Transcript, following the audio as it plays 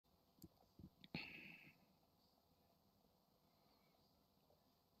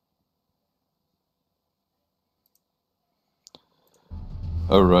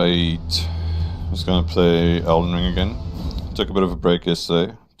Alright, I was gonna play Elden Ring again. Took a bit of a break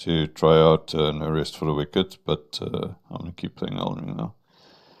yesterday to try out No Rest for the Wicked, but I'm gonna keep playing Elden Ring now.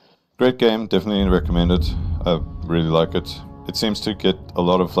 Great game, definitely recommend it. I really like it. It seems to get a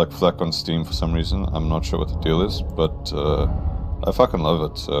lot of flack on Steam for some reason. I'm not sure what the deal is, but I fucking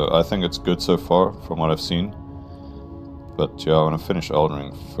love it. So I think it's good so far from what I've seen. But yeah, I want to finish Elden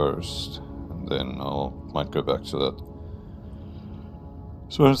Ring first, and then might go back to that.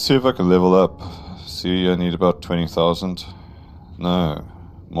 So let's see if I can level up. See, I need about 20,000. No,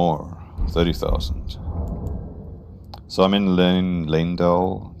 more. 30,000. So I'm in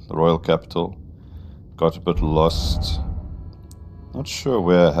Leyndell, the royal capital. Got a bit lost. Not sure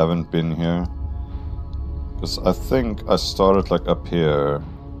where I haven't been here. Because I think I started like up here.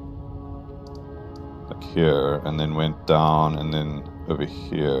 Like here, and then went down, and then over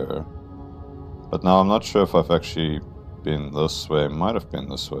here. But now I'm not sure if I've actually been this way. Might have been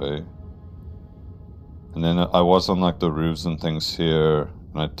this way. And then I was on like the roofs and things here,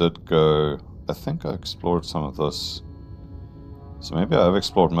 and I did go. I think I explored some of this. So maybe I have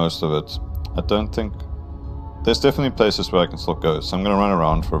explored most of it. I don't think. There's definitely places where I can still go, so I'm gonna run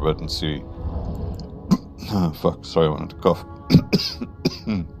around for a bit and see. Oh, fuck, sorry, I wanted to cough.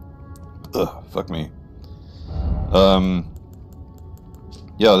 Ugh, fuck me.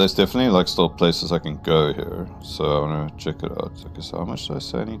 Yeah, there's definitely like still places I can go here, so I want to check it out. Okay, so how much did I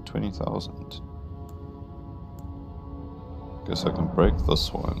say? I need 20,000. Guess I can break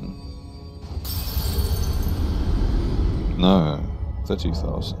this one. No,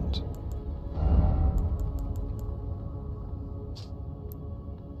 30,000.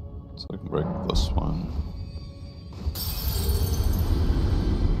 So I can break this one.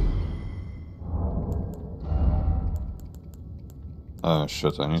 Oh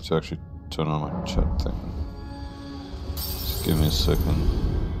shit, I need to actually turn on my chat thing. Just give me a second.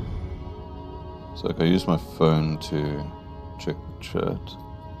 So I can use my phone to check the chat.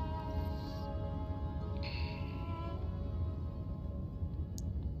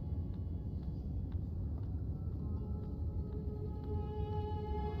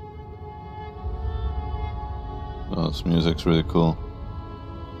 Oh, this music's really cool.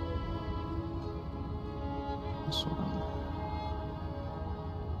 This one.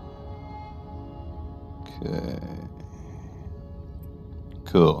 Okay.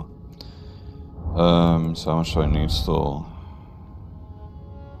 Cool. So how much do I need still?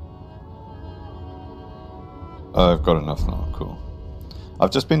 Oh, I've got enough now, cool.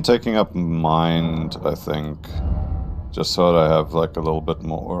 I've just been taking up mind, I think, just so that I have like a little bit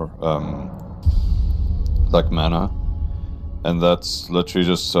more, like mana. And that's literally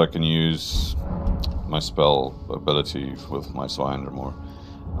just so I can use my spell ability with my Swinder more.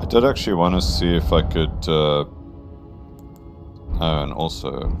 I did actually want to see if I could, and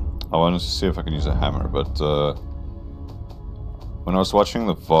also, I wanted to see if I can use a hammer, but when I was watching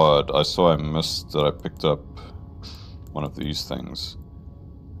the VOD, I saw I missed that I picked up one of these things.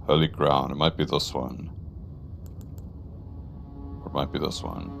 Holy Ground, it might be this one. Or it might be this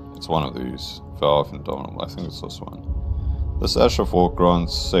one. It's one of these. Vow of Indomitable, I think it's this one. This Ash of War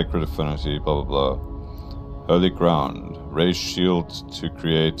grants Sacred Affinity, blah blah blah. Holy Ground. Raise shield to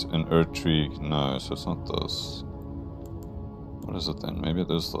create an Earth Tree. No, so it's not this. What is it then? Maybe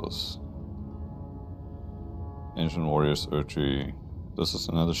it is this. Ancient Warriors Earth Tree. This is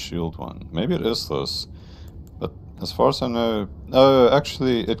another shield one. Maybe it is this. But as far as I know... No,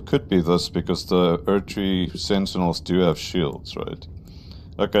 actually it could be this because the Earth Tree Sentinels do have shields, right?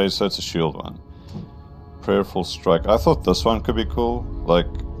 Okay, so it's a shield one. Prayerful Strike. I thought this one could be cool. Like,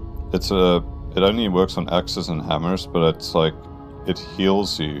 it's a... It only works on axes and hammers, but it's like, it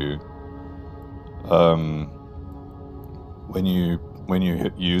heals you when you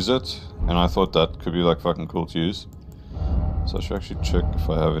use it, and I thought that could be like fucking cool to use. So I should actually check if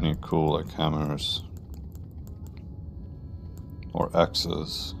I have any cool like hammers or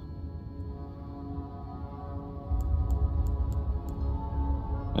axes.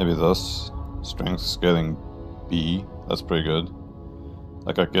 Maybe this strength scaling B. That's pretty good.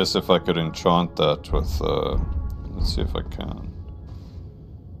 Like, I guess if I could enchant that with, let's see if I can.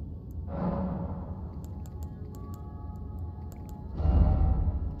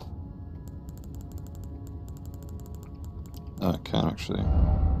 No, I can actually.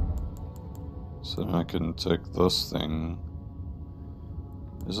 So then I can take this thing.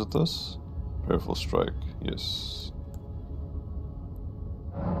 Is it this? Prayerful Strike, yes.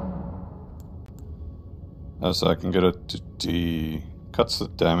 So I can get it to D. Cuts the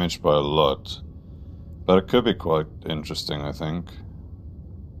damage by a lot, but it could be quite interesting, I think.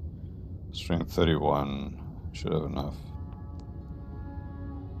 Strength 31, should have enough.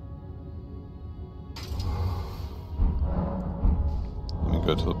 and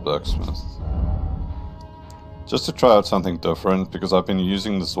go to the blacksmith. Just to try out something different, because I've been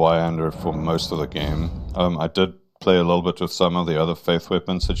using the Zweihander for most of the game. I did play a little bit with some of the other faith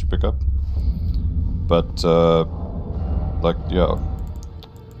weapons that you pick up. But, like, yeah,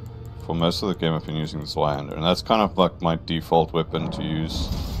 for most of the game I've been using the Zweihander. And that's kind of like my default weapon to use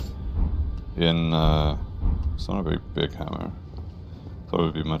in, it's not a very big hammer. Thought it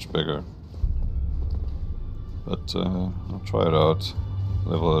would be much bigger. But, I'll try it out.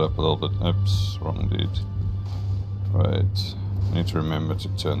 Level it up a little bit. Oops, wrong dude. Right, I need to remember to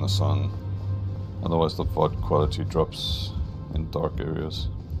turn this on, otherwise the VOD quality drops in dark areas.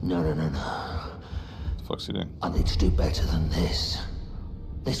 No. What the fuck's he doing? I need to do better than this.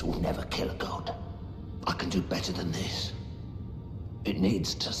 This will never kill a god. I can do better than this. It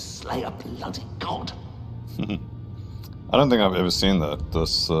needs to slay a bloody god. I don't think I've ever seen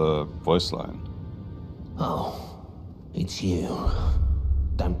this voice line. Oh, it's you.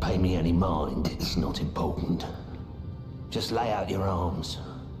 Don't pay me any mind, it's not important. Just lay out your arms.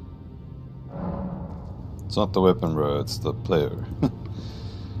 It's not the weapon, bro, it's the player.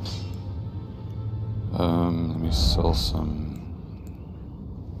 Let me sell some.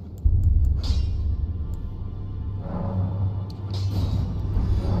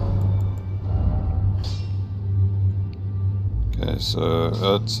 Okay,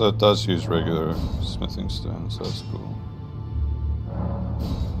 so it does use regular smithing stones, so that's cool.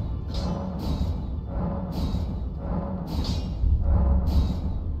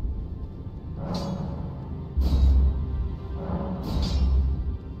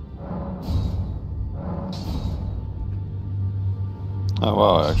 Oh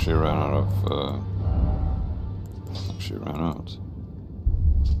wow, I actually ran out of, ran out.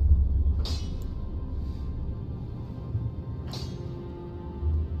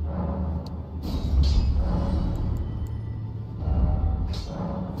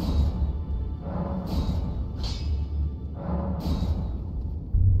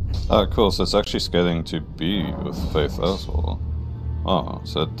 Oh cool, so it's actually scaling to B with Faith as well. Oh,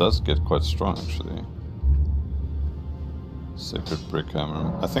 so it does get quite strong actually. Sacred Brick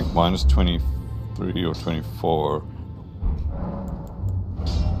Hammer. I think mine is 23 or 24.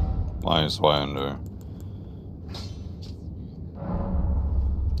 Mine is Zweihander.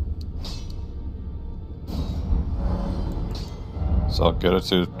 So I'll get it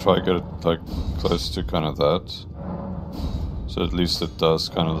to try get it like close to kind of that. So at least it does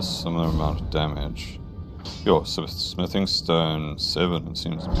kind of a similar amount of damage. Yo, so Smithing Stone 7, it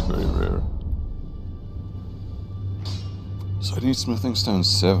seems to be very rare. So I need Smithing Stone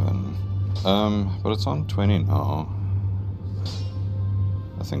 7, but it's on 20 now.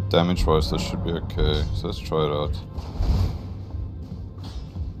 I think damage-wise this should be okay, so let's try it out.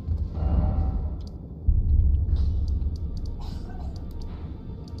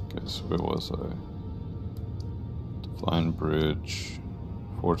 Okay, so where was I? Divine Bridge,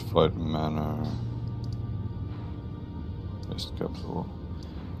 Fortified Manor, West Capital.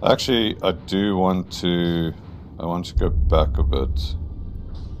 Actually, I want to go back a bit.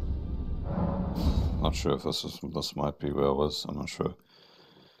 Not sure if this might be where I was, I'm not sure.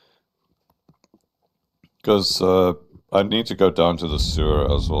 Because I need to go down to the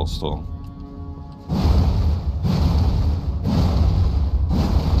sewer as well still.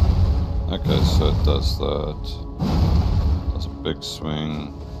 Okay, so it does that. That's a big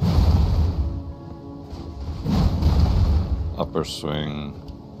swing. Upper swing.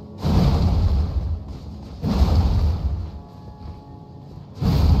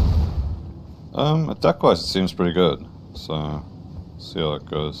 Attack-wise it seems pretty good, so let's see how it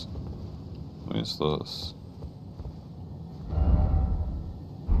goes. Where's this?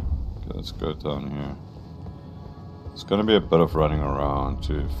 Okay, let's go down here. It's gonna be a bit of running around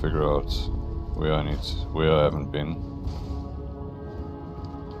to figure out where I haven't been.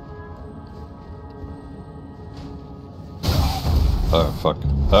 Oh fuck.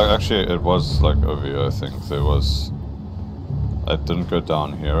 Actually it was like over here, I think. I didn't go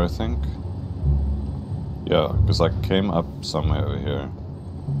down here, I think. Yeah, because I came up somewhere over here.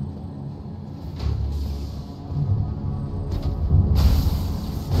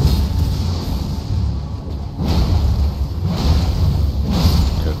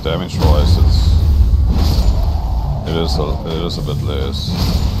 Okay, damage-wise, it is a bit less.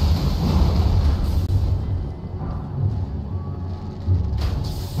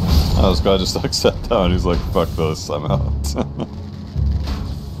 Oh, this guy just like sat down. He's like, "Fuck this, I'm out."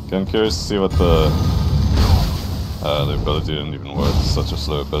 Okay, I'm curious to see what the ability didn't even work. It's such a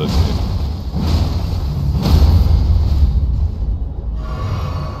slow ability.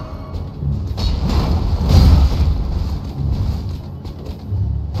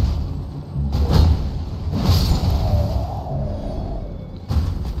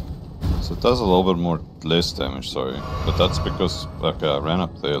 does a little bit more less damage, sorry. But that's because, okay, I ran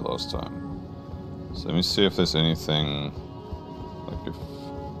up there last time. So let me see if there's anything, like if...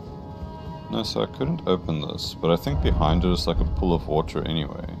 No, so I couldn't open this, but I think behind it is like a pool of water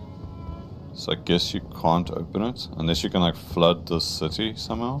anyway. So I guess you can't open it, unless you can like flood the city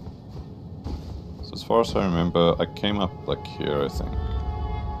somehow. So as far as I remember, I came up like here, I think.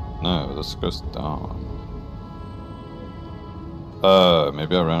 No, this goes down.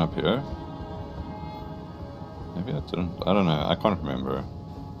 Maybe I ran up here? Maybe I didn't. I don't know. I can't remember.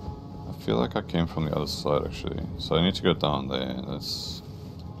 I feel like I came from the other side actually. So I need to go down there. That's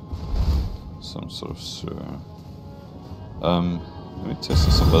some sort of sewer. Let me test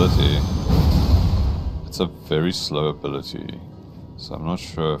this ability. It's a very slow ability, so I'm not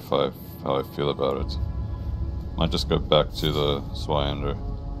sure if how I feel about it. Might just go back to the Swyander.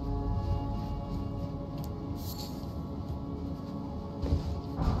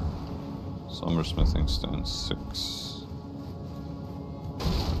 Sombersmithing stone 6.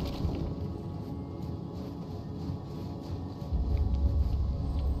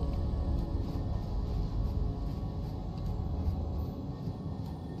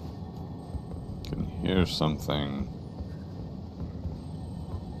 Can hear something.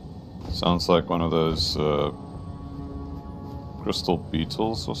 Sounds like one of those crystal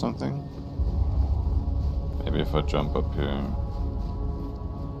beetles or something. Maybe if I jump up here.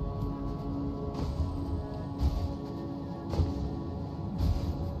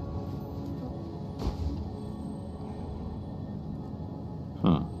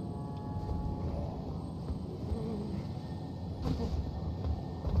 Huh.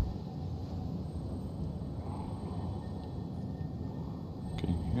 I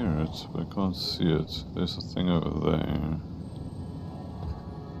can hear it, but I can't see it. There's a thing over there.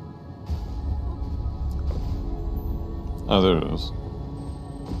 Oh, there it is.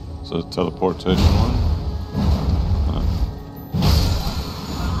 So the teleportation one?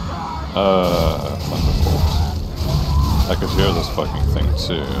 Thunderbolt. I could hear this fucking thing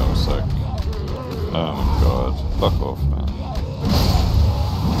too. I was like, oh my god, fuck off, man.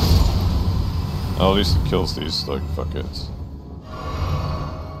 Oh, at least it kills these, like, fuckheads.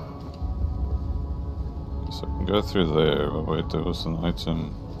 So I can go through there, but wait, there was an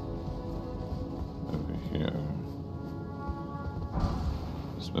item over here.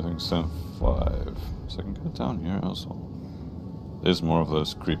 Smithing stone 5. So I can go down here also. There's more of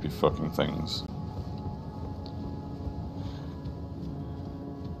those creepy fucking things.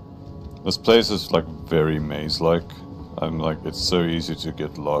 This place is like very maze-like. I'm like, it's so easy to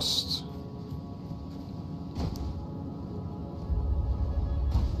get lost.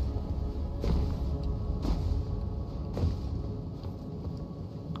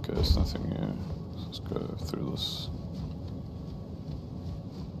 Okay, there's nothing here. Let's go through this.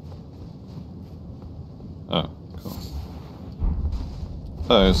 Oh, cool.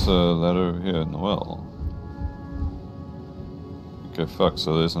 Oh, there's a ladder over here in the well. Okay, fuck,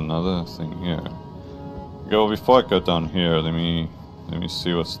 so there's another thing here. Okay, well, before I go down here, let me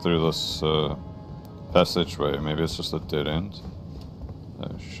see what's through this passageway. Maybe it's just a dead end.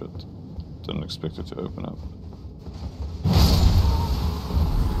 Oh shit. Didn't expect it to open up.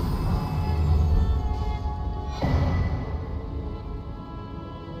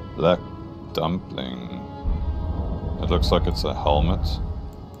 Black dumpling. It looks like it's a helmet.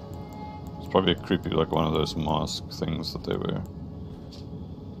 It's probably a creepy, like one of those mask things that they wear.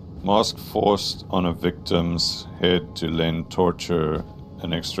 Mask forced on a victim's head to lend torture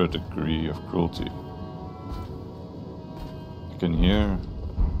an extra degree of cruelty. You can hear...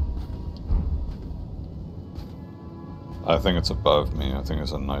 I think it's above me. I think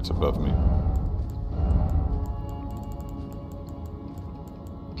there's a knight above me.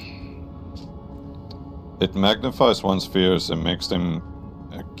 It magnifies one's fears and makes them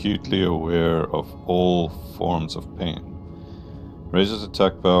acutely aware of all forms of pain. Raises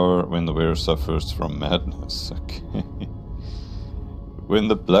attack power when the wearer suffers from madness. Okay. When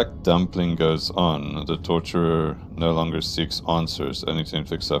the black dumpling goes on, the torturer no longer seeks answers, only to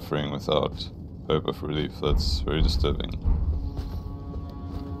inflict suffering without hope of relief. That's very disturbing.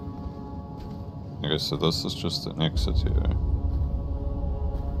 Okay, so this is just an exit here.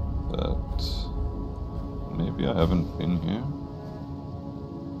 But maybe I haven't been here.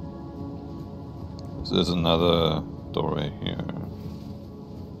 So there's another doorway here.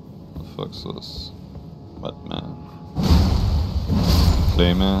 What the fuck's this? Mudman.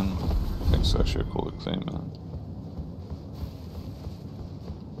 Clayman? I think it's actually called a Clayman.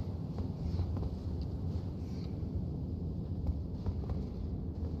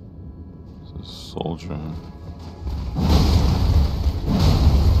 It's a soldier.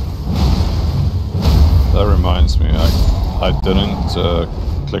 that reminds me, I didn't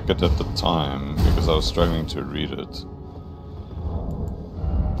click it at the time because I was struggling to read it.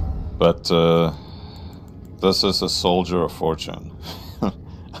 But this is a soldier of fortune.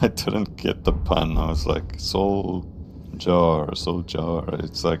 I didn't get the pun. I was like, soul jar.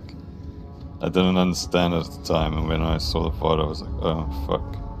 It's like, I didn't understand it at the time, and when I saw the photo I was like, oh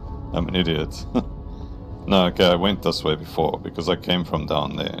fuck, I'm an idiot. No, okay, I went this way before because I came from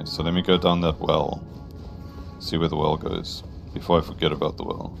down there. So let me go down that well. See where the well goes before I forget about the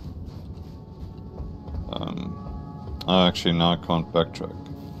well. Actually, now I can't backtrack.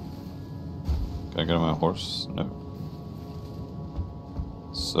 Can I get on my horse? No.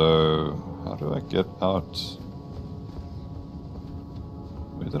 So, how do I get out?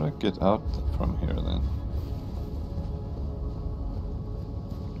 Where did I get out from here then?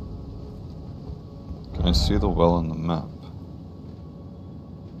 Can I see the well on the map?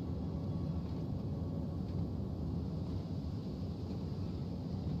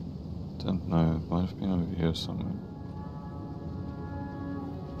 Don't know, it might have been over here somewhere.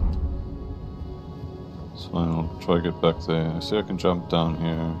 It's fine, I'll try to get back there. I see I can jump down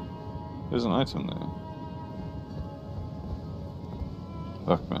here. There's an item there.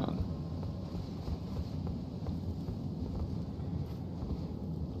 Fuck, man.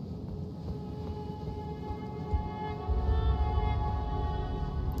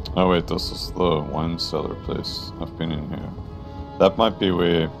 Oh wait, this is the wine cellar place. I've been in here. That might be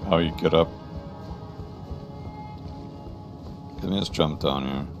how you get up. Let me just jump down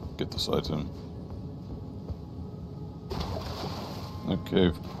here, get this item.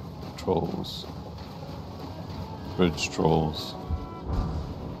 Okay, trolls. Bridge trolls.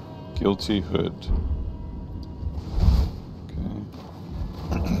 Guilty hood. Okay.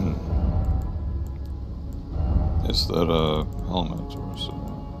 Is that a helmet or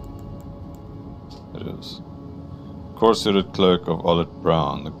something? It is. Corseted cloak of olive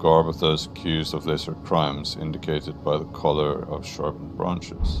brown, the garb of those accused of lesser crimes, indicated by the collar of sharpened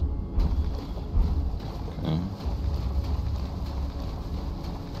branches. Okay.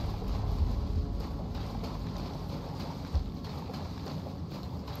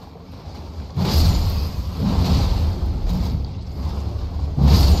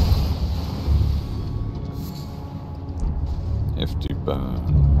 Hefty bone.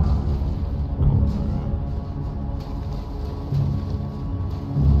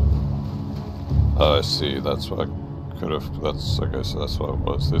 Oh, I see, that's what I could have, I guess that's what it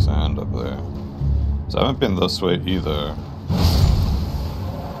was. There's a hand up there. So I haven't been this way either.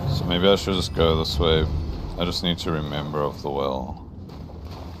 So maybe I should just go this way. I just need to remember of the well.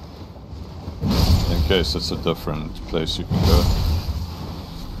 In case it's a different place you can go.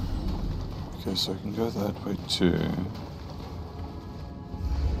 Okay, so I can go that way too.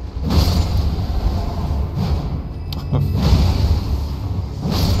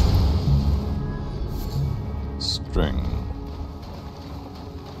 String.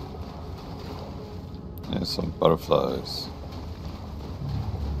 There's some butterflies.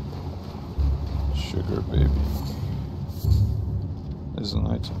 Sugar baby. There's an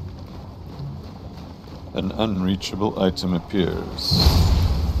item. An unreachable item appears.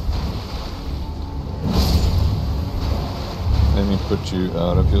 Let me put you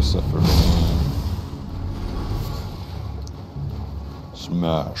out of your suffering.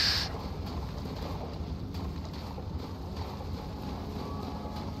 Smash.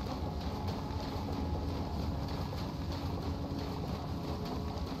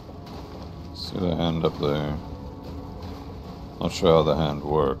 See the hand up there. Not sure how the hand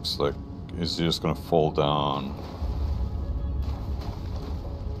works. Like, is he just gonna fall down?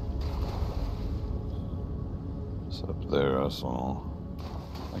 It's up there as well.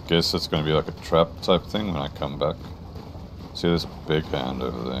 I guess it's gonna be like a trap type thing when I come back. See this big hand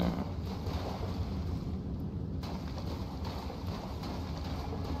over there.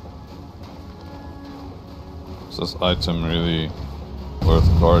 Is this item really worth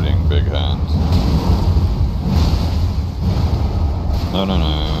guarding, big hand? No, no,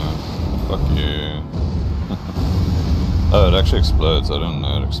 no. Fuck you. Oh, it actually explodes. I didn't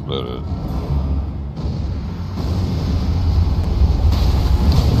know it exploded.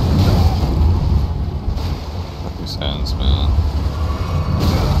 Fuck these hands, man.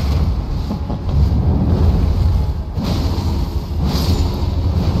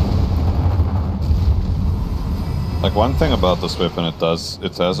 Like, one thing about this weapon, it has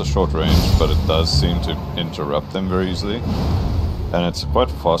a short range, but it does seem to interrupt them very easily. And it's quite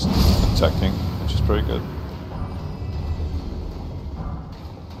fast attacking, which is pretty good.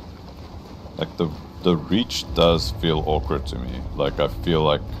 Like, the reach does feel awkward to me. Like, I feel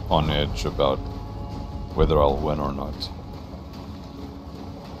like on edge about whether I'll win or not.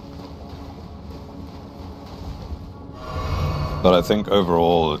 But I think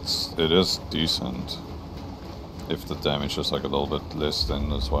overall it is decent. If the damage is like a little bit less than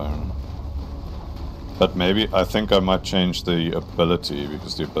this one. But maybe I think I might change the ability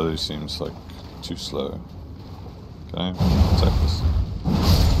because the ability seems like too slow. Okay, attack this.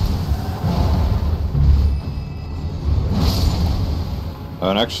 Oh,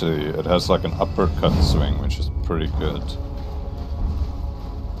 and actually it has like an uppercut swing, which is pretty good.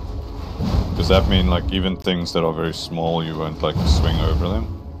 Does that mean like even things that are very small you won't like swing over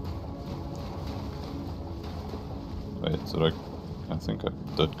them? Wait, did I think I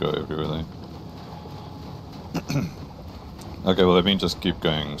did go everywhere there. Okay, well let me just keep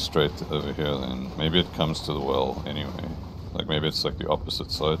going straight over here then. Maybe it comes to the well anyway. Like maybe it's like the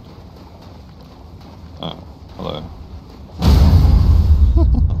opposite side. Oh, hello.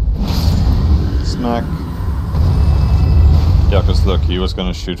 Smack. Yeah, because look, he was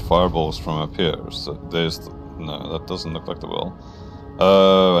gonna shoot fireballs from up here. So there's no, that doesn't look like the well.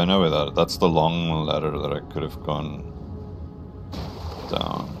 Oh, I know where that's the long ladder that I could have gone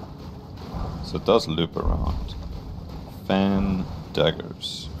down. So it does loop around. Fan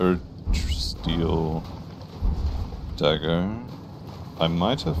daggers. Earth steel dagger. I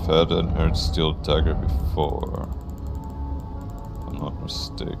might have had an earth steel dagger before. If I'm not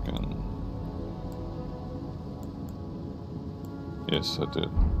mistaken. Yes, I did.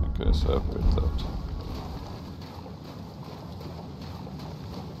 Okay, so I've heard that.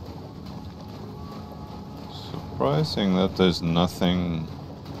 Surprising that there's nothing...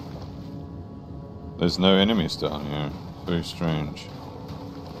 There's no enemies down here. Very strange.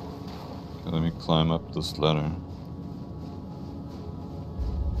 Okay, let me climb up this ladder.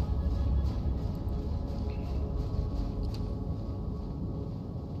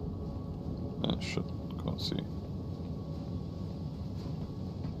 Ah, shit. Can't see.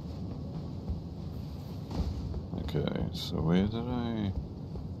 Okay, so where did I...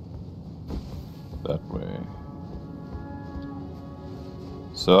 That way.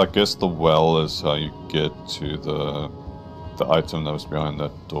 So I guess the well is how you get to the item that was behind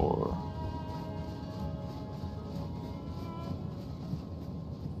that door.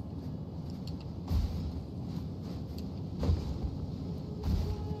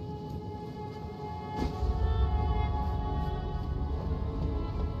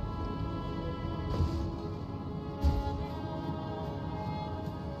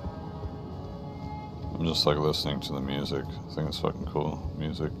 I'm just like listening to the music. I think it's fucking cool.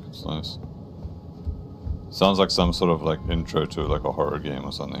 Music, it's nice. Sounds like some sort of like intro to like a horror game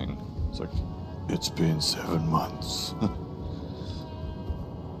or something. It's like, it's been 7 months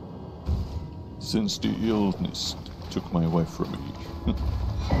since the illness took my wife from me.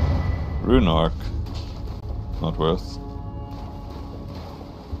 Rune arc. Not worth.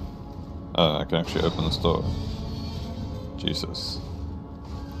 Oh, I can actually open this door. Jesus.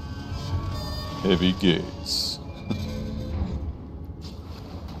 Heavy gates.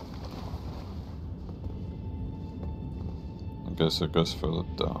 I guess it goes further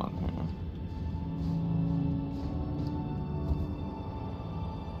down here.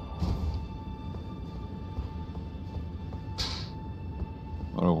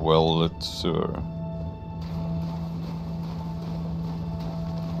 What a well-lit sewer.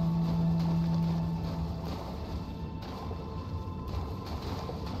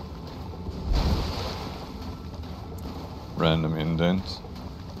 Random indent.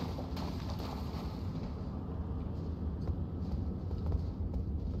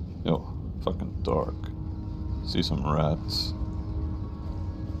 Yo, fucking dark. See some rats.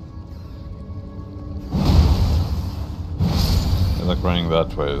 They're like running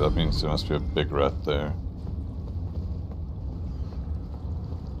that way, that means there must be a big rat there.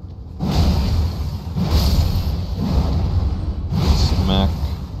 Smack.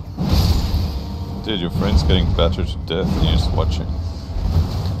 Dude, your friend's getting battered to death and you're just watching.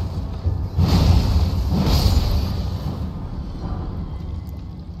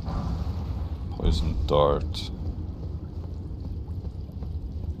 Poison dart.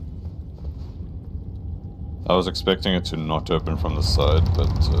 I was expecting it to not open from the side, but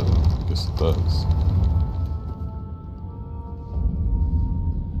I guess it does.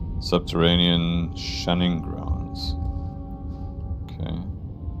 Subterranean shunning grounds. Okay.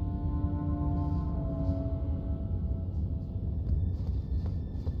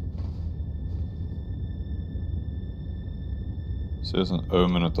 So there's an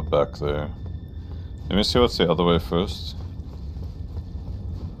omen at the back there. Let me see what's the other way first.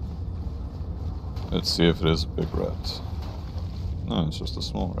 Let's see if it is a big rat. No, it's just a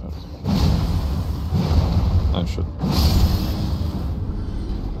small rat. I should.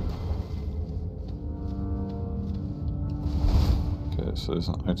 Okay, so there's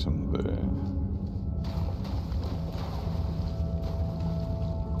an item there.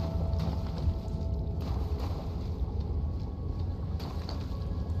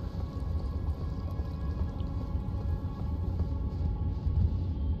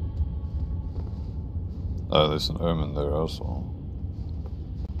 Oh, there's an omen there also.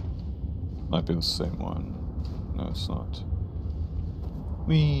 Might be the same one. No, it's not.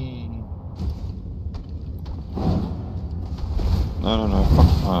 Whee! No, fuck.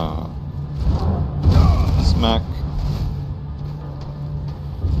 Ah. Smack.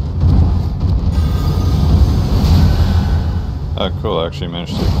 Oh, cool, I actually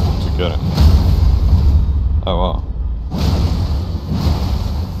managed to get him. Oh, wow.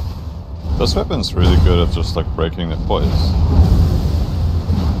 This weapon's really good at just like breaking the poise.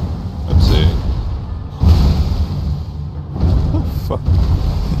 Let's see. Oh, fuck.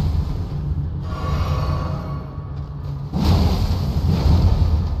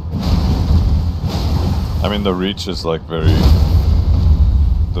 I mean, the reach is like very...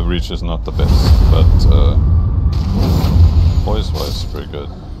 The reach is not the best, but poise-wise it's pretty good.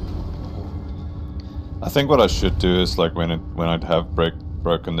 I think what I should do is like when I'd have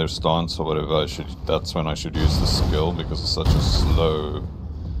broken their stance or whatever, that's when I should use the skill, because it's such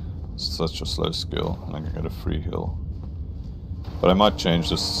a slow skill, and I can get a free heal. But I might change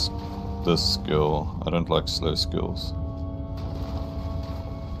this skill. I don't like slow skills.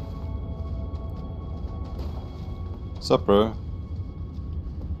 What's up, bro?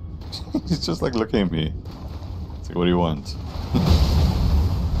 He's just like looking at me. It's like, what do you want?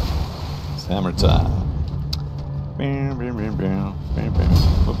 It's hammer time.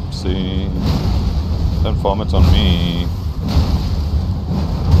 Oopsie. Don't vomit on me.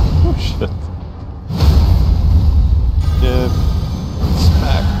 Oh shit. Get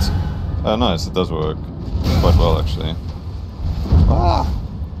smacked. Oh nice, it does work. Quite well actually. Ah!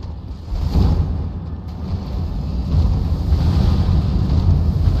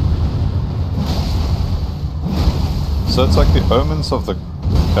 So it's like the omens of the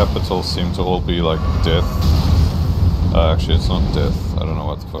capital seem to all be like death. Actually, it's not death. I don't know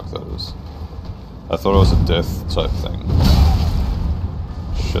what the fuck that is. I thought it was a death type thing.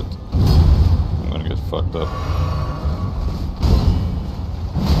 Shit. I'm gonna get fucked up.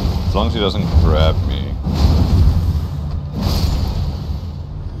 As long as he doesn't grab me,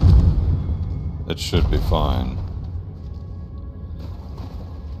 it should be fine.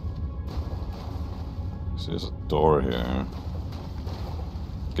 See, there's a door here.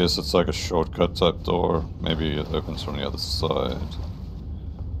 Guess it's like a shortcut type door. Maybe it opens from the other side.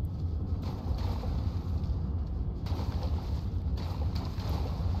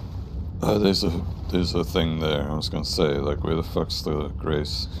 There's a thing there. I was gonna say, like, where the fuck's the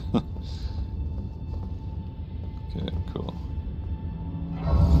grace? Okay, cool.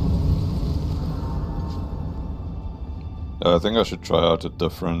 I think I should try out a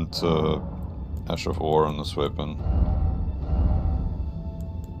different Ash of War on this weapon.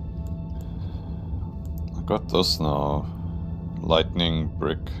 I got this now. Lightning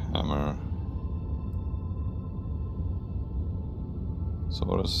brick hammer. So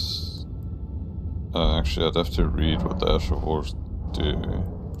what is... actually, I'd have to read what the Ash of Wars do.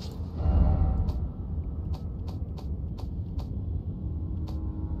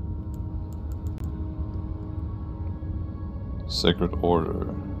 Sacred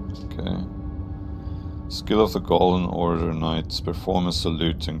Order. Okay. Skill of the Golden Order Knights. Perform a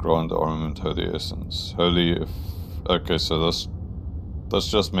salute and grant armament Holy Essence. Holy if... Okay, so this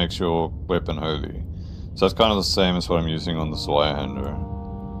just makes your weapon holy. So that's kind of the same as what I'm using on the Zweihander.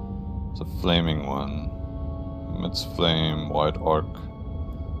 It's a flaming one. Emits flame, wide arc.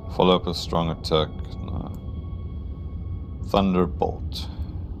 Follow up a strong attack. No. Thunderbolt.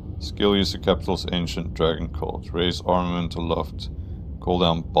 Skill use the capital's ancient dragon cult. Raise armament aloft. Call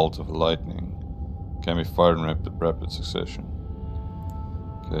down bolt of lightning. Can be fired in rapid succession.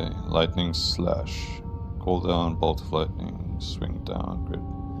 Okay, lightning slash. Call down bolt of lightning. Swing down. Great.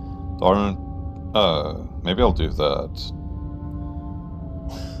 The armament. Maybe I'll do that.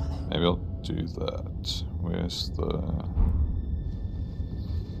 Maybe I'll do that. Where's the...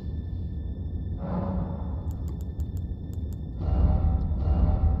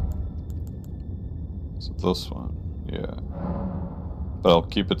 So this one, yeah. But I'll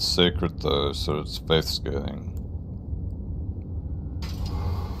keep it sacred though, so it's faith scaling.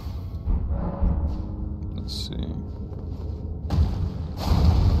 Let's see.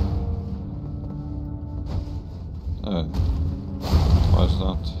 Why is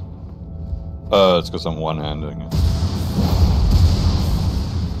that? It's because I'm one-handing it.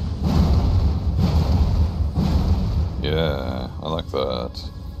 Yeah, I like that.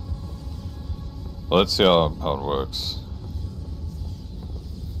 Well, let's see how it works.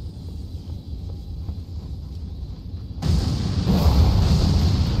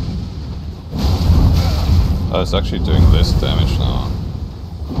 It's actually doing less damage now.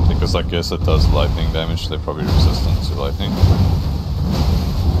 Because I guess it does lightning damage, they're probably resistant to lightning.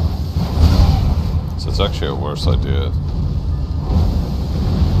 So it's actually a worse idea.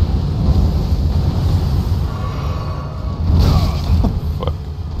 Fuck.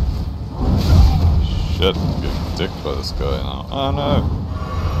 Shit, I'm getting dicked by this guy now. Oh no!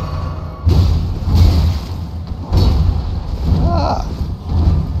 Ah!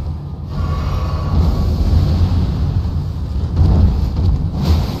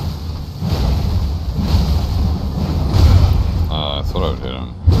 I thought I would hit him.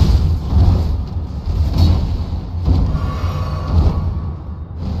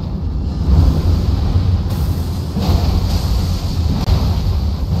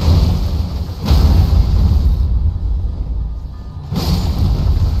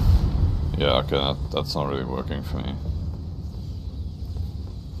 Yeah, okay, that's not really working for me.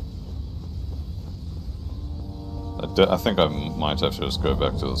 I think I might have to just go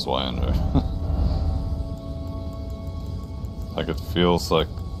back to this Wyandotte. Like, it feels like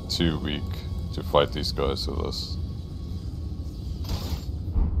too weak to fight these guys with this.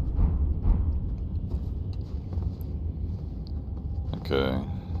 Okay.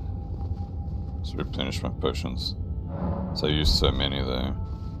 Let's replenish my potions. So I used so many there.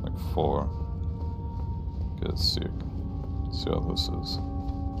 Like 4. Okay, let's see how this is.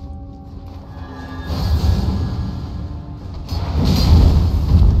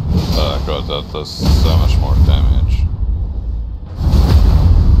 Oh god, that does so much more damage.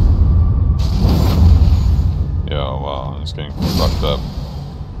 Yeah, wow, I'm just getting fucked up.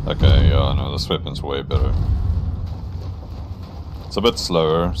 Okay, yeah, no, this weapon's way better. It's a bit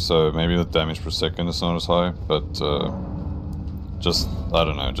slower, so maybe the damage per second is not as high, but just, I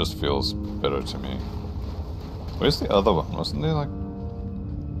don't know, it just feels better to me. Where's the other one? Wasn't there like...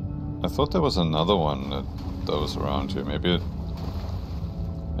 I thought there was another one that was around here. Maybe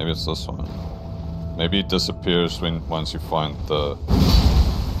it's this one. Maybe it disappears once you find the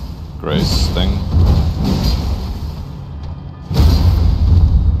grace thing.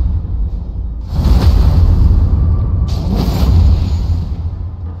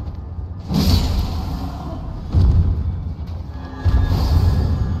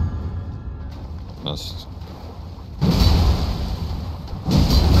 Missed.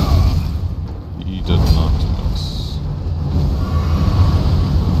 He did not miss.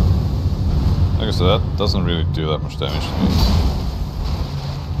 Okay, so that doesn't really do that much damage to me.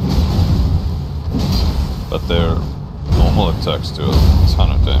 But their normal attacks do a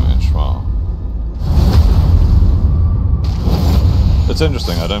ton of damage, wow. It's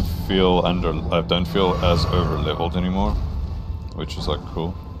interesting, I don't feel as over leveled anymore, which is like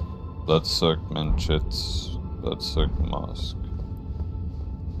cool. Bloodsoaked manchets, bloodsoaked mask.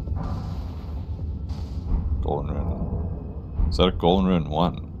 Golden rune. Is that a golden rune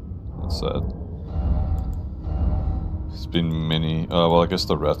 1? What's that? It's been many... well, I guess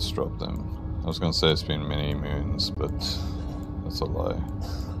the rats dropped them. I was gonna say it's been many moons, but that's a lie.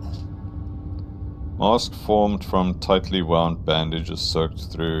 Mask formed from tightly wound bandages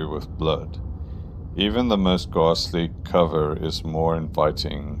soaked through with blood. Even the most ghastly cover is more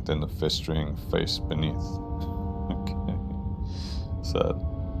inviting than the festering face beneath. Okay. Sad.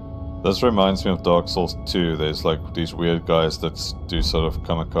 This reminds me of Dark Souls 2. There's like these weird guys that do sort of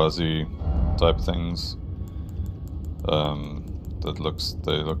kamikaze type things.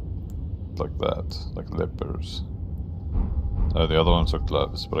 They look like that, like lepers. The other ones are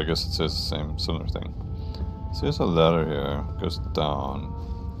gloves, but I guess it says the same, similar thing. So there's a ladder here, goes down.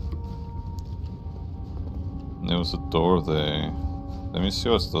 And there was a door there. Let me see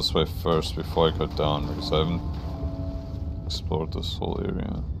what's this way first before I go down, because I haven't explored this whole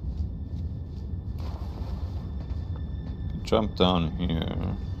area. Jump down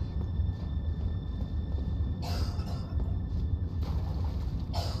here.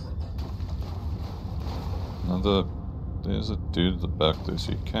 There's a dude at the back there,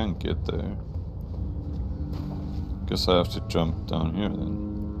 so you can't get there. Guess I have to jump down here then.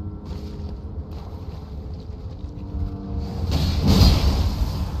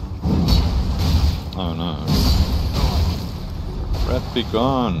 Oh no. Rat be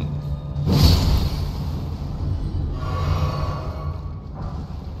gone.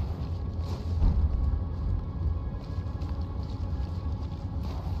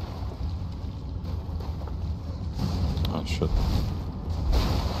 shit.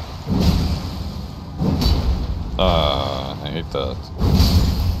 Ah, I hate that.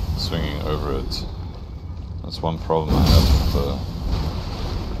 Swinging over it. That's one problem I have with the...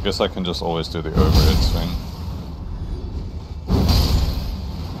 I guess I can just always do the overhead swing.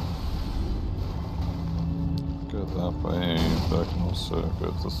 Go that way, but I can also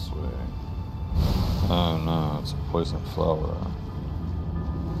go this way. Oh no, it's a poison flower.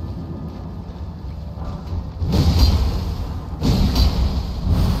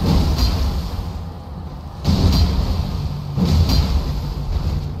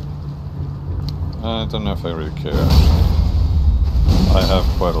 I don't know if I really care, actually. I have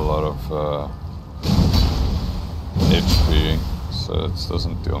quite a lot of HP, so it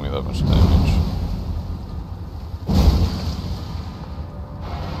doesn't deal me that much damage.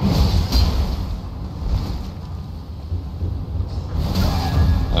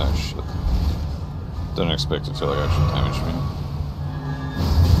 Oh shit. Don't expect it to like actually damage me.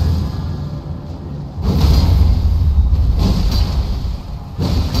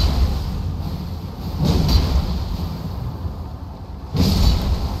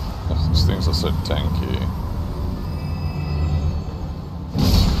 These things are so tanky.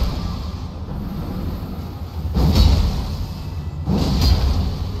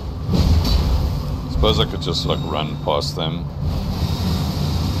 Suppose I could just like run past them.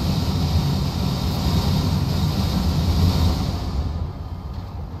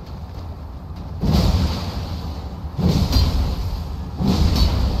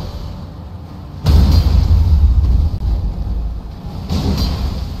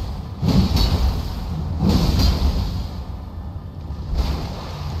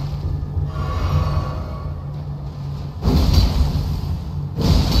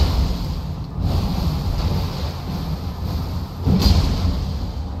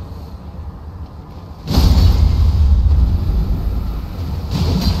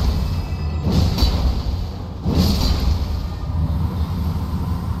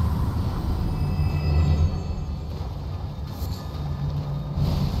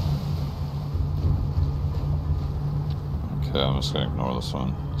 Okay, I'm just gonna ignore this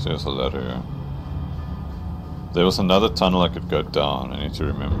one. See, there's a ladder here. There was another tunnel I could go down. I need to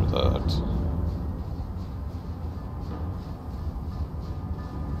remember that.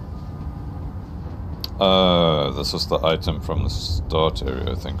 This is the item from the start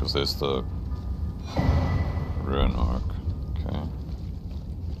area, I think, because there's the ruin arc. Okay.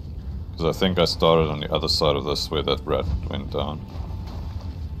 Because I think I started on the other side of this where that rat went down.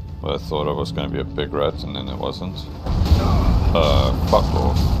 But I thought I was going to be a big rat, and then it wasn't. Fuck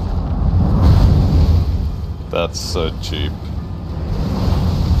off. That's so cheap.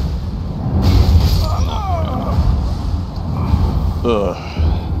 Ugh.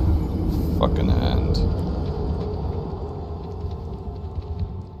 Fucking hand.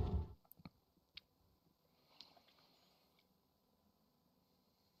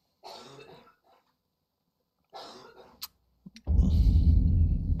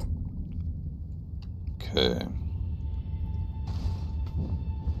 Okay.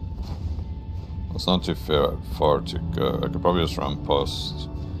 It's not too far to go. I could probably just run past.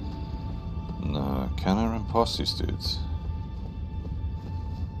 No, can I run past these dudes?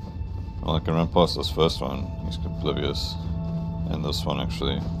 Well, I can run past this first one. He's oblivious. And this one,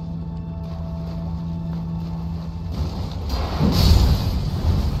 actually.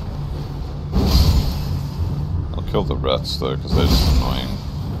 I'll kill the rats, though, because they're just annoying.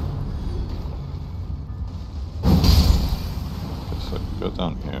 Guess I can go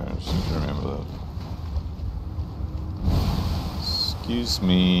down here. I just need to remember that. Excuse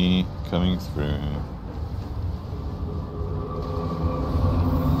me, coming through.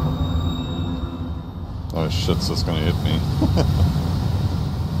 Oh shit, so it's gonna hit me.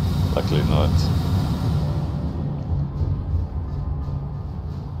 Luckily not.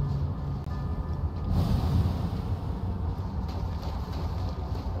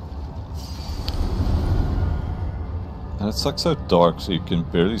 And it's like so dark so you can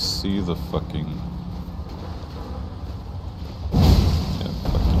barely see the fucking...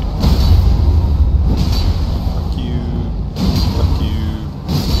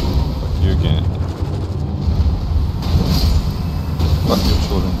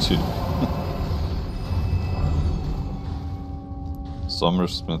 Summer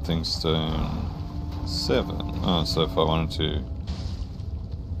smithing stone 7. Oh, so if I wanted to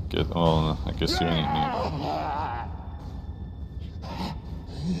get, well, I guess you only need.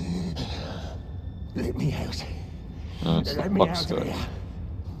 Let me out. No, it's the box guy.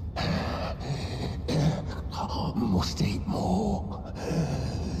 Must eat more.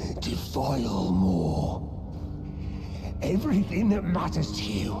 Defile more. everything that matters to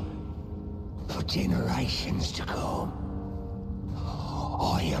you for generations to come.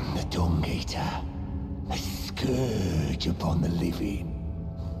 I am the Dung Eater, a scourge upon the living.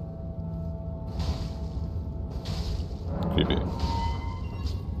 Creepy.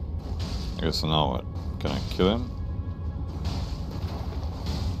 I guess now what? Can I kill him?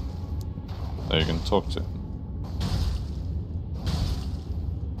 Oh, you can talk to him.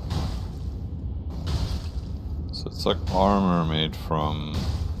 So it's like armor made from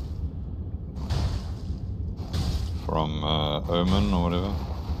Omen or whatever.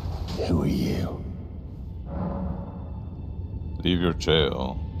 Who are you? Leave your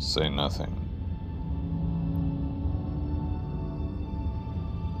jail. Say nothing.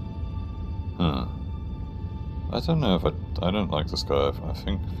 Huh. I don't know if I don't like this guy. I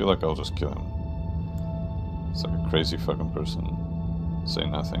feel like I'll just kill him. It's like a crazy fucking person. Say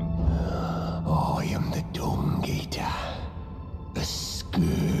nothing. I am the Dung Eater, a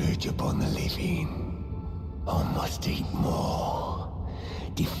scourge upon the living. I must eat more,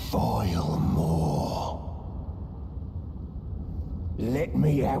 defile more. Let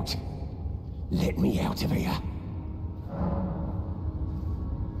me out. Let me out of here.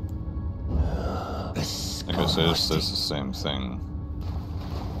 I guess it says the same thing.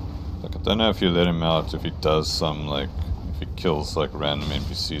 Like, I don't know if you let him out, if he does some, like, if he kills, like, random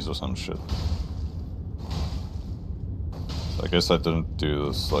NPCs or some shit. I guess I didn't do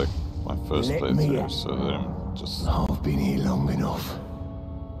this, like, my first playthrough, so let him just... I've been here long enough.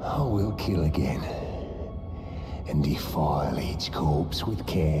 I will kill again. And defile each corpse with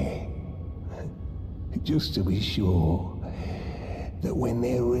care. Just to be sure that when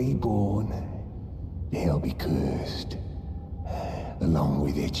they're reborn, they'll be cursed, along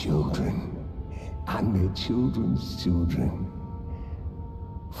with their children, and their children's children,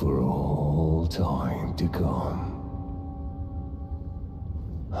 for all time to come.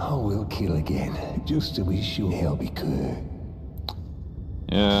 I will kill again, just to be sure they'll be cursed.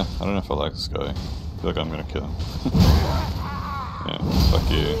 Yeah, I don't know if I like this guy. I feel like I'm gonna kill him. Yeah, fuck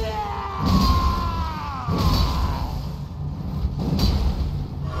you.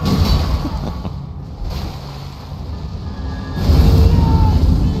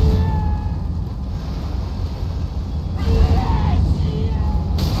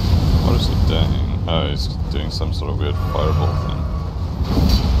 What is he doing? Oh, he's doing some sort of weird fireball thing.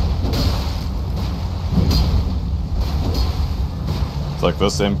 It's like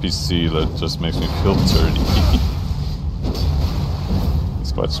this NPC that just makes me feel dirty.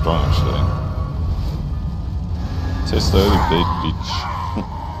 He's quite strong actually. Test slowly, blade beach.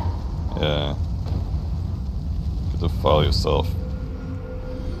 Yeah. Get to file yourself.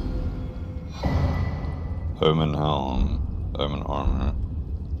 Omen helm. Omen armor.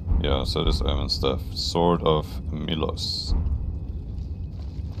 Yeah, so there's Omen stuff. Sword of Milos.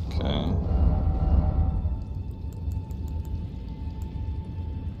 Okay.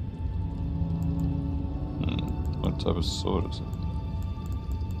 What type of sword is it?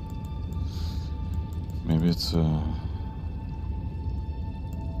 Maybe it's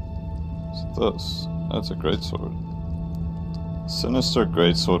this. That's a great sword. Sinister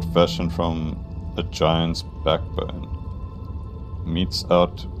greatsword fashioned from a giant's backbone. Meets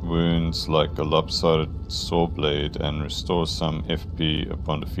out wounds like a lopsided saw blade and restores some FP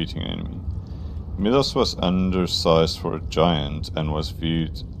upon defeating an enemy. Milos was undersized for a giant and was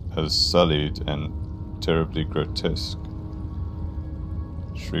viewed as sullied and terribly grotesque.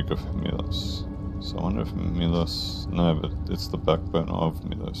 Shriek of Milos. So I wonder if Milos... No, but it's the backbone of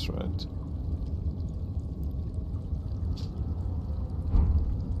Milos, right?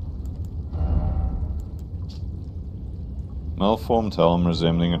 Malformed helm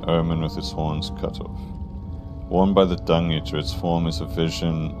resembling an omen with its horns cut off. Worn by the Dung Eater, its form is a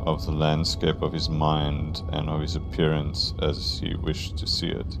vision of the landscape of his mind and of his appearance as he wished to see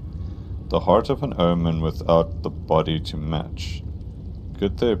it. The heart of an omen without the body to match.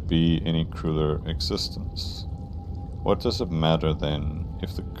 Could there be any crueler existence? What does it matter then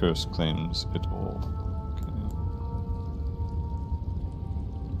if the curse claims it all?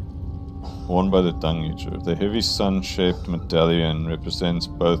 Worn by the Dung Eater, the heavy sun-shaped medallion represents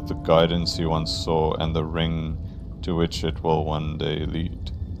both the guidance he once saw and the ring to which it will one day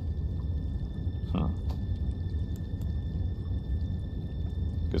lead. Huh.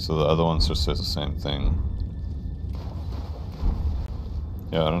 Okay, so the other one just says the same thing.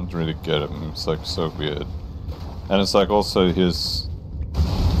 Yeah, I don't really get it. It's like so weird. And it's like also his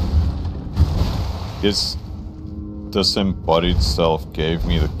disembodied self gave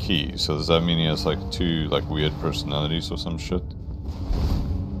me the key. So does that mean he has like two like weird personalities or some shit?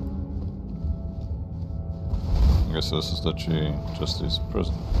 I guess this is literally just his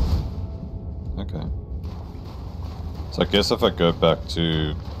prison. Okay. So I guess if I go back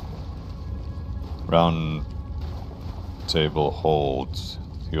to round table hold,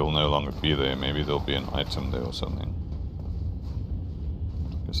 he'll no longer be there. Maybe there'll be an item there or something.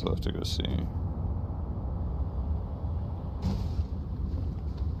 I guess I'll have to go see.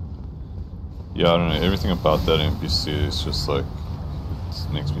 Yeah, I don't know. Everything about that NPC is just like,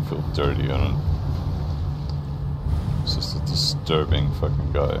 it makes me feel dirty. I don't. It's just a disturbing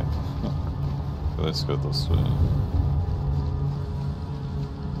fucking guy. Let's go this way.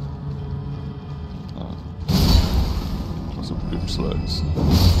 Oh. Those are poop slugs.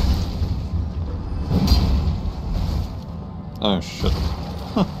 Oh shit.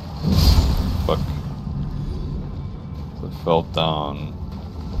 Fuck. I fell down.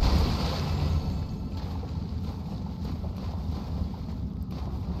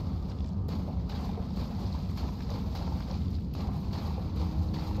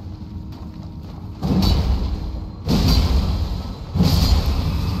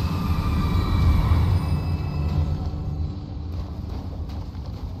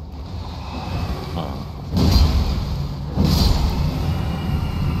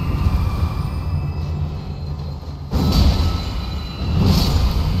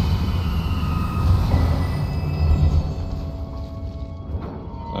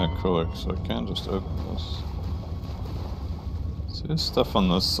 So I can just open this. So there's stuff on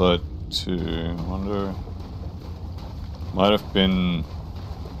this side too. I wonder. Might have been.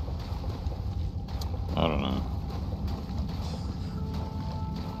 I don't know.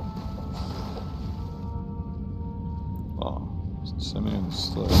 Wow. So many of these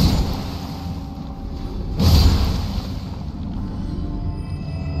slugs.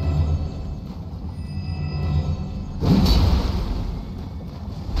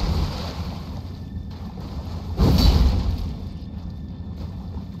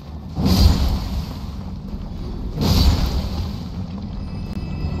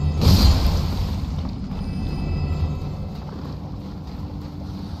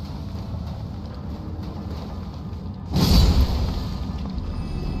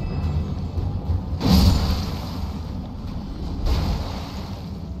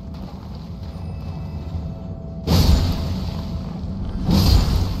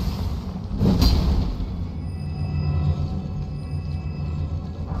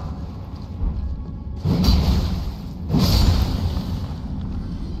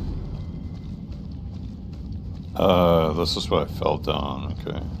 This is where I fell down,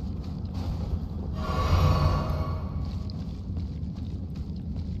 okay.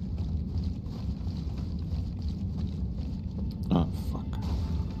 Oh, fuck.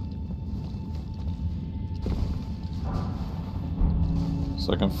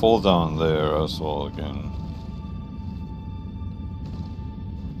 So I can fall down there as well again.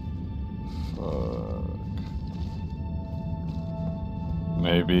 Fuck.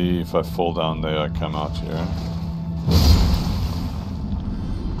 Maybe if I fall down there I come out here.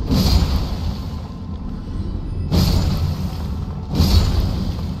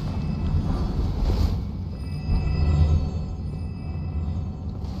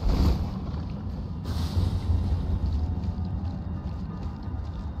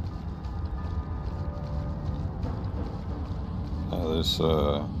 There's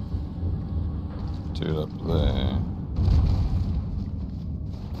a dude up there.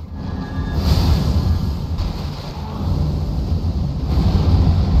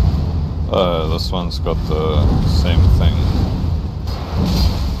 This one's got the same thing.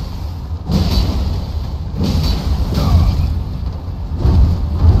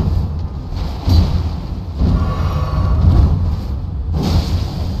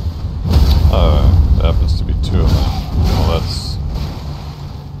 Oh, there happens to be two of them. Well, that's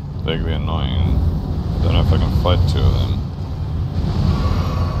vaguely annoying. Don't know if I can fight two of them.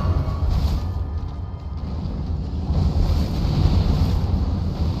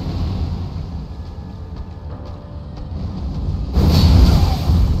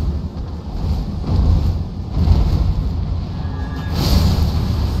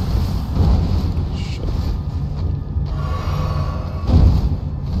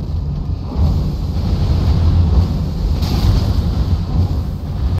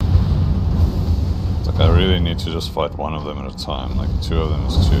 To just fight one of them at a time, like two of them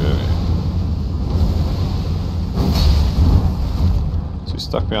is too heavy. So he's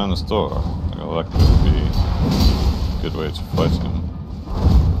stuck behind this door. Well, that could be a good way to fight him.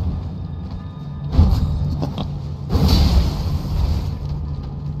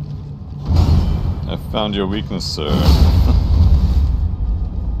 I found your weakness, sir.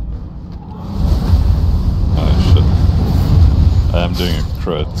 Oh shit. I am doing a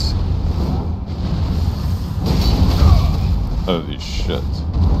crit. Holy shit.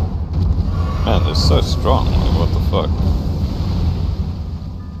 Man, they're so strong, like what the fuck?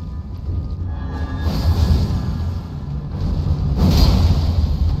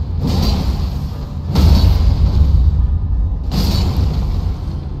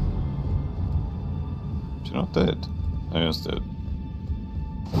 Is he not dead? Oh, he is dead.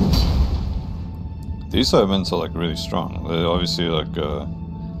 These omens are like really strong. They're obviously like a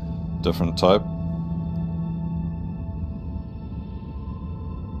different type.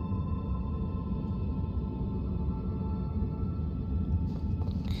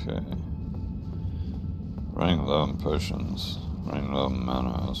 Okay. Running low on potions. Running low on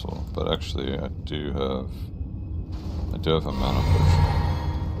mana as well. But actually I do have a mana potion.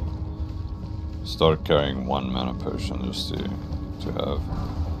 Start carrying 1 mana potion just to have.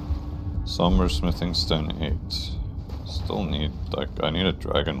 Somber Smithing Stone 8. Still need, like, I need a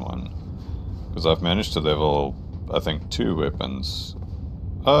dragon one. Because I've managed to level, I think, 2 weapons.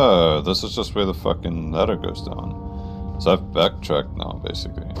 Oh, this is just where the fucking ladder goes down. So I've backtracked now,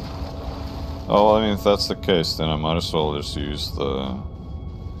 basically. Oh, well, I mean, if that's the case, then I might as well just use the...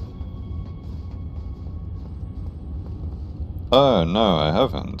 Oh, no, I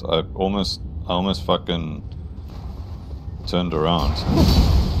haven't. I almost fucking turned around.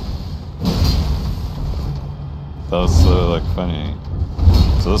 That was like funny.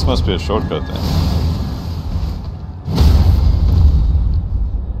 So this must be a shortcut then.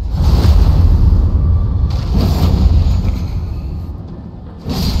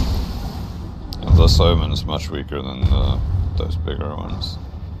 And this omen is much weaker than those bigger ones.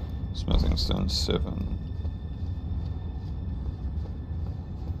 Smithing Stone 7.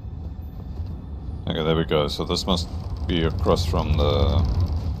 Okay, there we go. So this must be across from the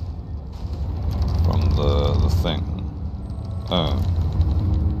thing. Oh.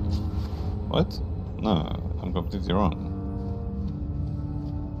 What? No, I'm completely wrong.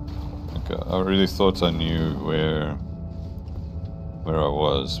 Okay, I really thought I knew where I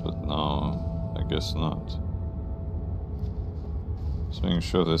was, but no, I guess not. Just making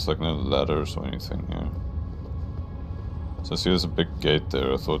sure there's like no ladders or anything here. So I see there's a big gate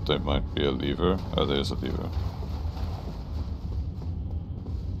there. I thought there might be a lever. Oh, there's a lever.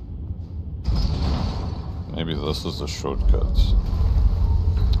 Maybe this is a shortcut.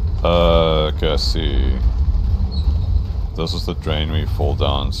 Okay, I see. This is the drain where you fall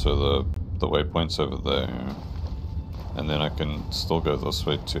down, so the waypoint's over there. And then I can still go this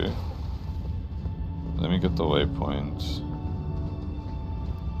way too. Let me get the waypoint.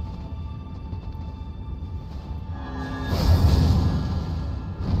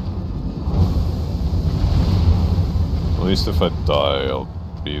 At least if I die, I'll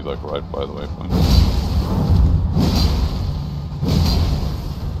be like right by the waypoint.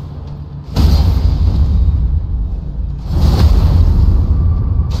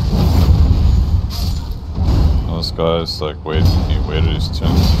 This guy's like he waited his turn.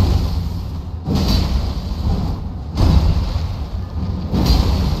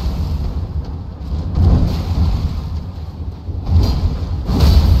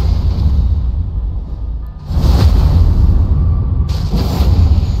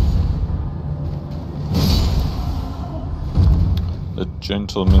 A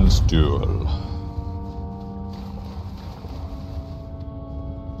gentleman's duel.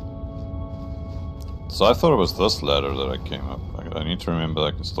 So I thought it was this ladder that I came up. I need to remember that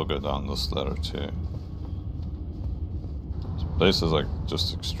I can still go down this ladder too. This place is like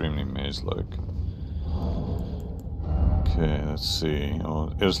just extremely maze-like. Okay, let's see.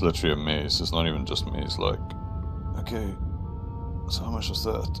 Oh, it was literally a maze. It's not even just maze-like. Okay, so how much was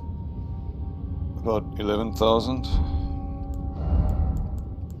that? About 11,000?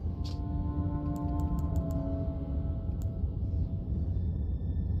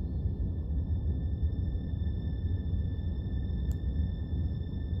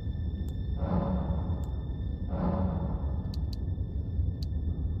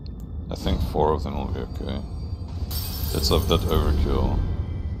 I think 4 of them will be okay. It's a bit overkill.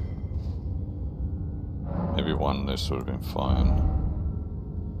 Maybe 1, this would have been fine.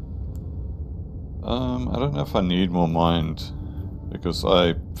 I don't know if I need more mind, because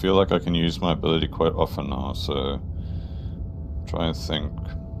I feel like I can use my ability quite often now, so try and think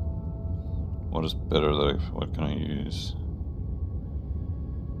what is better, what can I use?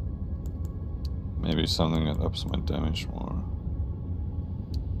 Maybe something that ups my damage more.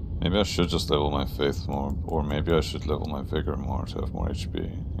 Maybe I should just level my faith more, or maybe I should level my vigor more to have more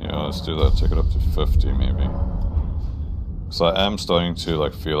HP. Yeah, let's do that, take it up to 50 maybe. So I am starting to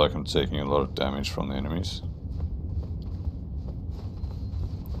like feel like I'm taking a lot of damage from the enemies.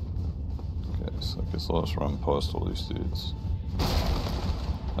 So I guess I'll just run past all these dudes.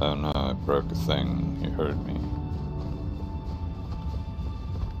 Oh no, I broke a thing. He heard me.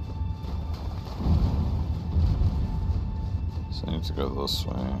 So I need to go this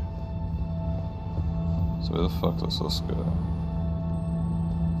way. So where the fuck does this go?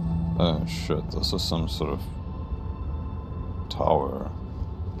 Oh shit, this is some sort of tower.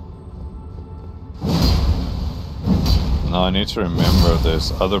 Now I need to remember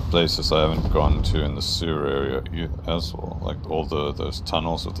there's other places I haven't gone to in the sewer area as well, like all those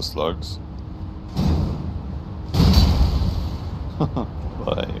tunnels with the slugs.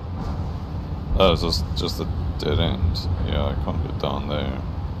 Bye. Oh, it's just a dead end. Yeah, I can't get down there.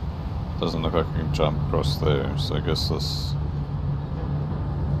 Doesn't look like I can jump across there, so I guess this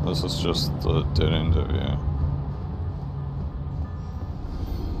is just the dead end of here.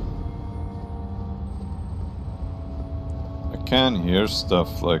 I can hear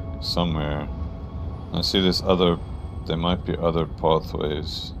stuff like somewhere. I see there might be other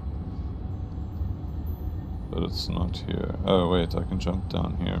pathways. But it's not here. Oh wait, I can jump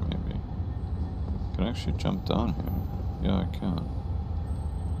down here maybe. Can I actually jump down here? Yeah, I can.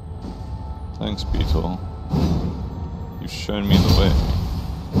 Thanks, Beetle. You've shown me the way.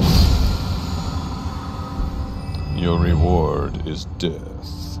 Your reward is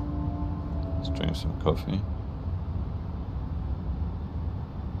death. Let's drink some coffee.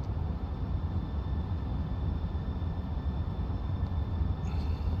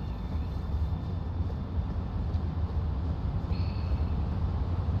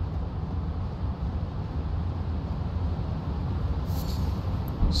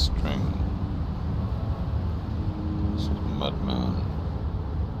 String. This is Mudman.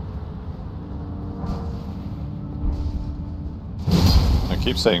 I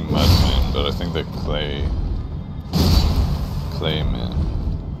keep saying Mudman, but I think they're Claymen.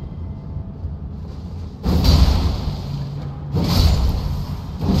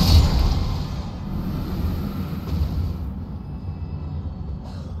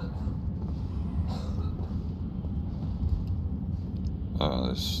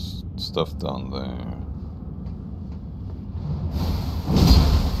 There's stuff down there.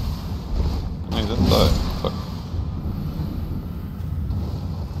 He didn't die. Fuck.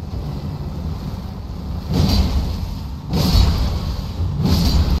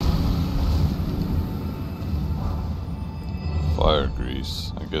 Fire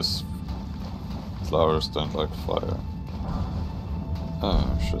grease. I guess flowers don't like fire.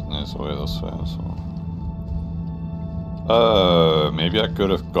 Oh shit, there's a way this way as well. Maybe I could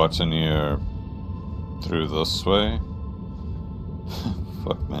have gotten here through this way.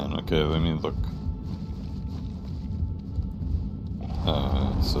 Fuck man, okay, let me look.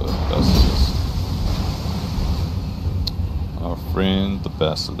 It's a basilisk. Our friend the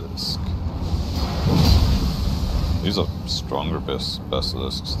basilisk. These are stronger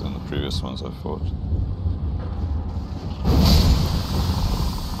basilisks than the previous ones I fought.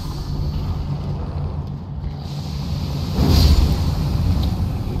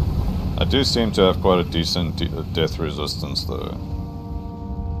 I do seem to have quite a decent death resistance though,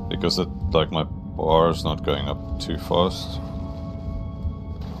 because like my bar is not going up too fast,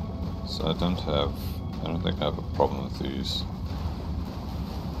 so I don't think I have a problem with these.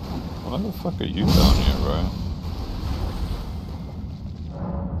 Why the fuck are you down here, bro?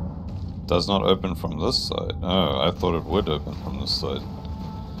 Does not open from this side. Oh, I thought it would open from this side,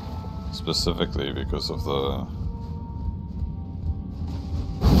 specifically because of the.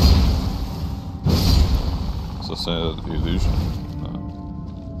 It's an illusion. No.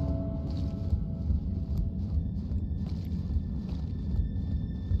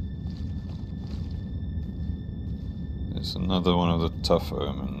 It's another one of the tough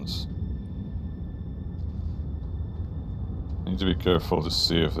omens. Need to be careful to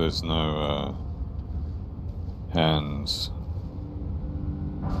see if there's no hands.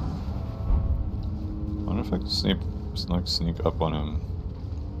 I wonder if I can sneak up on him.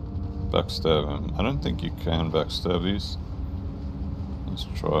 Backstab him. I don't think you can backstab these. Let's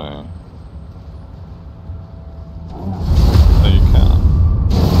try. Oh, you can.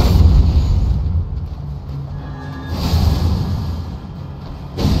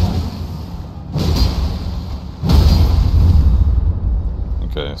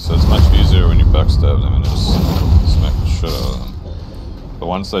 Okay, so it's much easier when you backstab them and just smack the shit out of them. But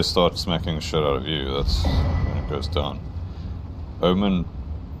once they start smacking the shit out of you, that's when it goes down. Omen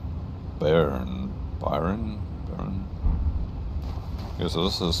Byron? Okay, so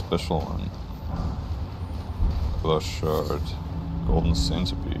this is a special one. Glass shard. Golden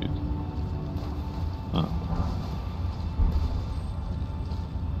centipede. Huh.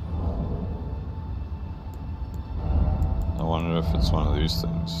 if it's one of these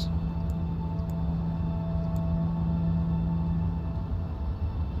things.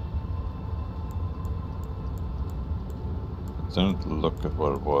 Don't look at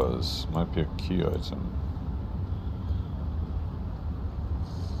what it was. Might be a key item.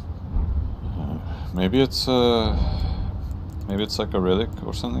 Maybe it's like a relic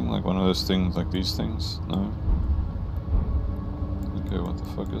or something, like one of those things, like these things. No. Okay, what the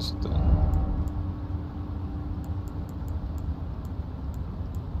fuck is it then?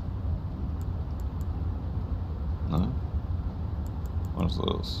 No. What is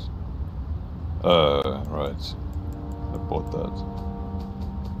this? Right. I bought that.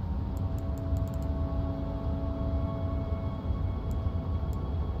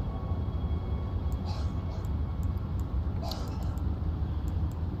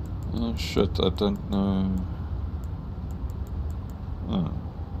 Oh shit, I don't know. Oh.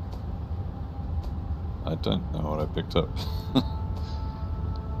 I don't know what I picked up.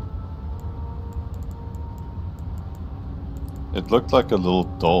 It looked like a little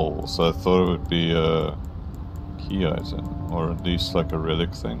doll, so I thought it would be a key item, or at least like a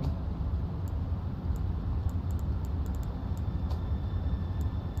relic thing.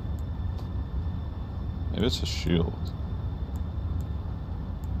 Maybe it's a shield.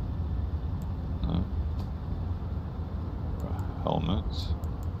 No. A helmet.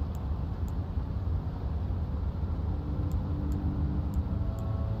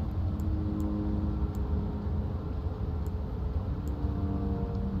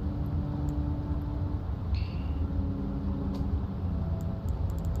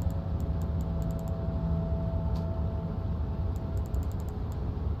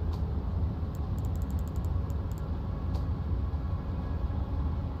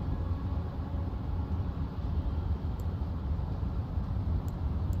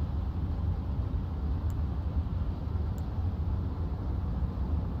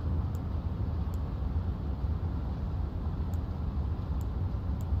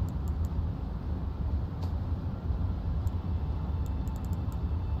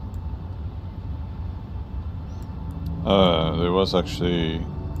 There was actually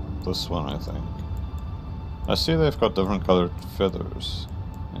this one, I think. I see they've got different colored feathers.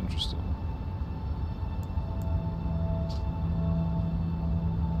 Interesting.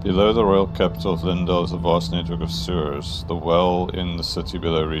 Below the royal capital of Leyndell is a vast network of sewers. The well in the city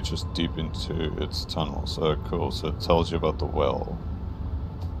below reaches deep into its tunnels. Oh, cool. So it tells you about the well.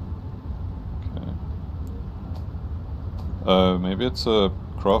 Okay. Maybe it's a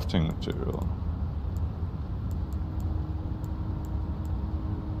crafting material.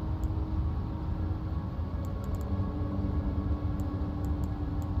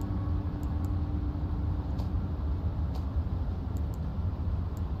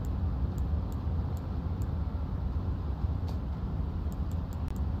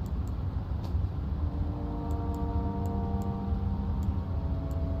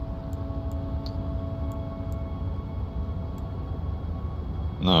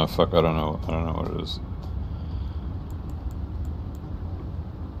 No, fuck, I don't know what it is.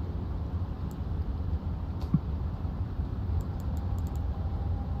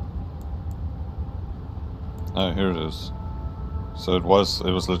 Oh, here it is. So it was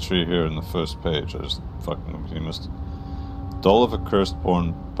literally here in the first page. I just fucking completely missed it. Doll of a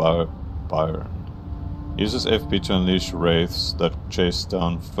cursed-born Byron. Uses FP to unleash wraiths that chase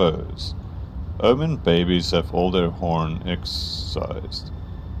down foes. Omen babies have all their horn excised,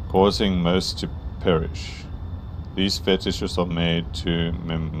 causing most to perish. These fetishes are made to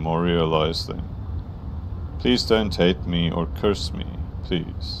memorialize them. Please don't hate me or curse me,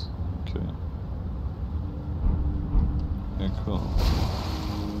 please. Okay. Okay, cool.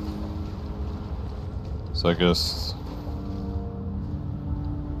 So I guess...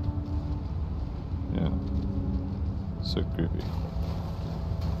 yeah. So creepy.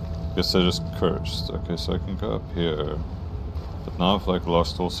 Guess I just cursed. Okay, so I can go up here. But now I've like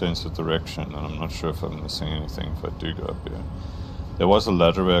lost all sense of direction, and I'm not sure if I'm missing anything if I do go up here. There was a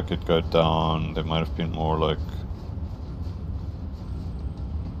ladder where I could go down. There might have been more like...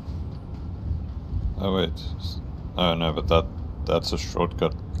 oh wait. Oh no, but that's a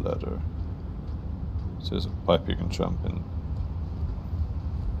shortcut ladder. So there's a pipe you can jump in.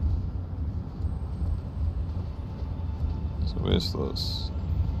 So where's this?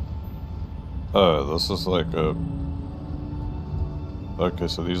 Oh, this is like a... okay,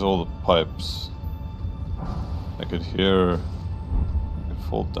 so these are all the pipes. I could hear... I could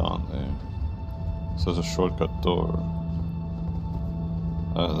fall down there. So there's a shortcut door.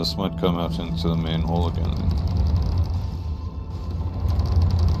 This might come out into the main hall again then.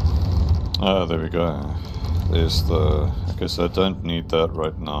 Ah, there we go. There's the... Okay, so I don't need that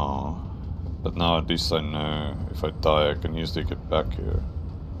right now. But now at least I know if I die I can easily get back here.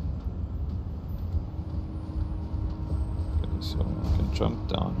 Okay, so I can jump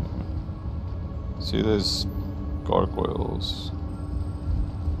down here. See, there's gargoyles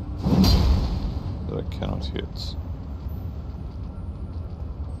that I cannot hit.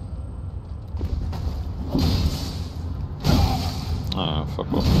 Ah,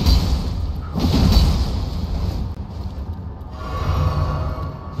 fuck off.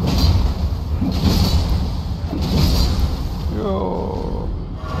 Yo!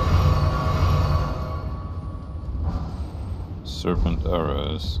 Serpent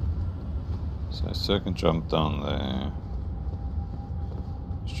arrows. So I can jump down there.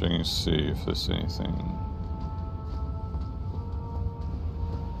 Just trying to see if there's anything.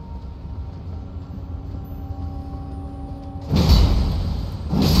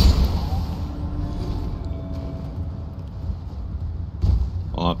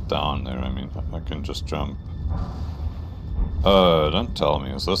 Well, not down there, I mean, I can just jump. Don't tell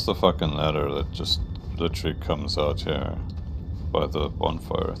me, is this the fucking ladder that just literally comes out here by the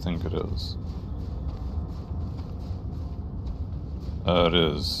bonfire? I think it is. It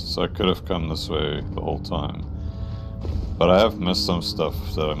is, so I could have come this way the whole time. But I have missed some stuff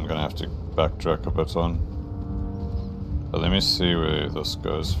that I'm gonna have to backtrack a bit on. But let me see where this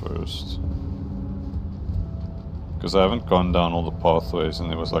goes first. Because I haven't gone down all the pathways,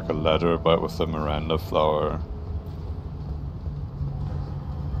 and there was like a ladder about with the Miranda flower.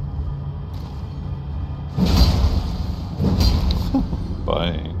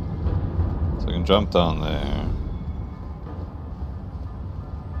 Bye. So I can jump down there.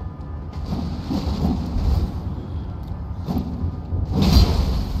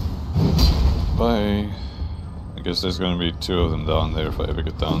 Bye. I guess there's gonna be two of them down there if I ever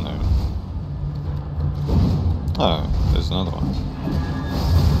get down there. Oh, there's another one.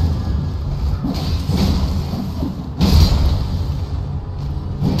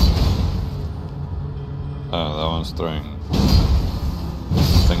 Oh, that one's throwing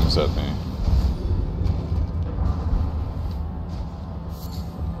things at me.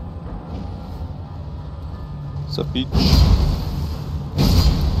 What's up, Peach?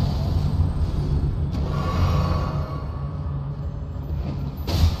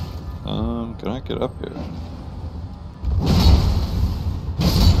 Can I get up here?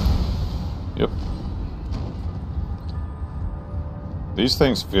 Yep. These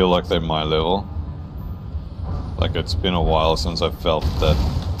things feel like they're my level. Like it's been a while since I felt that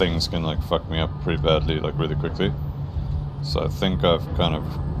things can like fuck me up pretty badly, like really quickly. So I think I've kind of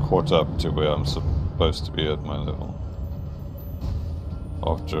caught up to where I'm supposed to be at my level.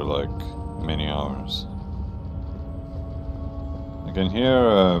 After like many hours. I can hear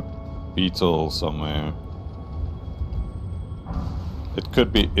a beetle somewhere. It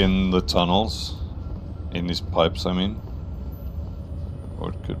could be in the tunnels. In these pipes, I mean. Or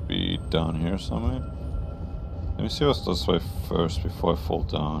it could be down here somewhere. Let me see what's this way first before I fall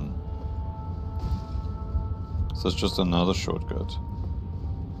down. So it's just another shortcut.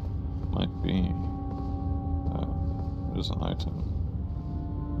 Might be. There's an item.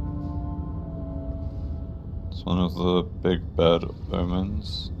 It's one of the big bad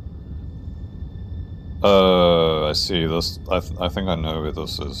omens. I see this. I think I know where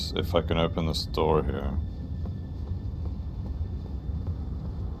this is. If I can open this door here.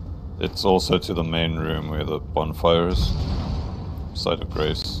 It's also to the main room where the bonfire is. Site of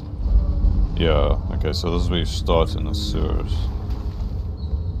Grace. Yeah, okay, so this is where you start in the sewers.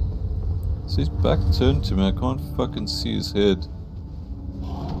 So his back turned to me, I can't fucking see his head.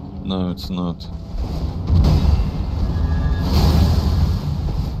 No, it's not.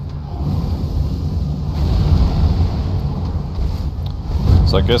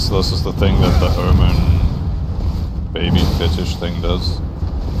 So I guess this is the thing that the omen baby fetish thing does.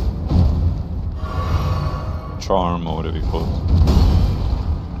 Charm or whatever you call it.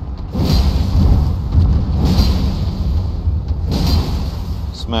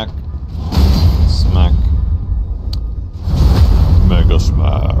 Smack. Smack. Mega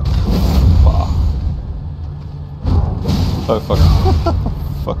smack. Bah. Oh fuck.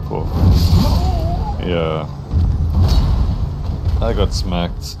 Fuck off. Yeah. I got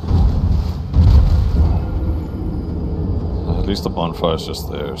smacked. At least the bonfire's just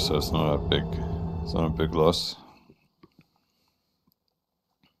there, so it's not a big loss.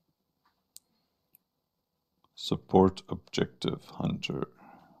 Support objective hunter.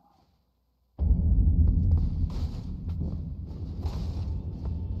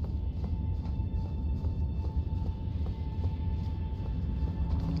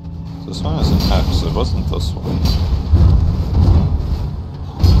 So This one is an axe, it wasn't this one.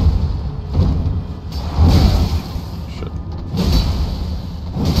 Shit.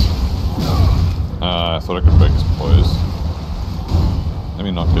 I thought I could break his poise. Let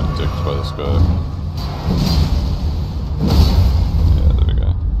me not get dicked by this guy. Yeah, there we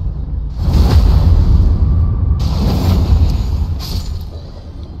go.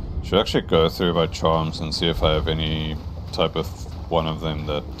 Should actually go through my charms and see if I have any type of one of them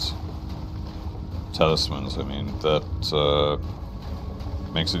that talismans, I mean, that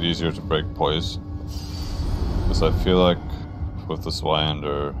makes it easier to break poise. Because I feel like with this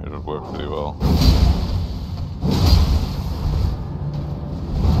Wyander it would work really well.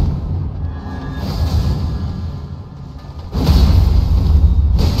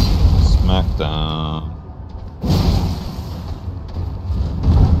 Smackdown.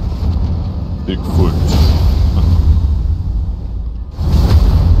 Bigfoot.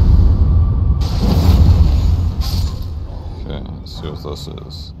 Okay, let's see what this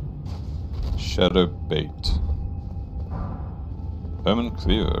is. Shadow bait. Omen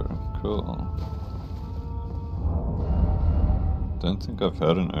cleaver. Cool. Don't think I've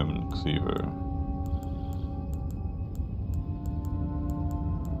had an omen cleaver.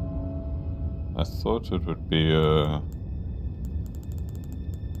 I thought it would be a...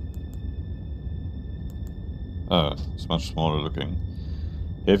 Oh, it's much smaller looking.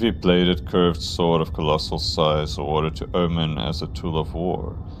 Heavy bladed curved sword of colossal size awarded to Omen as a tool of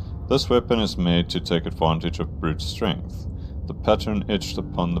war. This weapon is made to take advantage of brute strength. The pattern etched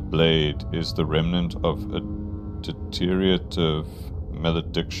upon the blade is the remnant of a deteriorative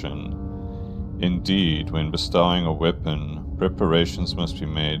malediction. Indeed, when bestowing a weapon, preparations must be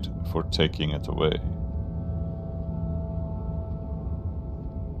made for taking it away.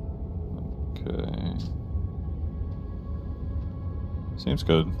 Okay. Seems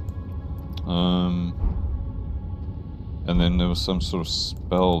good. And then there was some sort of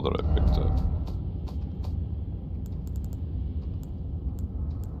spell that I picked up.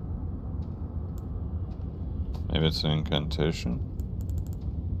 Maybe it's an incantation.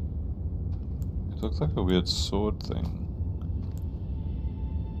 It looks like a weird sword thing.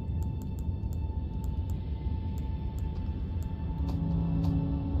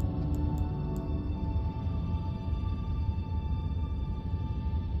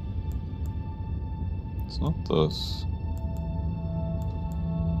 It's not this.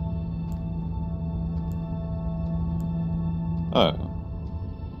 Oh.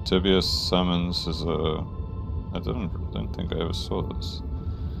 Tibius summons is a... I don't think I ever saw this.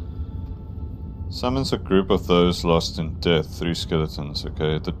 Summons a group of those lost in death, 3 skeletons,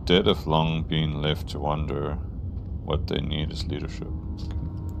 okay? The dead have long been left to wonder. What they need is leadership.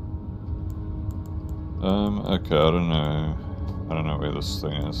 Okay, I don't know. I don't know where this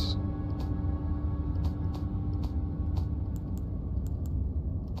thing is.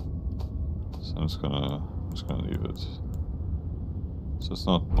 So I'm just gonna leave it. So it's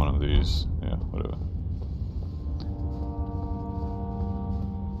not one of these. Yeah, whatever.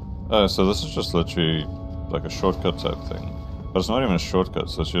 So this is just literally like a shortcut type thing. But it's not even a shortcut,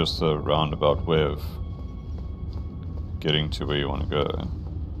 so it's just a roundabout way of getting to where you want to go.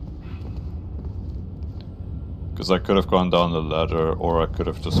 Because I could have gone down the ladder, or I could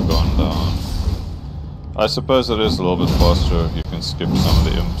have just gone down. I suppose it is a little bit faster if you can skip some of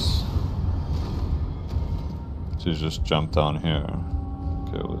the imps. To just jump down here.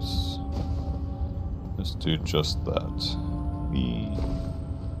 Okay, let's do just that.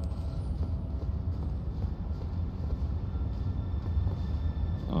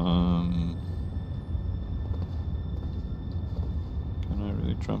 Can I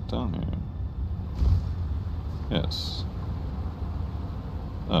really jump down here? Yes.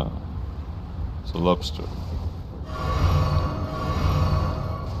 Oh. It's a lobster.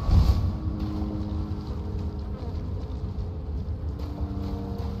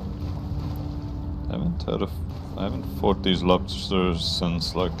 I haven't fought these lobsters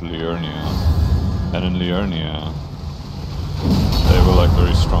since like Liurnia. And in Liurnia they were like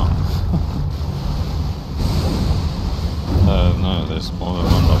very strong. No, there's more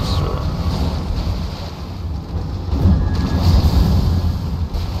than one lobster.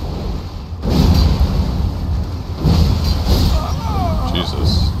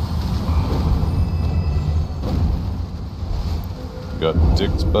 Jesus. Got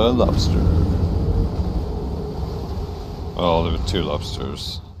dicked by a lobster. Well, there were 2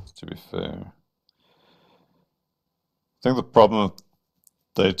 lobsters, to be fair. I think the problem is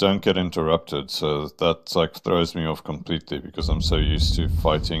they don't get interrupted, so that like throws me off completely because I'm so used to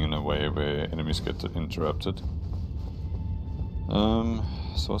fighting in a way where enemies get interrupted.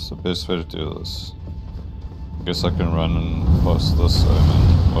 So what's the best way to do this? I guess I can run and pass this omen.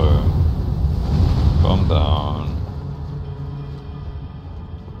 Oh. Calm down.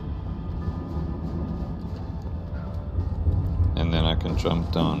 And then I can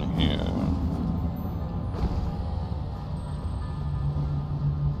jump down here.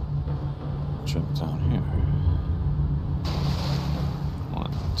 Jump down here. Well,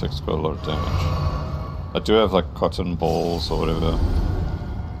 it takes quite a lot of damage. I do have like cotton balls or whatever.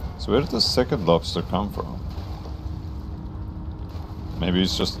 So where did the second lobster come from? Maybe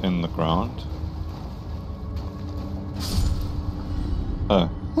he's just in the ground? Oh.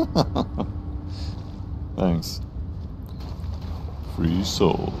 Thanks. Free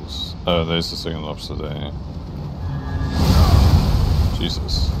souls. Oh, there's the second lobster there.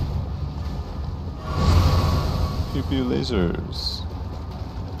 Jesus. Pew pew lasers.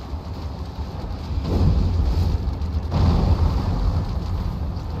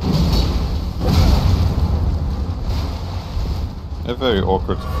 They're very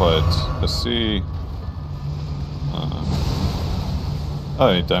awkward to fight. I see.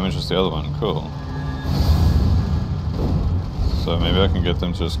 Oh, he damages the other one. Cool. So maybe I can get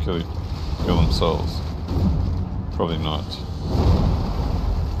them to just kill themselves. Probably not.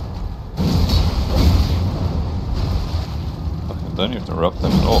 I don't even interrupt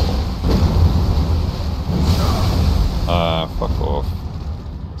them at all. Ah, fuck off.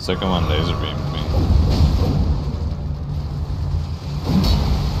 Second one laser beamed me.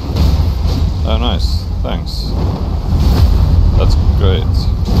 Oh, nice. Thanks. That's great.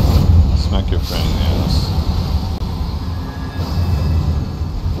 Smack your friend in the ass.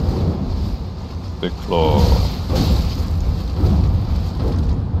 Big claw.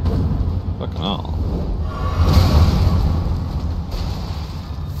 Fucking hell.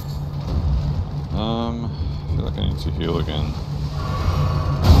 I feel like I need to heal again.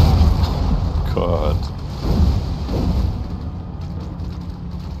 God.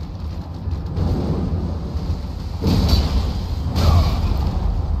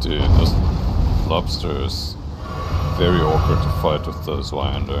 Dude, those lobsters. Very awkward to fight with those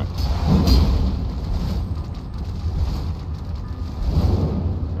Wyander.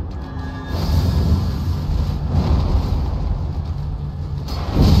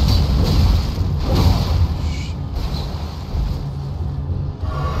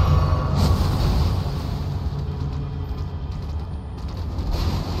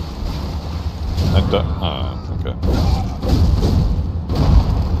 Okay.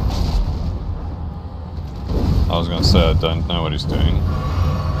 I was gonna say I don't know what he's doing.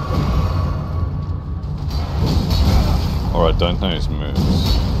 Or I don't know his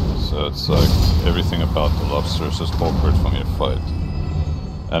moves. So it's like everything about the lobster is just awkward for me to fight.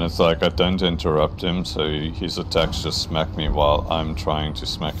 And it's like I don't interrupt him, so his attacks just smack me while I'm trying to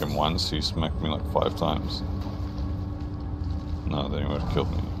smack him once. He smacked me like 5 times. No, then he would have killed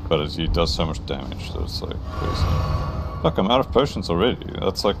me. But he does so much damage that it's like crazy. Look, I'm out of potions already.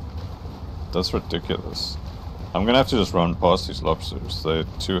 That's ridiculous. I'm gonna have to just run past these lobsters. They're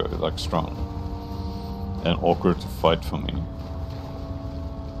too like strong and awkward to fight for me.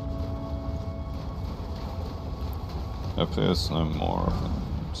 Hopefully there's no more of them.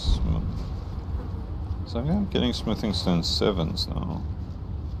 So I'm getting smithing stone 7s now.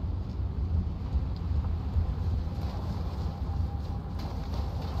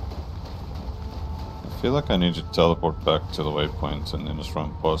 I feel like I need to teleport back to the waypoint and then just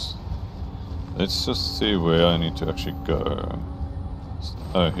run past. Let's just see where I need to actually go.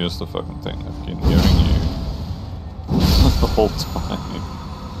 Oh, here's the fucking thing. I've been hearing you the whole time.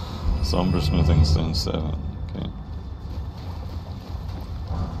 Somber smithing stone 7. Okay.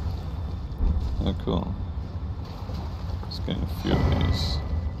 Oh, cool. Let's get a few of these.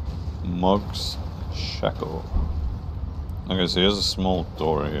 Mog's Shackle. Okay, so here's a small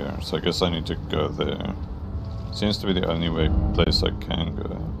door here, so I guess I need to go there. Seems to be the only place I can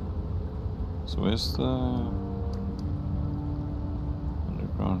go. So where's the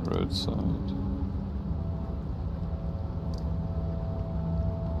underground roadside?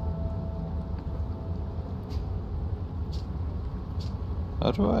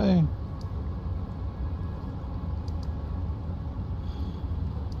 How do I...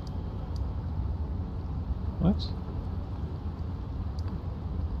 What?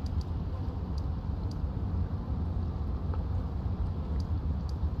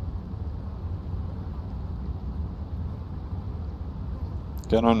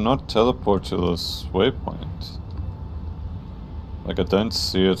 Can I not teleport to this waypoint? Like I don't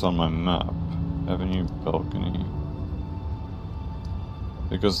see it on my map. Avenue balcony.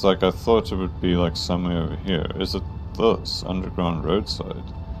 Because like I thought it would be like somewhere over here. Is it this underground roadside.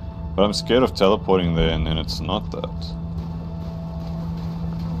 But I'm scared of teleporting there and then it's not that.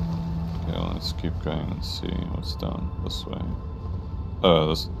 Okay, well, let's keep going and see what's down this way. Oh,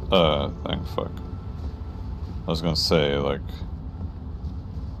 this. Thank fuck. I was gonna say, like,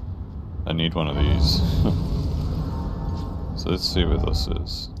 I need one of these. So let's see where this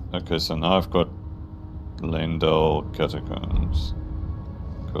is. Okay, so now I've got Leyndell Catacombs.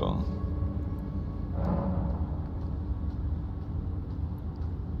 Cool.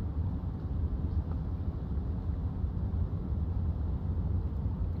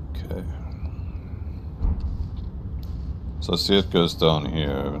 Okay. So I see it goes down here,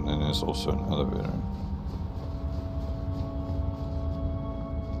 and then there's also an elevator.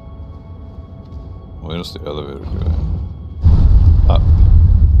 Where does the elevator go? Up.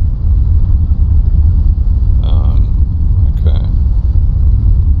 Okay.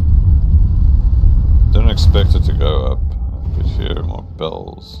 Didn't expect it to go up. I could hear more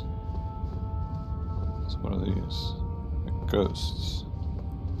bells. So what are these? Like ghosts.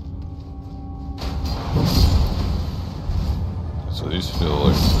 So these feel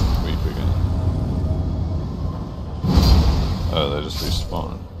like weak again. Oh, they just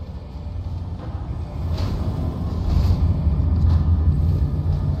respawn.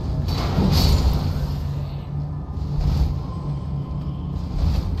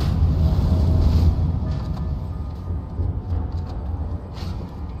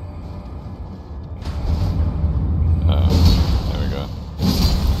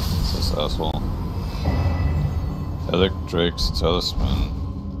 Asshole. Electric's talisman.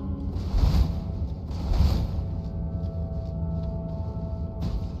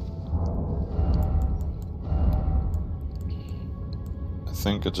 I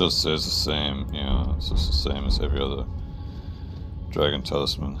think it just says the same, yeah, it's just the same as every other dragon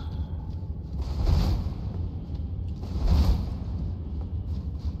talisman.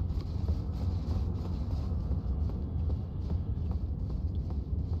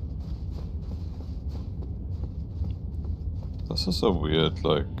 This is a weird,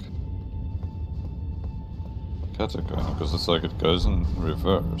 like, catacomb, because it's like it goes in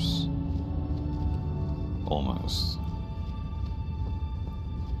reverse. Almost.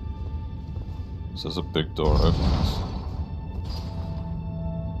 So there's a big door opens.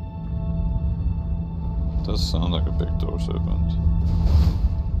 It does sound like a big door's opened.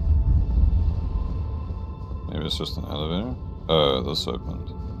 Maybe it's just an elevator? Oh, this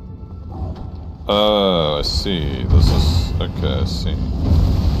opened. Oh, I see. This is... Okay, I see.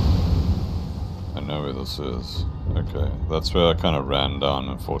 I know where this is. Okay, that's where I kind of ran down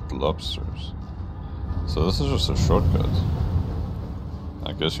and fought the lobsters. So this is just a shortcut.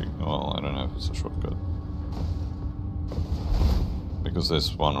 I guess you... Well, I don't know if it's a shortcut. Because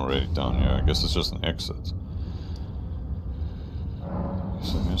there's one already down here. I guess it's just an exit.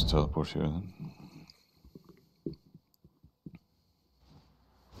 So let me just teleport here then.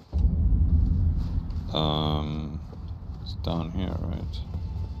 It's down here, right?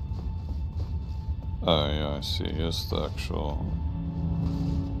 Oh yeah, I see. Here's the actual...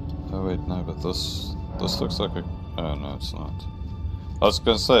 Oh wait, no, but this looks like a... Oh no, it's not. I was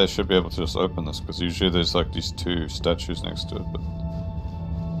gonna say I should be able to just open this, because usually there's like these two statues next to it, but...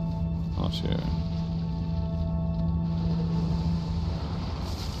 Not here.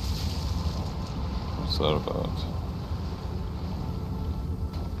 What's that about?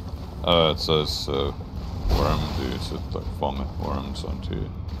 Oh, it says worm dudes that like vomit worms onto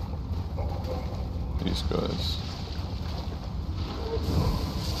these guys.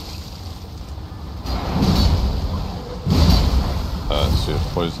 See, it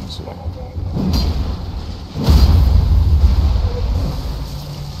poisons you.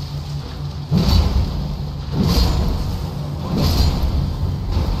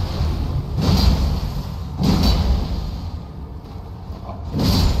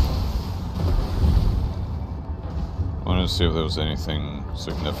 See if there was anything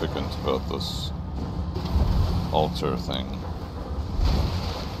significant about this altar thing.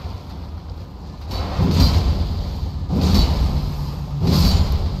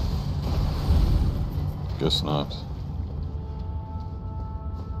 Guess not.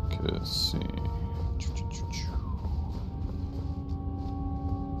 Okay, let's see.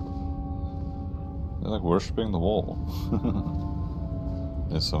 They're like worshipping the wall.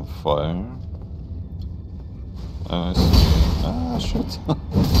 There's some fire. Oh, I see. Ah, shit.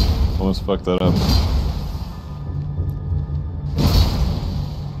 Almost fucked that up.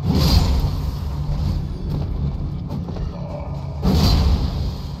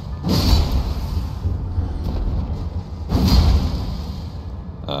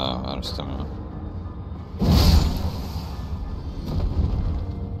 Out of stamina.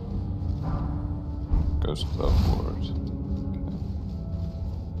 goes without word. Okay.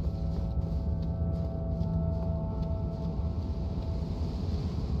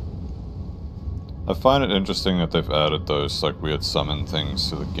 I find it interesting that they've added those like weird summon things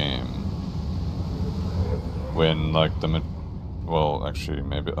to the game. When like well, actually,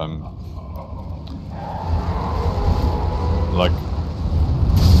 maybe I'm like,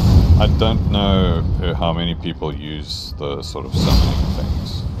 I don't know how many people use the sort of summoning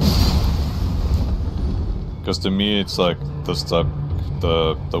things. Because to me, it's like this type,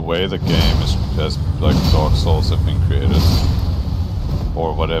 the way the game has like Dark Souls have been created,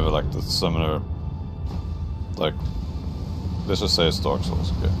 or whatever, like the similar, like, let's just say it's Dark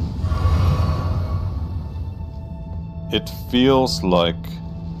Souls, okay. It feels like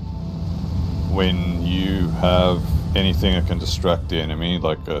when you have anything that can distract the enemy,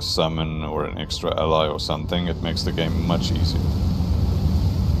 like a summon or an extra ally or something, it makes the game much easier.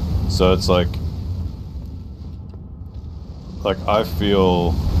 So it's like I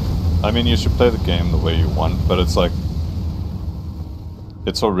feel, I mean, you should play the game the way you want, but it's like,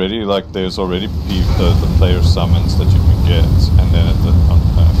 it's already like, there's already the player summons that you can get, and then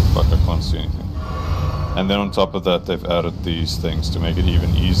fuck, I can't see anything. And then on top of that, they've added these things to make it even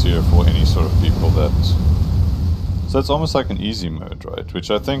easier for any sort of people that... So it's almost like an easy mode, right? Which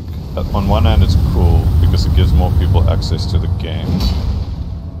I think, on one hand, it's cool, because it gives more people access to the game.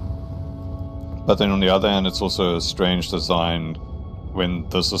 But then on the other hand, it's also a strange design when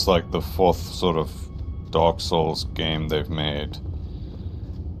this is like the fourth sort of Dark Souls game they've made.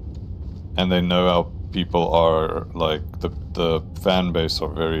 And they know how people are, like, the fan base are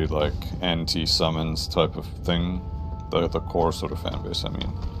very, like, anti-summons type of thing. The core sort of fan base, I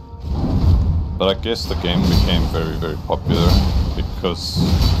mean. But I guess the game became very, very popular because...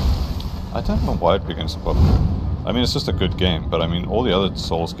 I don't know why it became so popular. I mean, it's just a good game, but I mean, all the other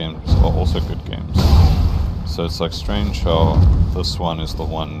Souls games are also good games. So it's, like, strange how this one is the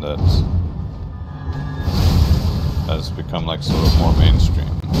one that has become, like, sort of more mainstream.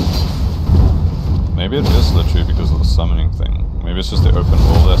 Maybe it is literally because of the summoning thing. Maybe it's just the open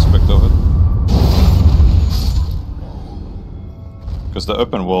world aspect of it. Because the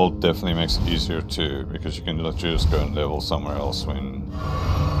open world definitely makes it easier too, because you can literally just go and level somewhere else when...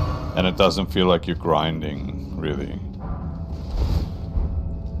 And it doesn't feel like you're grinding, really.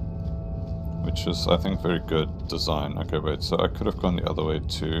 Which is, I think, very good design. Okay, wait, so I could have gone the other way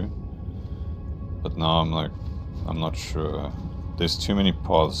too. But now I'm like, I'm not sure. There's too many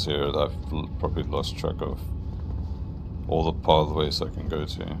paths here that I've probably lost track of all the pathways I can go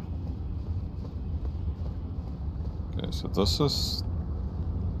to. Okay, so this is...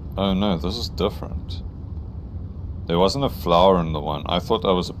 Oh no, this is different. There wasn't a flower in the one. I thought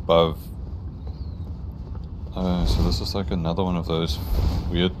I was above... Oh, so this is like another one of those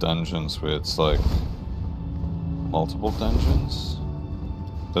weird dungeons where it's like... multiple dungeons?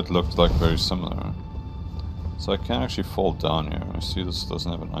 That looked like very similar. So I can actually fall down here. I see this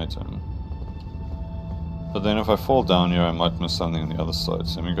doesn't have an item. But then if I fall down here, I might miss something on the other side.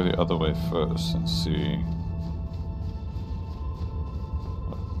 So let me go the other way first and see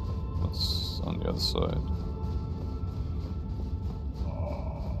what's on the other side.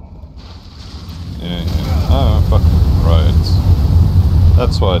 Yeah. Oh, fuck. Right.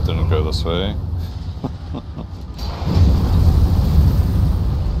 That's why I didn't go this way.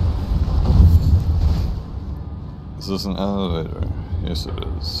 Is this an elevator? Yes, it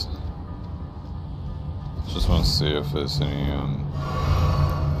is. Just want to see if there's any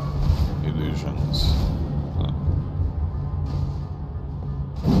illusions.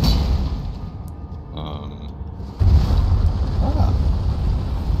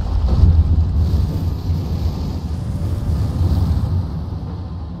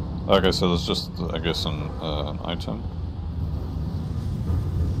 Okay, so there's just, I guess, an item.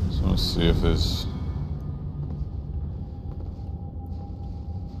 Just want to see if there's...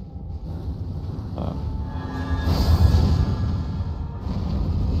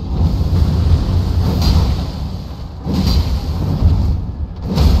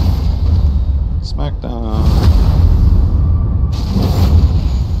 Smackdown.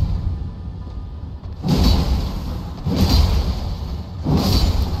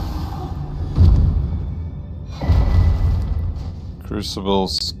 Crucible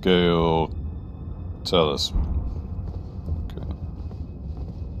scale talisman. Okay.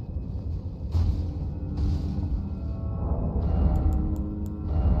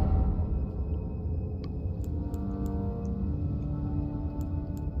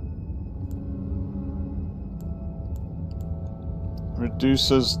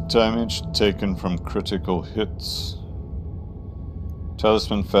 Reduces damage taken from critical hits.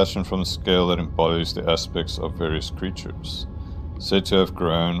 Talisman fashioned from a scale that embodies the aspects of various creatures. Said to have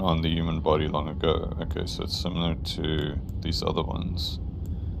grown on the human body long ago. Okay, so it's similar to these other ones.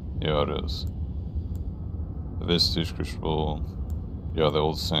 Yeah, it is. The Vestige Crucible. Yeah, they're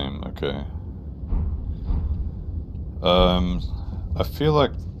all the same. Okay. I feel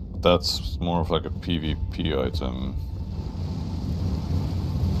like that's more of like a PvP item.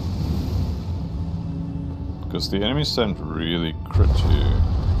 Because the enemies don't really crit you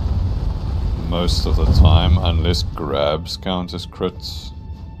most of the time, unless grabs count as crits.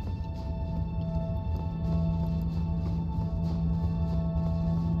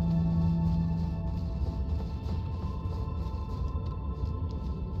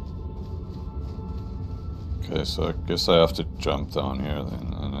 Okay, so I guess I have to jump down here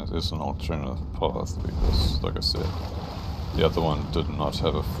then, and it is an alternative path because, like I said, the other one did not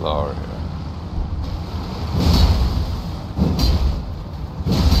have a flower here.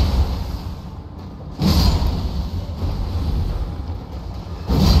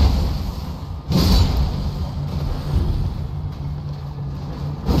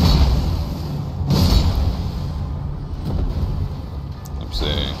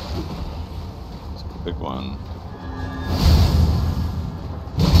 Big one.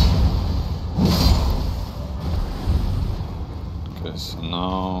 Okay, so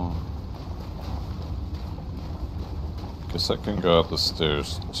now I guess I can go up the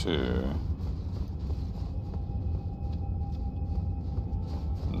stairs too.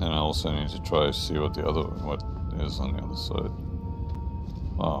 And then I also need to try to see what is on the other side.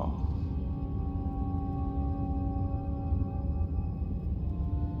 Wow.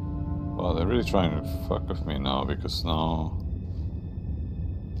 Wow, they're really trying to fuck with me now, because now...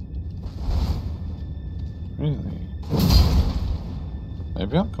 Really?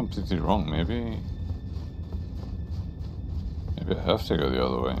 Maybe I'm completely wrong, maybe I have to go the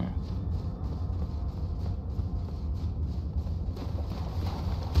other way.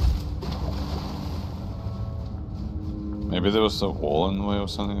 Maybe there was a wall in the way or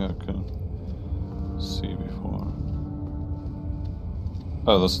something I couldn't see before.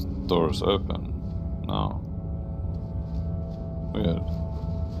 Oh, this door is open now. Weird.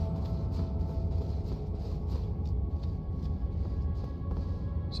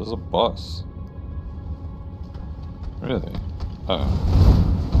 So there's a boss. Really? Oh.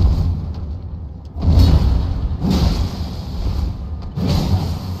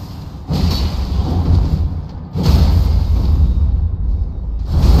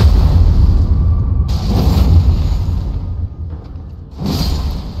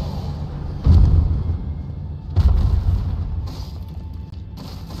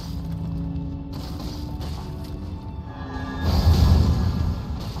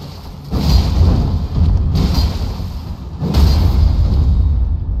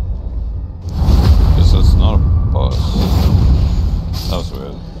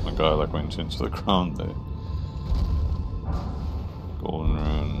 Into the ground there. Golden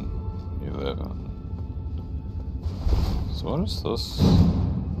Rune 11. So what is this?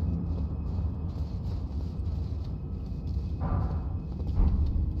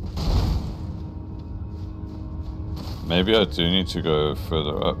 Maybe I do need to go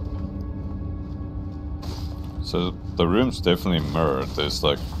further up. So the room's definitely mirrored. There's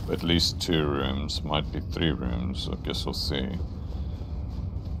like at least 2 rooms, might be 3 rooms. I guess we'll see.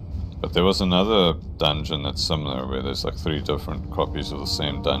 But there was another dungeon that's similar, where there's like 3 different copies of the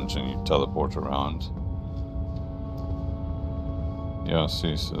same dungeon you teleport around. Yeah,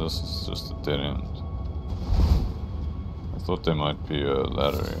 see, so this is just a dead end. I thought there might be a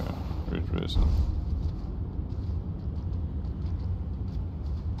ladder here, for good reason.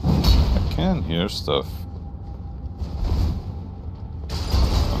 I can hear stuff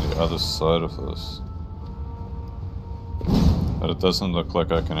on the other side of this. But it doesn't look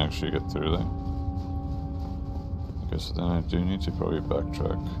like I can actually get through there. Okay, so then I do need to probably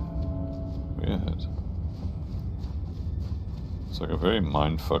backtrack. Weird. It's like a very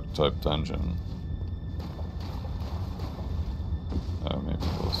mindfuck type dungeon. Oh, maybe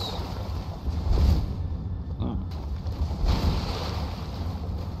this. Oh.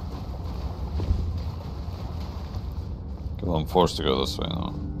 Okay, well, I'm forced to go this way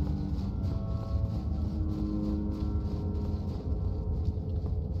now.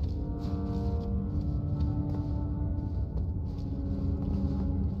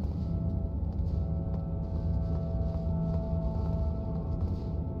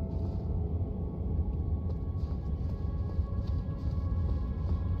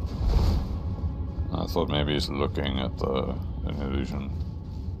 I thought maybe he's looking at an illusion.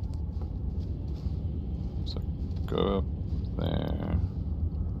 So go up there.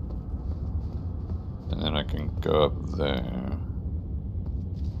 And then I can go up there.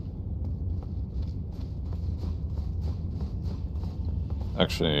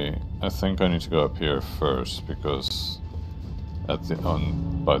 Actually, I think I need to go up here first because at the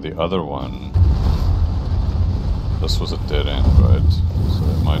by the other one, this was a dead end, right? So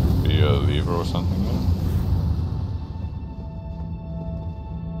there might be a lever or something here.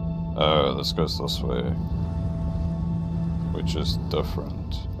 Oh, this goes this way, which is different.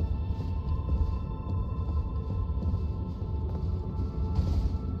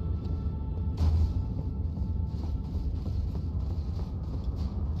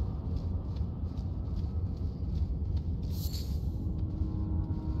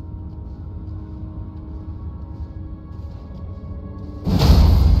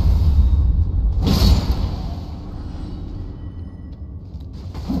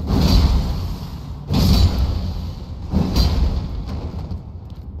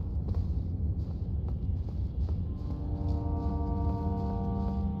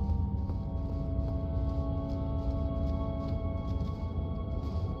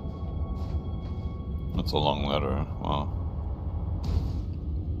 It's a long letter. Wow.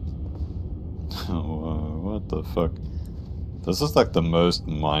 What the fuck? This is like the most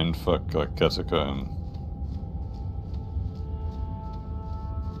mindfuck like catacomb.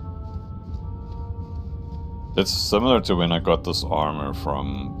 It's similar to when I got this armor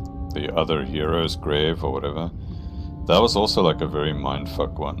from the other hero's grave or whatever. That was also like a very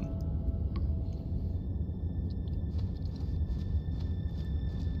mindfuck one.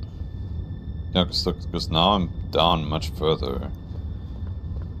 Yeah, because now I'm down much further.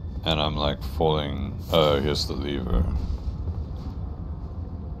 And I'm like falling. Oh, here's the lever.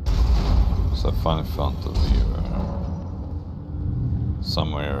 So I finally found the lever.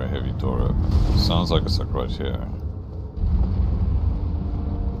 Somewhere a heavy door open. Sounds like it's like right here.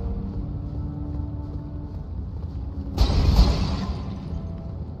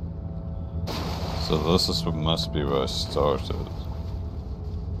 So this is what must be where I started.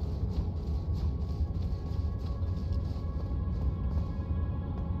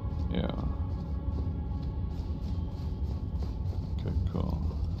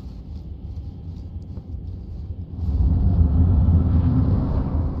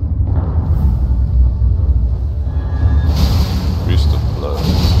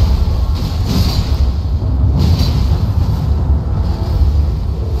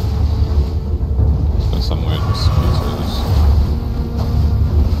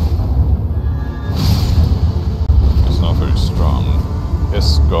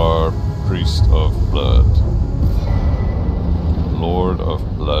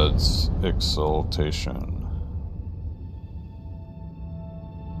 Exaltation.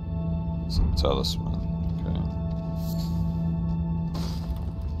 It's a talisman, okay.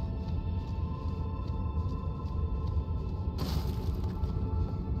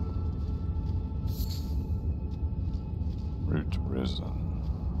 Root risen.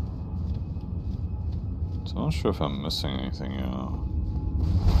 So I'm not sure if I'm missing anything here.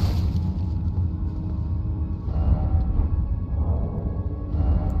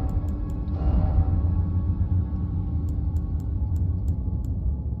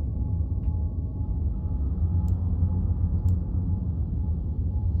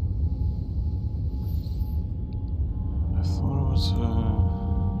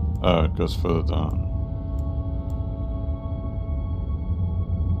 Oh, it goes further down.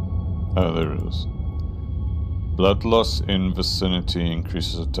 Oh, there it is. Blood loss in vicinity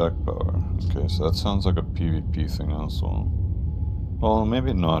increases attack power. Okay, so that sounds like a PvP thing also. Well,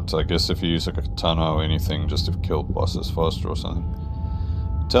 maybe not. I guess if you use like a katana or anything just to kill bosses faster or something.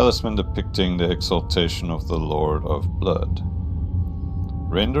 Talisman depicting the exaltation of the Lord of Blood.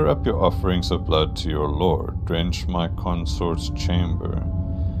 Render up your offerings of blood to your lord. Drench my consort's chamber.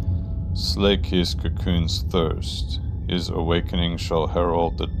 Slake his cocoon's thirst. His awakening shall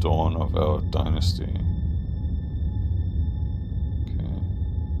herald the dawn of our dynasty. Okay.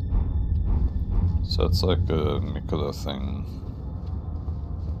 So that's like a Mikola thing.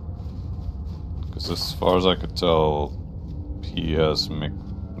 Because as far as I could tell, he has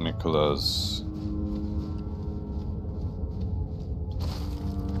Mikola's...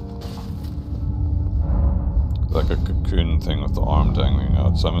 like a cocoon thing with the arm dangling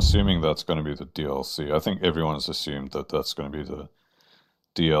out. So I'm assuming that's going to be the DLC. I think everyone's assumed that that's going to be the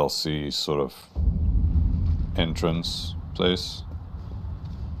DLC sort of entrance place.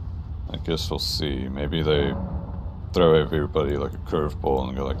 I guess we'll see. Maybe they throw everybody like a curveball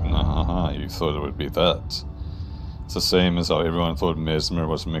and go like, nah, you thought it would be that. It's the same as how everyone thought Mesmer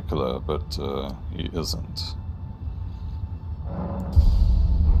was Mikola, but he isn't.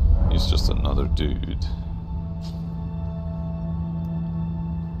 He's just another dude.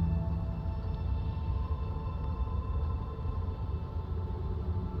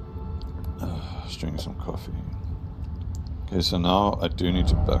 Just drinking some coffee. Okay, so now I do need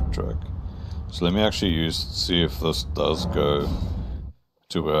to backtrack. So let me actually see if this does go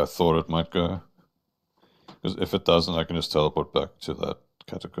to where I thought it might go. Because if it doesn't, I can just teleport back to that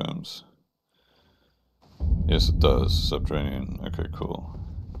catacombs. Yes, it does. Subterranean. Okay, cool.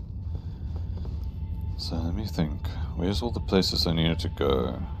 So let me think. Where's all the places I needed to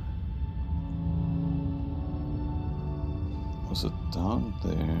go? Was it down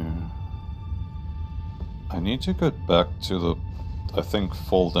there? I need to go back to the, I think,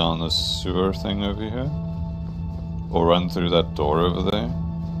 fall down the sewer thing over here. Or run through that door over there.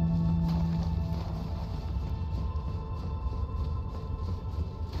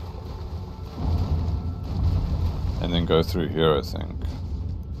 And then go through here, I think.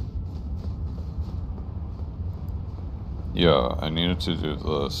 Yeah, I needed to do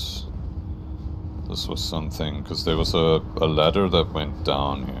this. This was something, because there was a ladder that went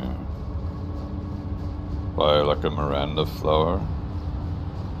down here. By like a Miranda flower.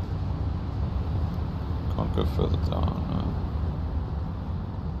 Can't go further down, no.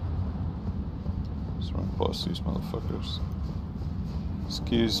 Just run past these motherfuckers.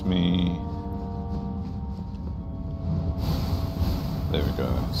 Excuse me. There we go,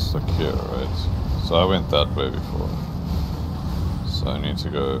 it's like here, right? So I went that way before. So I need to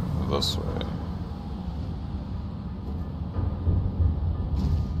go this way.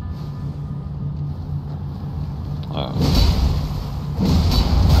 Oh.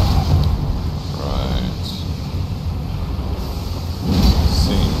 Right.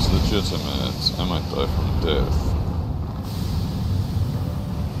 Seems legitimate. I might die from death.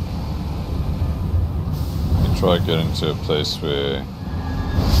 Let me try getting to a place where...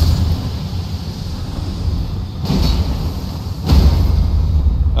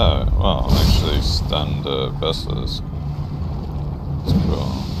 Oh, wow, actually stand basilisk. That's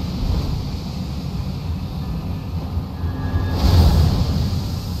cool.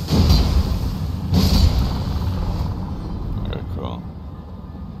 Okay, cool.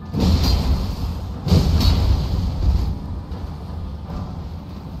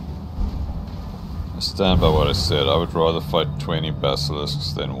 I stand by what I said. I would rather fight 20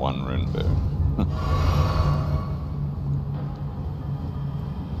 basilisks than one rune bear.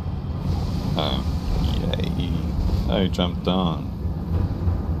 Oh, yay. Oh, he jumped down.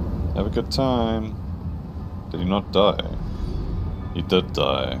 Have a good time. Did he not die? He did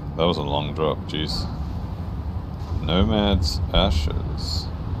die. That was a long drop, jeez. Nomad's ashes.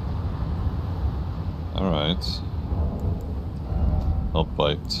 Alright. I'll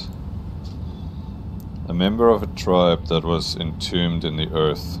bite. A member of a tribe that was entombed in the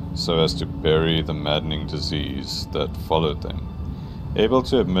earth so as to bury the maddening disease that followed them. Able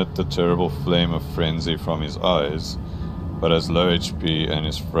to emit the terrible flame of frenzy from his eyes, but has low HP and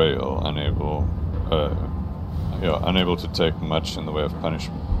is frail, unable to take much in the way of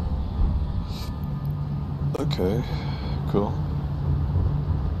punishment. Okay, cool.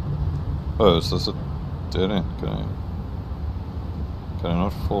 Oh, is this a dead end? Can I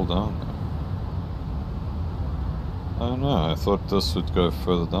not fall down there? Oh no, I thought this would go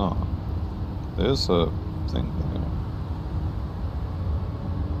further down. There's a thing there.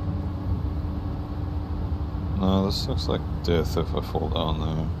 No, this looks like death if I fall down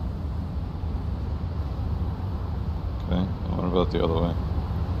there. Okay, and what about the other way?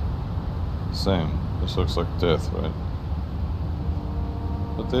 Same. This looks like death, right?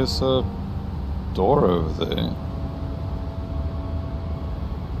 But there's a door over there.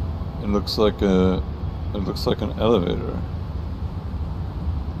 It looks like an elevator.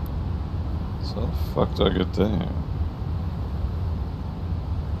 So how the fuck do I get there?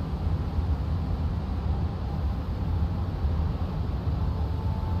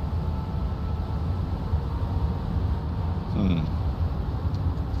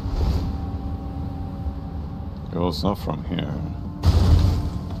 Well, it's not from here.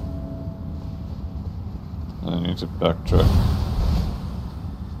 I need to backtrack.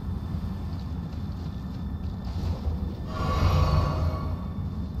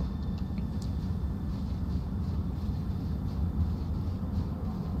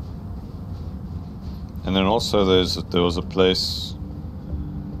 And then also there was a place,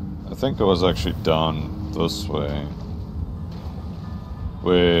 I think it was actually down this way,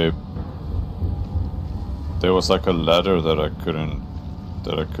 where there was like a ladder that I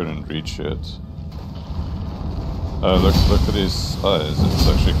couldn't reach yet. Oh, look at his eyes. It's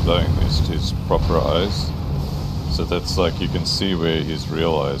actually glowing. These proper eyes. So So that's like you can see where his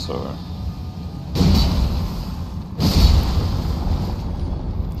real eyes are.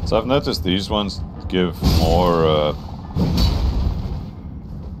 So I've noticed these ones give more,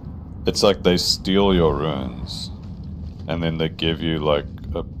 it's like they steal your runes, and then they give you like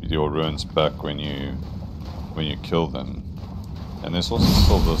your runes back when you kill them. And there's also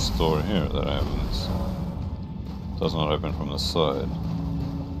still this door here that I haven't, does not open from the side.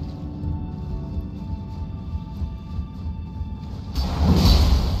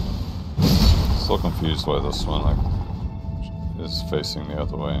 Still confused why this one like is facing the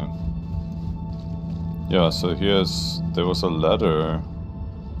other way. Yeah, so there was a ladder.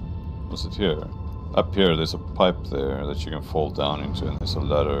 Was it here? Up here, there's a pipe there that you can fall down into, and there's a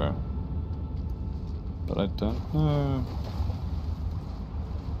ladder. But I don't know.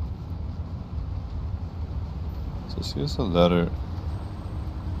 So here's a ladder.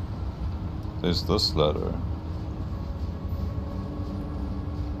 There's this ladder.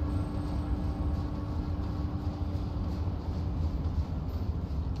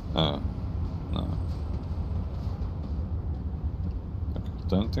 Oh, no. I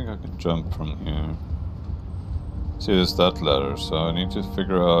don't think I can jump from here. See, there's that ladder, so I need to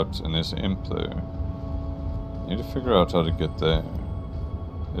figure out, and there's an imp there. I need to figure out how to get there.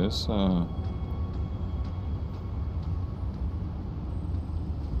 There's,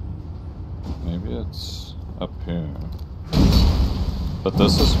 maybe it's up here. But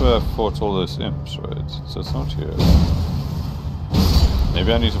this is where I fought all those imps, right? So it's not here.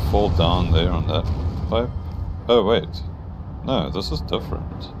 Maybe I need to fall down there on that pipe? Oh, wait. No, this is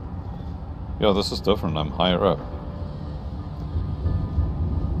different. Yeah, this is different. I'm higher up.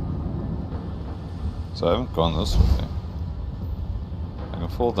 So I haven't gone this way. I can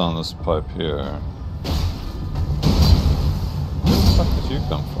fall down this pipe here. Where the fuck did you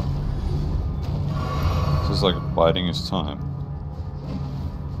come from? This is like biding his time.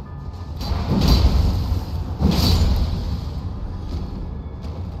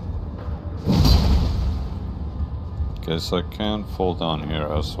 Okay, so I can fall down here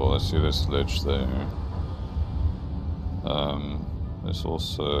as well. I see this ledge there. There's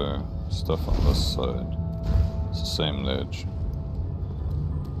also stuff on this side. It's the same ledge.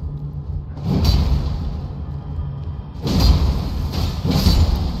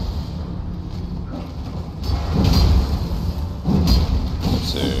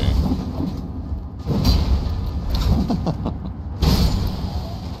 Let's see.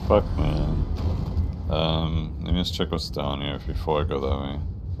 Fuck, man. Let me just check what's down here before I go that way.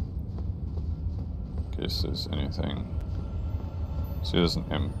 In case there's anything. See, there's an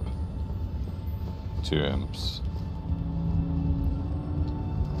imp. 2 imps.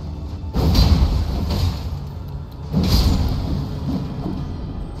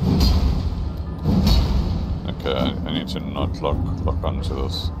 Okay, I need to not lock onto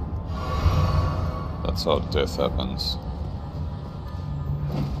this. That's how death happens.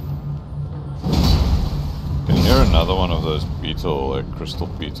 I can hear another one of those like crystal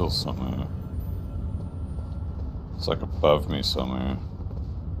beetles somewhere. It's like above me somewhere.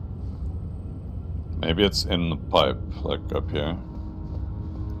 Maybe it's in the pipe, like up here.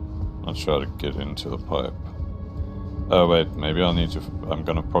 Not sure how to get into the pipe. Oh wait, maybe I'll need to... I'm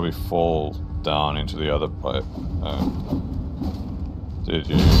gonna probably fall down into the other pipe. Did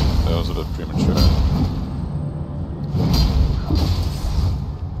you? That was a bit premature.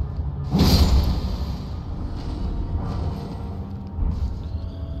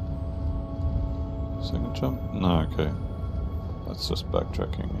 Second jump? No, okay. That's just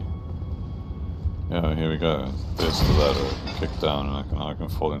backtracking. Yeah, here we go. There's the ladder. Kick down and I can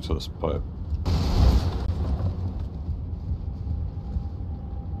fall into this pipe.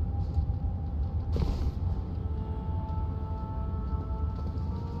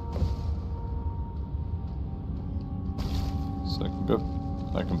 So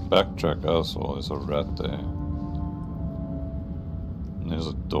I can backtrack as well. There's a rat there. And there's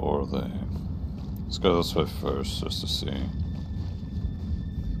a door there. Let's go this way first, just to see.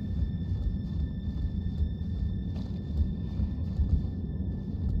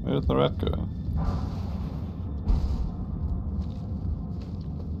 Where did the rat go?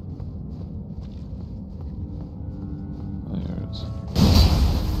 Oh, here it is.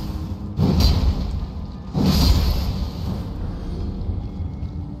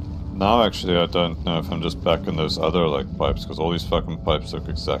 Now actually I don't know if I'm just back in those other like pipes, because all these fucking pipes look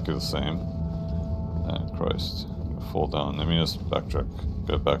exactly the same. Christ. I'm gonna fall down. Let me just backtrack.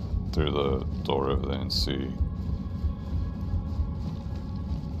 Go back through the door over there and see.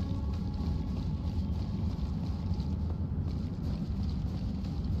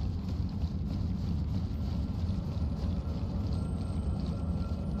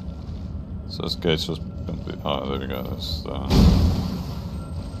 So this gate's just gonna be... Oh, there we go. There's,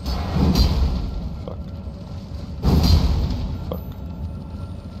 fuck. Fuck.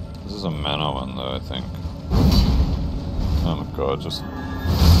 This is a mana one though, I think. Oh my god, just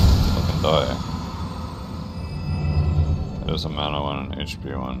fucking die. There's a mana one and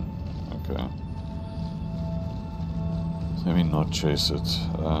HP one. Okay. Maybe not chase it.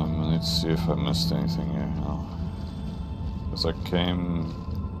 Let's see if I missed anything here now. Because I came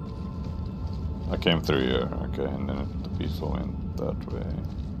through here, okay, and then the beetle went that way.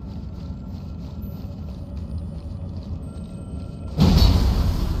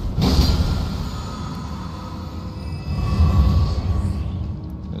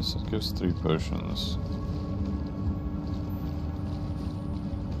 Yes, it gives 3 potions.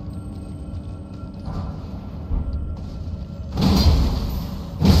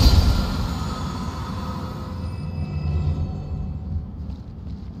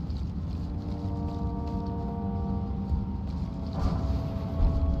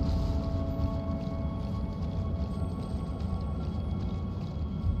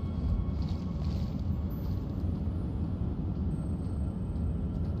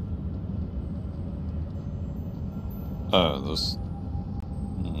 Oh, this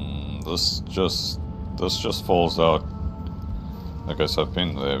just falls out. I guess I've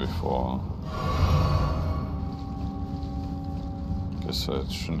been there before. Guess I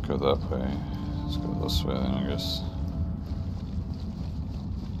shouldn't go that way. Let's go this way then, I guess.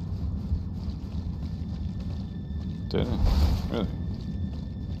 Did it? Really?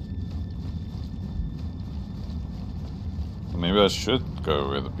 Maybe I should go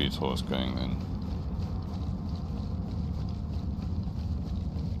where the beetle was going then.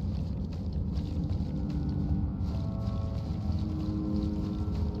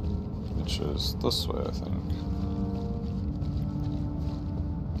 Which is this way, I think.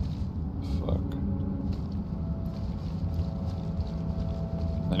 Fuck.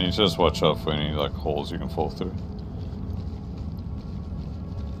 And you just watch out for any like holes you can fall through.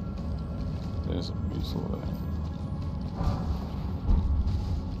 There's a beetle there.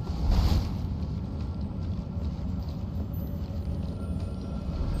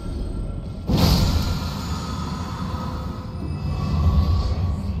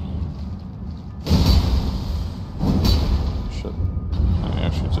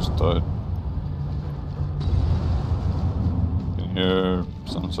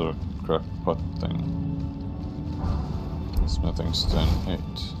 Sort of crackpot thing. Smithing stone 8.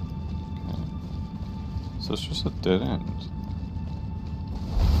 Okay. So it's just a dead end.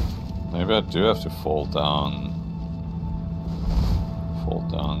 Maybe I do have to fall down. Fall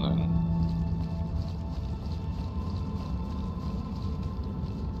down then.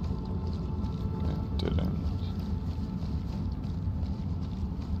 Okay, dead end.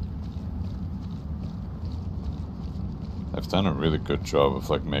 I've done a really good job of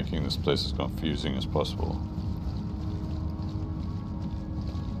like making this place as confusing as possible.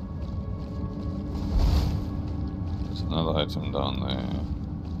 There's another item down there.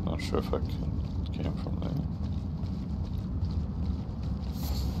 Not sure if it came from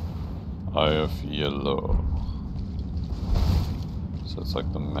there. Eye of Yellow. So it's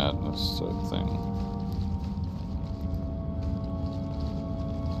like the madness type thing.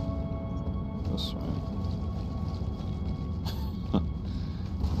 This way.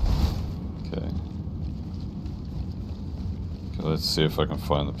 Let's see if I can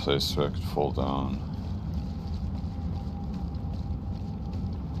find the place where I could fall down.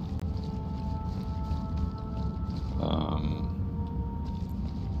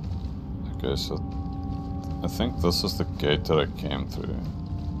 Okay, so I think this is the gate that I came through.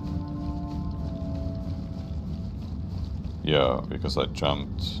 Yeah, because I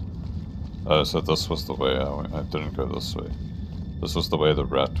jumped. So this was the way I went. I didn't go this way. This was the way the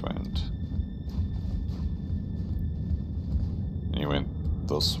rat went. He went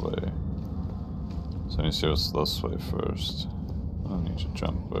this way. So I need to see what's this way first. I need to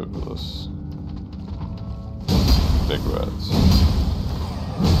jump over this. Big rats.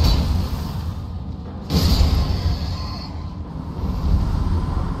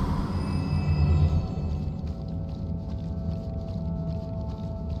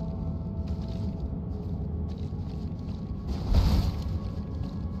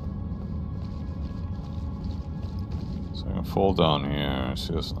 Fall down here, I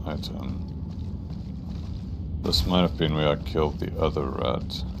see this item. This might have been where I killed the other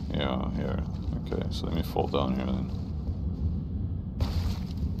rat. Yeah, here. Okay, so let me fall down here then.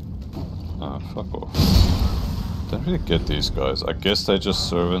 Ah, fuck off. Don't really get these guys. I guess they're just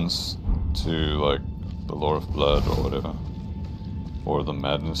servants to, like, the Lord of Blood or whatever. Or the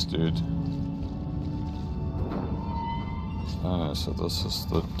Madness dude. So this is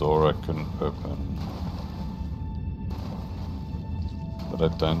the door I couldn't open.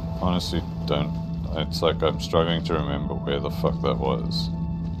 But I honestly don't, it's like I'm struggling to remember where the fuck that was.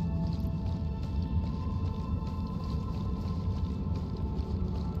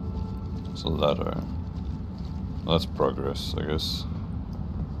 It's a ladder. Well, that's progress, I guess.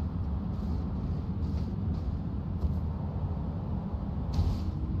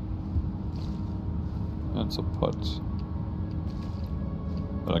 That's a pot.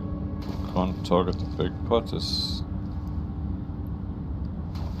 But I can't target the big pot.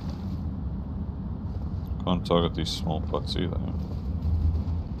 Can't target these small pots either.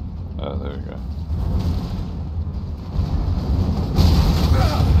 Ah, there we go.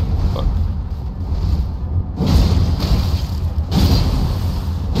 Fuck.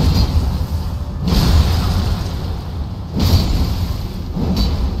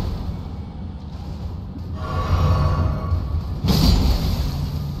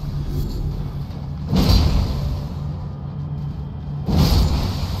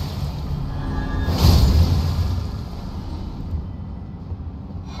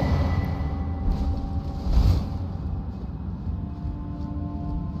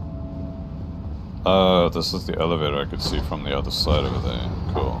 This is the elevator I could see from the other side over there.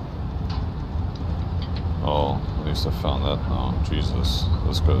 Cool. Oh, at least I found that now. Jesus,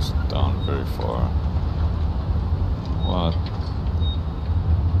 this goes down very far. What?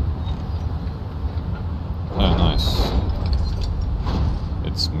 Oh, nice.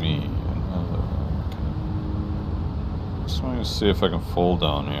 It's me. Another. Okay. Just wanting to see if I can fall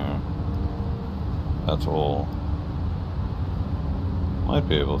down here. At all. Might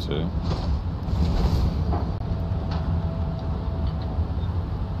be able to.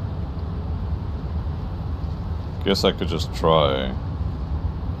 Guess I could just try.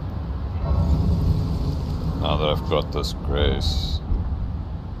 Now that I've got this grace.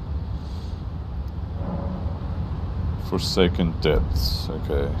 Forsaken Depths.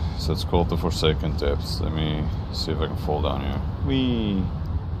 Okay, so it's called the Forsaken Depths. Let me see if I can fall down here. Whee!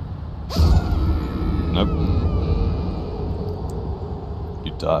 Nope.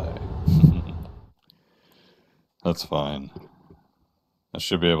 You die. That's fine. I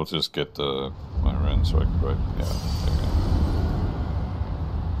should be able to just get my run so I can right. Yeah, there we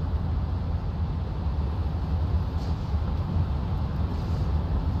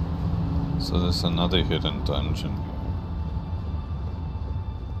go. So there's another hidden dungeon here.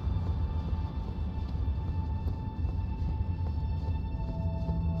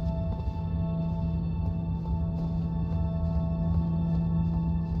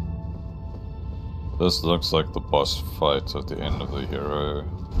 This looks like the boss fight at the end of the hero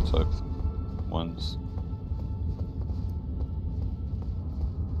type ones.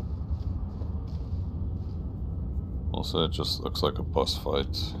 Also, it just looks like a boss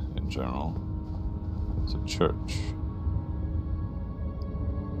fight in general. It's a church.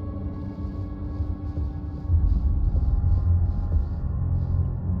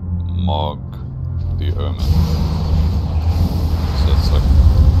 Mog the Omen. So it's like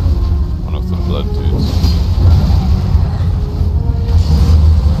one of the blood dudes.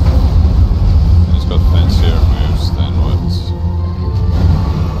 And he's got fancier moves than what's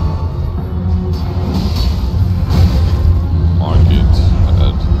Margit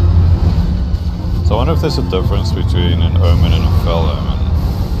had. So I wonder if there's a difference between an omen and a fell omen.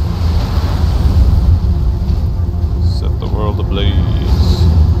 Set the world ablaze.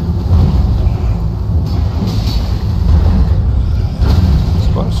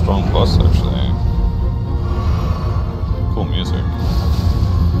 Quite a strong boss, actually. Cool music.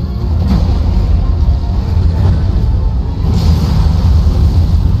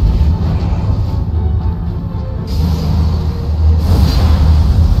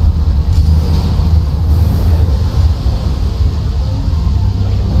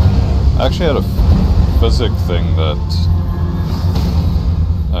 I actually had a physic thing that...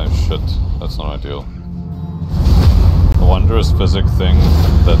 Oh shit, that's not ideal. A wondrous physic thing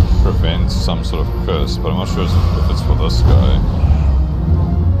that prevents some sort of curse, but I'm not sure if it's for this guy.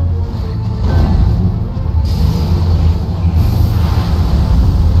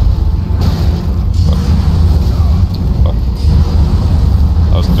 Fuck.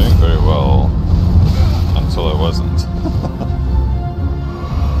 I was doing very well until I wasn't.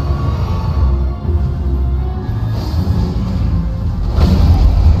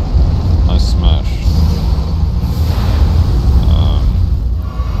 Nice smash.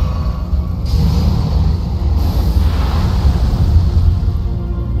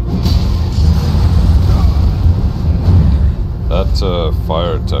 That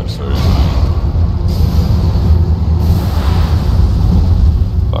fire attack's very annoying.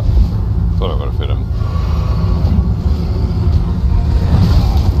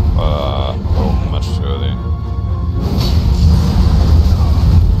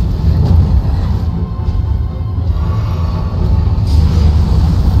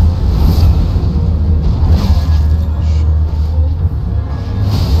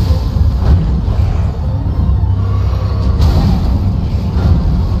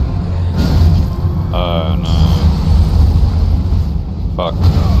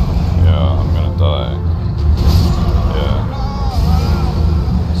 Yeah, I'm gonna die. Yeah.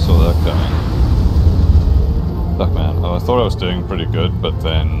 Saw that coming. Fuck man, I thought I was doing pretty good, but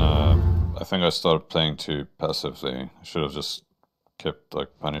then I think I started playing too passively. I should have just kept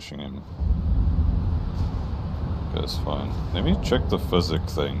like punishing him. Okay, it's fine. Let me check the physic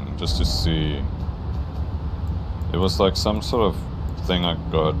thing just to see. It was like some sort of thing I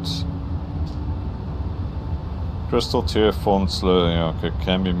got. Crystal tear formed slowly. Okay,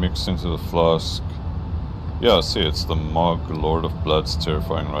 can be mixed into the flask. Yeah, I see, it's the Mog, Lord of Blood's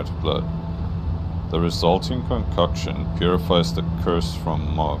terrifying rite of blood. The resulting concoction purifies the curse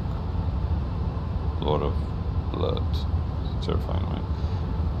from Mog, Lord of Blood. Terrifying, right?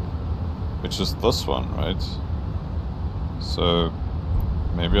 Which is this one, right? So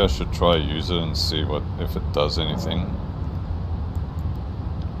maybe I should try use it and see what if it does anything.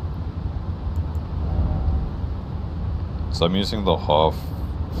 So I'm using the half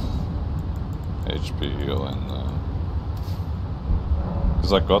HP heal in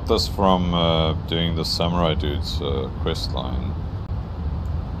because I got this from doing the Samurai Dude's quest line.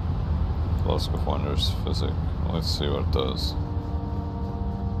 Flask of Wonders Physic. Let's see what it does.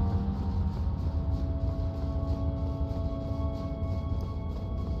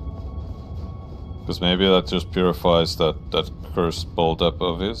 Because maybe that just purifies that curse buildup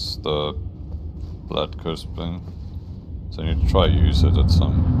of his, the blood curse thing. So I need to try use it at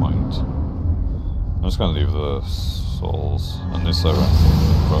some point. I'm just gonna leave the souls unless I run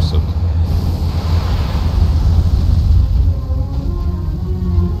across it.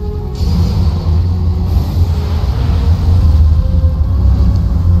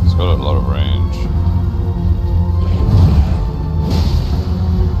 It's got a lot of range.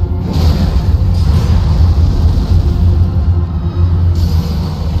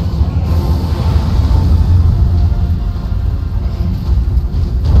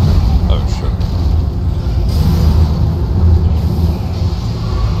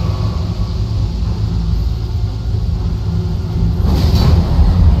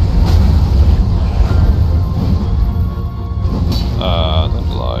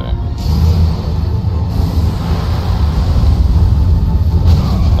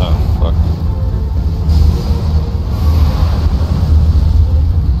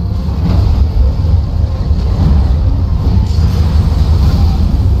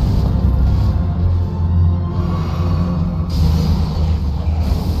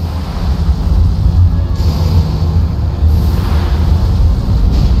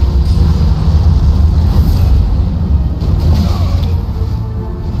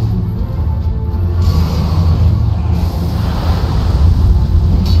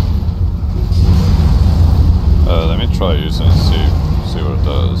 Try using it, see what it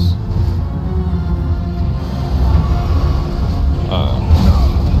does.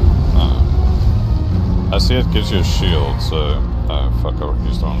 I see it gives you a shield, so fuck, I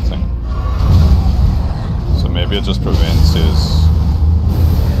used the wrong thing. So maybe it just prevents his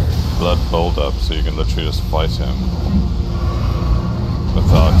blood build-up, so you can literally just fight him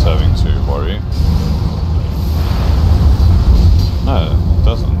without having to worry. No, it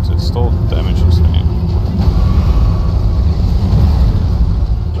doesn't. It still damages me.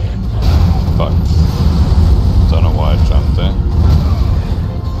 Fuck. Don't know why I jumped there.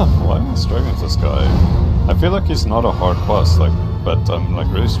 Why am I struggling with this guy? I feel like he's not a hard boss, like, but I'm like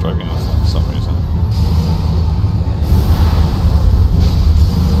really struggling with him for some reason.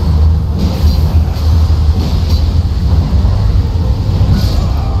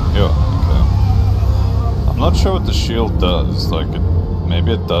 Yeah, okay. I'm not sure what the shield does, like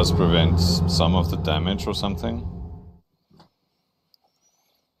maybe it does prevent some of the damage or something.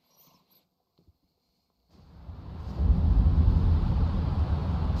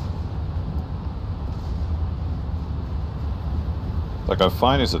 Like, I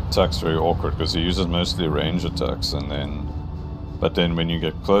find his attacks very awkward because he uses mostly range attacks, and then, but then when you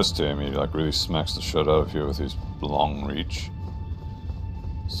get close to him, he like really smacks the shit out of you with his long reach.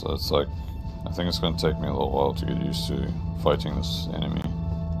 So it's like, I think it's going to take me a little while to get used to fighting this enemy.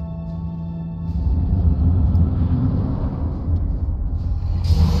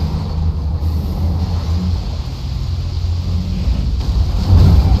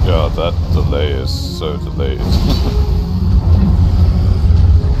 Yeah, that delay is so delayed.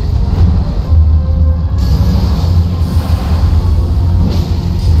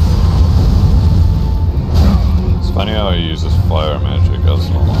 Funny how he uses fire magic as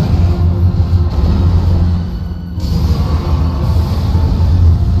well.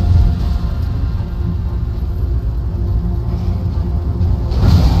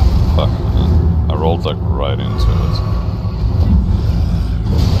 Fuck man, I rolled like right into it.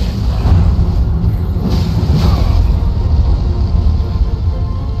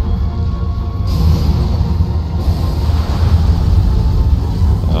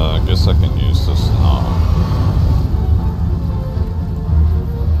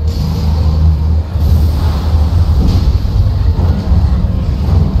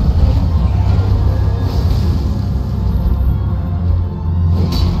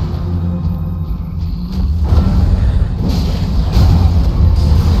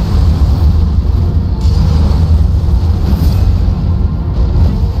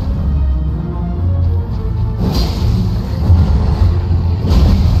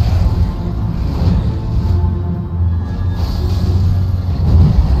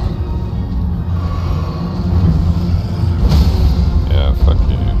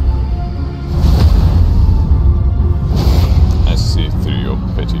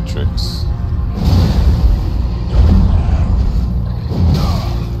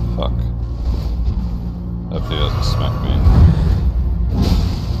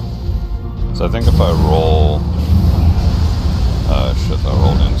 So I think if I roll... shit, I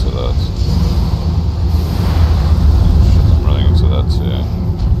rolled into that. Shit, I'm rolling into that too.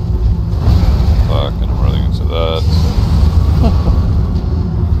 Fuck, and I'm rolling into that.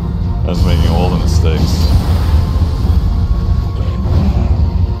 I was making all the mistakes.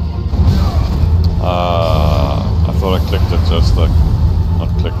 I thought I clicked it just like... Not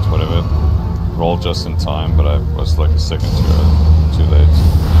clicked, whatever. Rolled just in time, but I was like a second too late.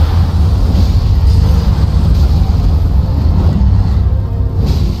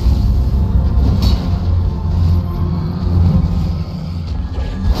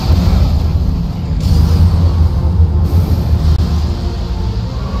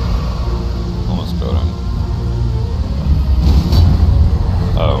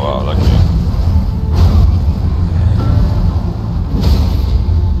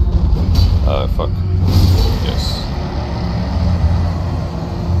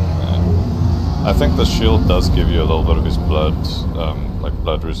 I think the shield does give you a little bit of his blood, like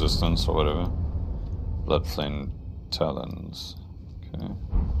blood resistance or whatever. Blood flame talons. Okay.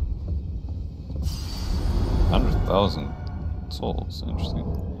 100,000 souls, interesting.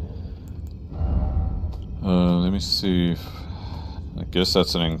 Let me see if... I guess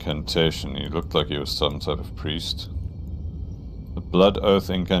that's an incantation. He looked like he was some type of priest. The blood oath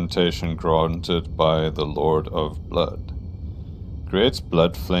incantation granted by the Lord of Blood. Creates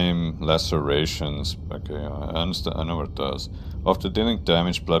blood flame lacerations. Okay, I understand. I know what it does. After dealing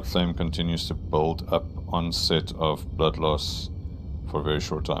damage, blood flame continues to build up onset of blood loss for a very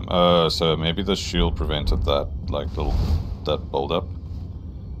short time. So maybe the shield prevented that, like that build up.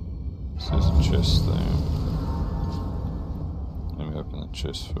 So there's a chest there. Let me open the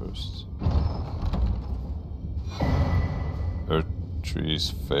chest first. Earth trees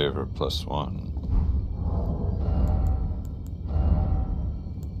favor +1.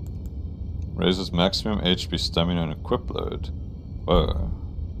 Raises maximum HP, stamina, and equip load. Whoa.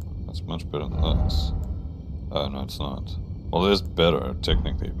 That's much better than this. Oh, no, it's not. Well, it is better,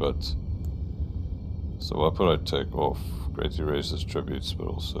 technically, but... So what would I take off? Greatly raises tributes, but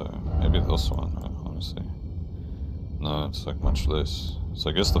also... Maybe this one, honestly. No, it's like much less.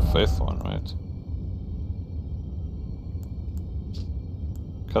 So I guess the faith one, right?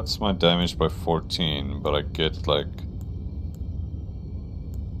 Cuts my damage by 14, but I get like...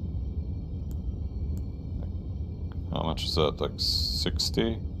 How much is that? Like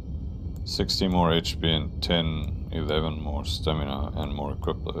 60? 60 more HP and 11 more stamina and more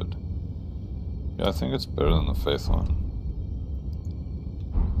equip load. Yeah, I think it's better than the faith one.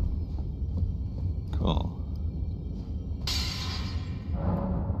 Cool.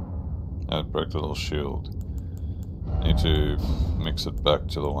 I'd break the little shield. Need to mix it back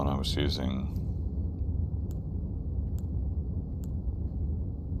to the one I was using.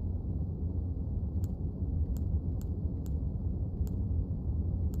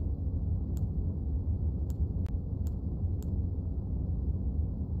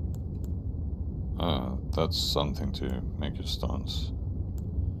 That's something to make your stance.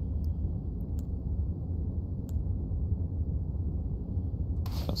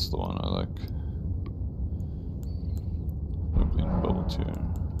 That's the one I like. Opening bolt here.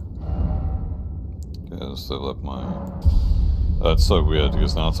 Yeah, let's level up my... That's so weird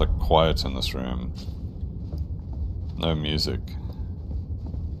because now it's like quiet in this room. No music.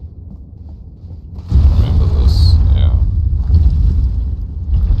 Remember this, yeah.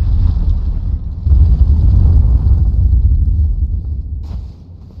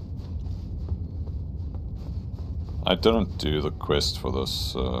 I didn't do the quest for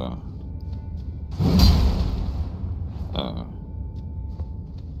this,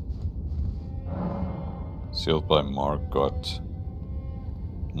 sealed by Morgoth,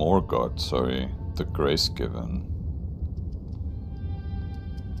 sorry, the Grace Given.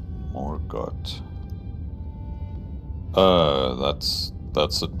 Morgoth.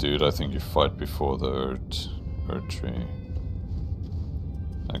 That's a dude I think you fight before the Earth Tree.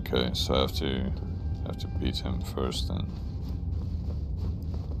 Okay, so I have to beat him first then.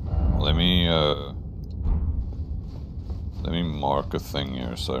 Let me mark a thing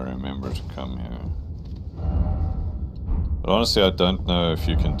here so I remember to come here. But honestly, I don't know if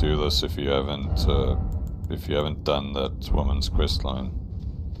you can do this if you haven't done that woman's quest line.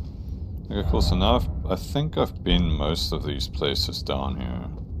 Okay, cool. So now I think I've been most of these places down here.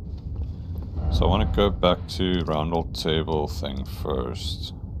 So I want to go back to Round Old Table thing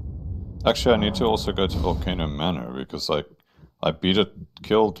first. Actually, I need to also go to Volcano Manor because I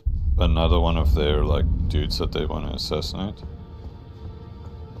killed another one of their like dudes that they want to assassinate.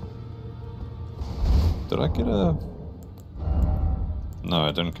 Did I get a... No,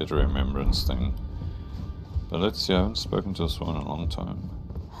 I didn't get a remembrance thing. But let's see, I haven't spoken to this one in a long time.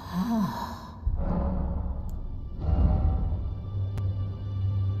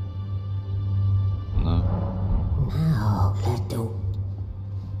 No? Now, little.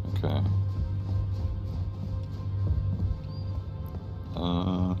 Okay.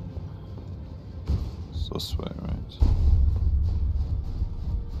 It's this way, right?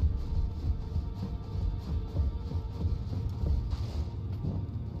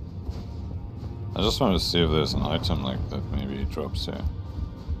 I just wanted to see if there's an item like that maybe drops here.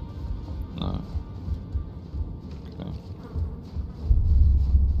 No. Okay.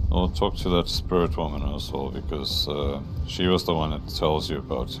 I'll talk to that spirit woman as well, because she was the one that tells you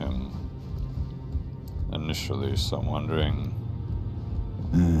about him initially, so I'm wondering...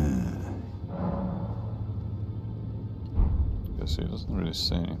 Guess he doesn't really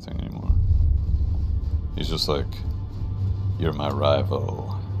say anything anymore. He's just like, you're my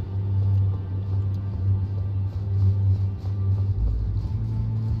rival.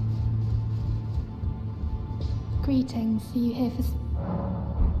 Greetings, are you here for...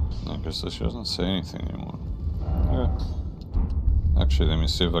 I guess she doesn't say anything anymore. Okay. Actually, let me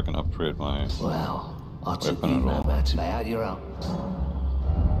see if I can upgrade my Well, I took weapon you at all. mama to lay out your own.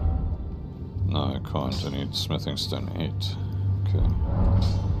 No, I can't. I need smithing stone 8. Okay.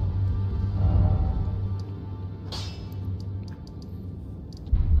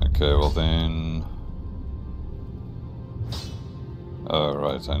 Okay, well then... Oh,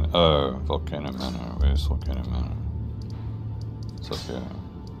 right. Oh, Volcano Manor. Where's Volcano Manor? It's up here.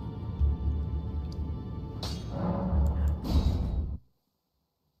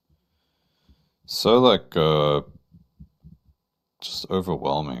 So, like, just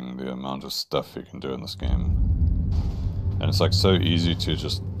overwhelming the amount of stuff you can do in this game. And it's like so easy to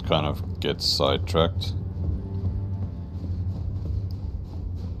just kind of get sidetracked.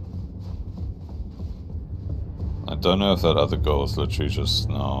 I don't know if that other girl is literally just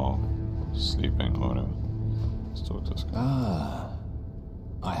now sleeping or whatever. Let's talk to this guy. Ah,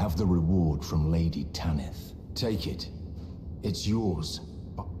 I have the reward from Lady Tanith. Take it. It's yours.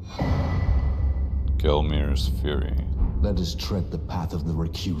 Gelmir's Fury. Let us tread the path of the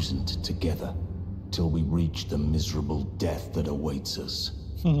recusant together, till we reach the miserable death that awaits us.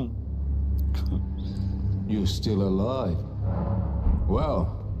 You're still alive.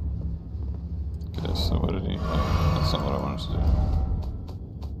 Well. Okay, so what did he... Oh, that's not what I wanted to do.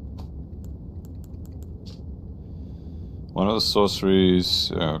 One of the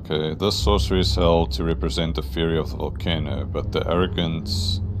sorceries... Okay, this sorcery is held to represent the fury of the volcano, but the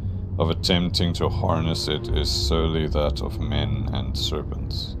arrogance of attempting to harness it is solely that of men and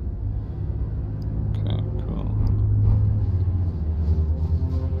serpents. Okay, cool.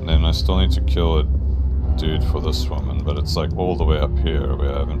 And then I still need to kill a dude for this woman, but it's like all the way up here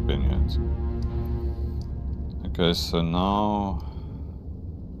where I haven't been yet. Okay, so now...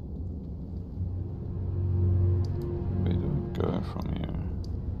 Where do we go from here?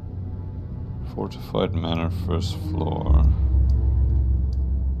 Fortified manor, first floor.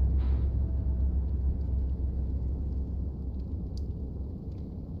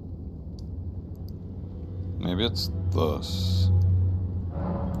 Maybe it's this.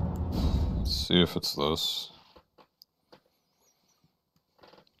 Let's see if it's this.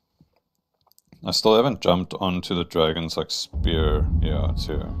 I still haven't jumped onto the dragon's like spear. Yeah, it's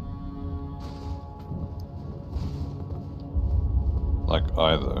here. Like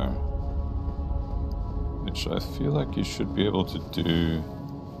either. Which I feel like you should be able to do.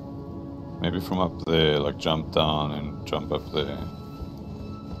 Maybe from up there, like jump down and jump up there.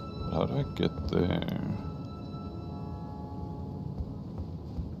 But how do I get there?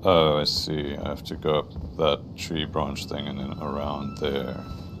 Oh, I see. I have to go up that tree branch thing and then around there.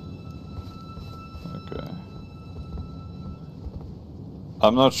 Okay.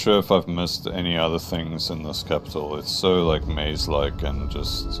 I'm not sure if I've missed any other things in this capital. It's so like maze-like and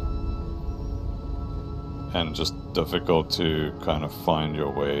just difficult to kind of find your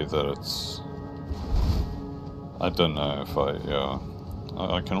way that it's... I don't know if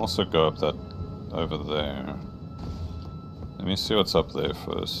I can also go up that over there. Let me see what's up there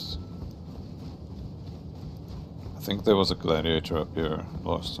first. I think there was a gladiator up here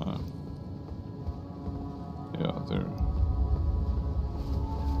last time. Yeah, there.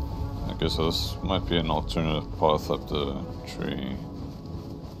 I guess this might be an alternative path up the tree.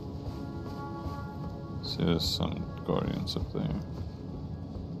 See, there's some guardians up there.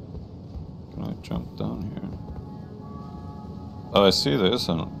 Can I jump down here? Oh, I see this,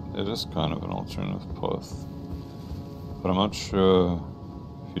 and it is kind of an alternative path. But I'm not sure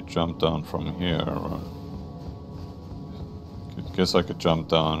if you jump down from here or... Guess I could jump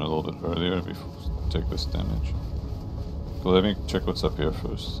down a little bit earlier before take this damage. Well, let me check what's up here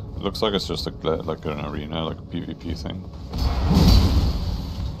first. It looks like it's just like an arena, like a PvP thing.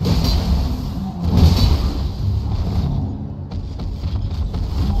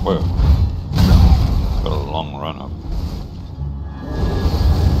 Whoa. Got a long run up.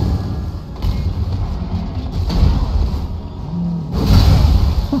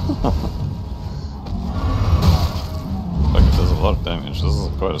 Like it does a lot of damage. This is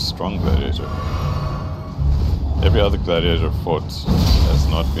quite a strong gladiator. Every other gladiator fought has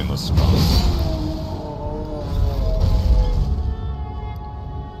not been this strong.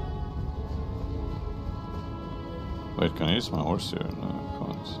 Wait, can I use my horse here? No, I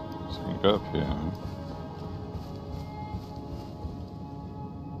can't. So I can go up here.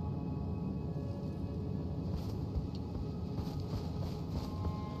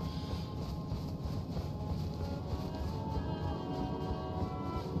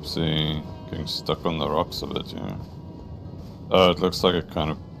 See, getting stuck on the rocks a bit here. Oh, it looks like it kind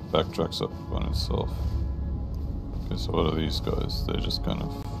of backtracks up on itself. Okay, so what are these guys? They're just kind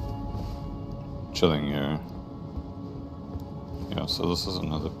of chilling here. Yeah, so this is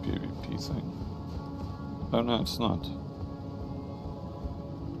another PvP thing. Oh no, it's not.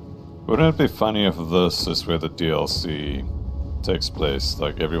 Wouldn't it be funny if this is where the DLC takes place?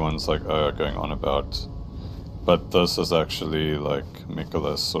 Like everyone's like, oh, going on about. But this is actually like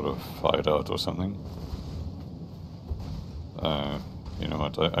Mikola's sort of hideout or something. You know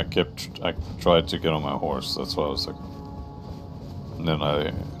what? I tried to get on my horse. That's why I was like. And then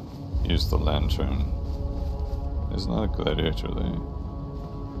I used the lantern. There's another gladiator there.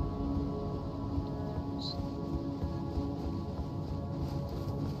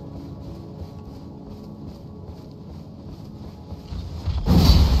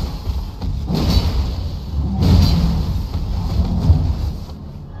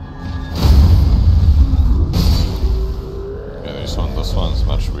 This one's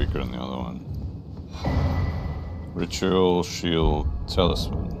much weaker than the other one. Ritual Shield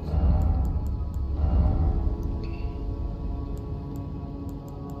Talisman.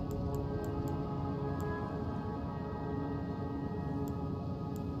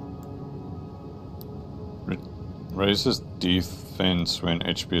 Raises defense when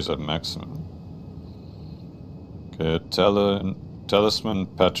HP is at maximum. Okay, talisman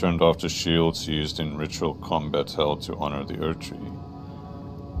patterned after shields used in ritual combat held to honor the Erdtree.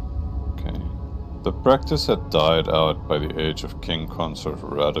 Okay. The practice had died out by the age of King Consort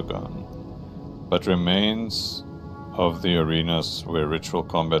Radogan, but remains of the arenas where ritual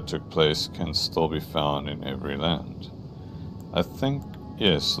combat took place can still be found in every land. I think,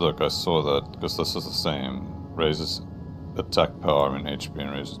 yes, look, I saw that, because this is the same. Raises attack power and HP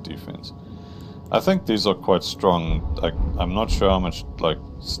and raises defense. I think these are quite strong. I'm not sure how much like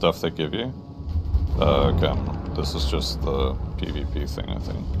stuff they give you. Okay, this is just the PvP thing, I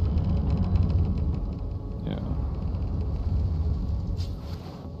think. Yeah.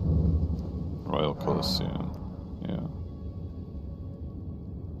 Royal Colosseum. Yeah.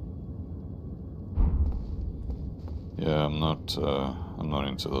 Yeah, I'm not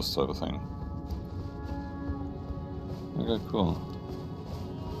into this type of thing. Okay, cool.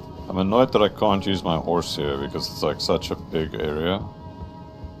 I'm annoyed that I can't use my horse here because it's like such a big area.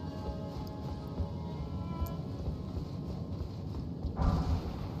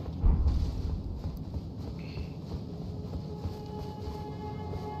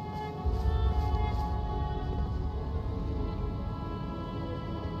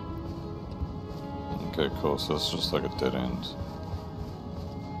 Okay, cool, so it's just like a dead end.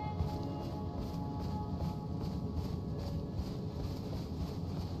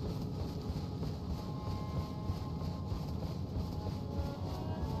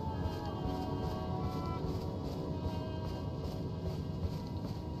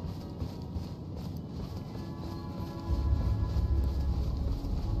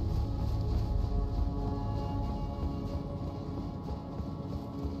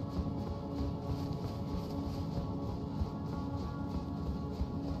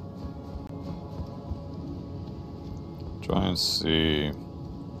 Try and see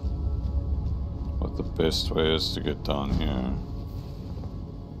what the best way is to get down here.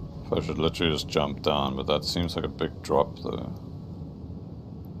 If I should literally just jump down, but that seems like a big drop though.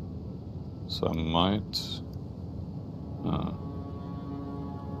 So I might...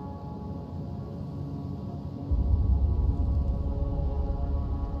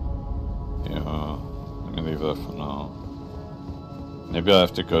 Yeah, let me leave that for now. Maybe I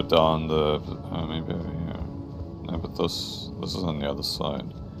have to go down the... maybe over here. No, but this is on the other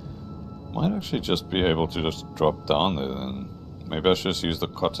side. Might actually just be able to just drop down there then. Maybe I should just use the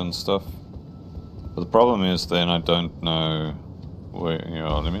cotton stuff. But the problem is then I don't know where, you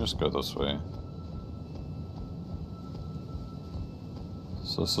know, let me just go this way.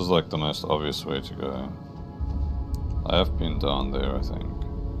 So this is like the most obvious way to go. I have been down there, I think.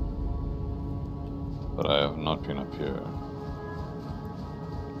 But I have not been up here.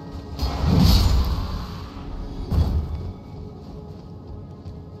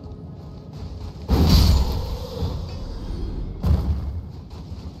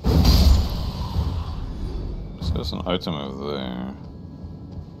 There's an item over there.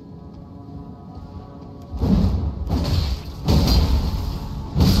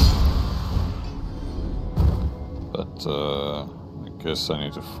 But I guess I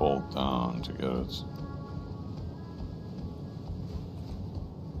need to fall down to get it.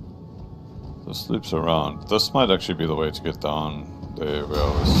 This loops around. This might actually be the way to get down there where I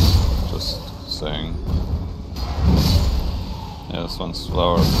was just saying. Yeah, this one's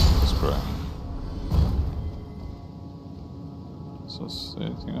flower is growing. Is there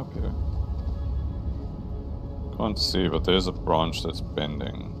anything up here? Can't see, but there's a branch that's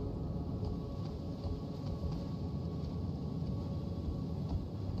bending.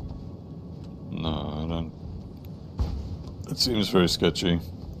 No, I don't. It seems very sketchy.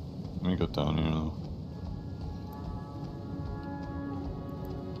 Let me get down here now.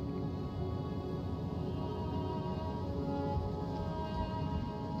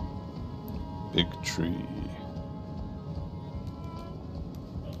 Big tree.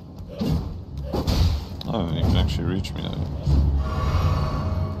 Oh, you can actually reach me there. I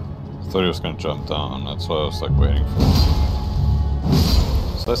thought he was going to jump down, that's why I was like waiting for him.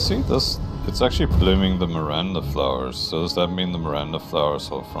 So I see this, it's actually blooming the Miranda flowers. So does that mean the Miranda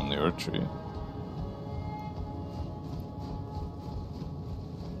flowers are from the Earth tree?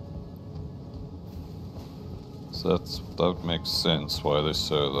 So that would make sense why they're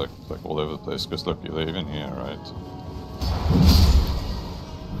so like all over the place. Because look, they're even here, right?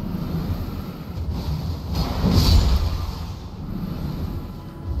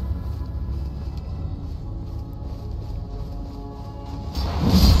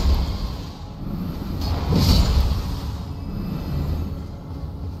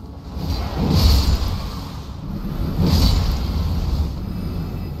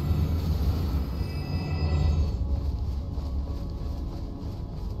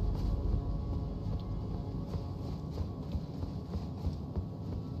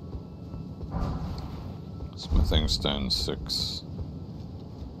 Smithing stone 6.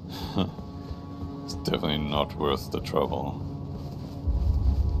 It's definitely not worth the trouble.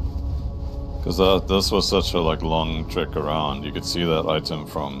 Because this was such a like long trek around. You could see that item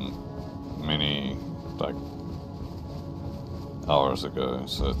from many like hours ago.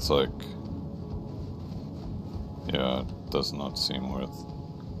 So it's like, yeah, it does not seem worth.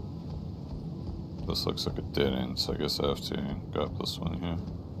 This looks like a dead end, so I guess I have to go up this one here.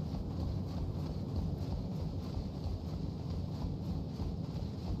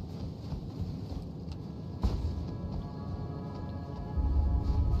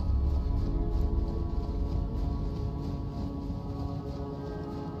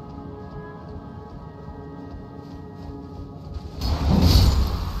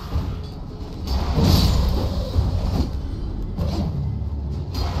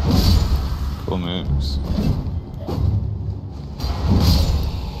 Moves.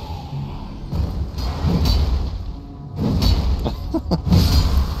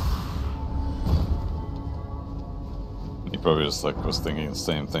 He probably just like was thinking the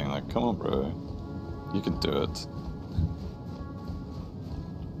same thing, like, come on bro, you can do it.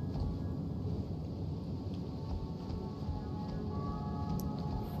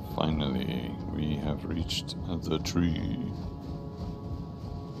 Finally, we have reached the tree.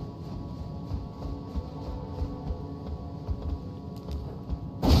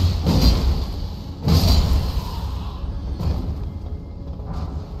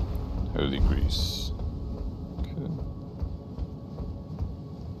 Holy grease. Okay.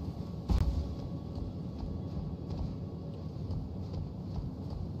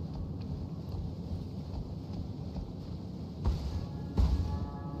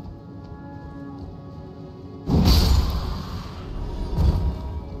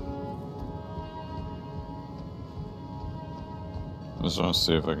 I just want to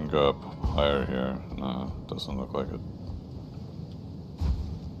see if I can go up higher here. No, doesn't look like it.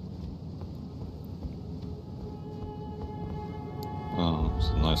 Oh, it's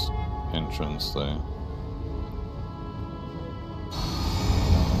a nice entrance there.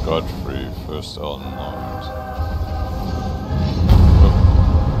 Godfrey, first Elden Lord. Oh.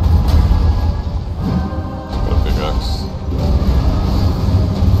 It's got a big axe.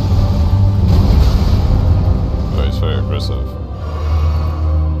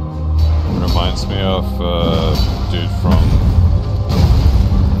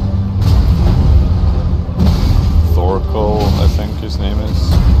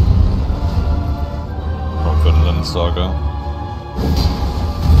 Vinland Saga.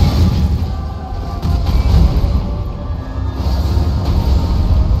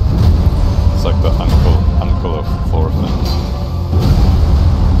 It's like the uncle of Thorfinn.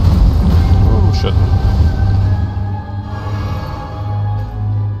 Oh shit.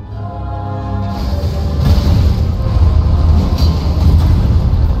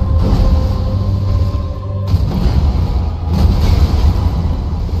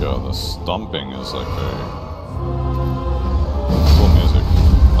 Stomping is like very cool music.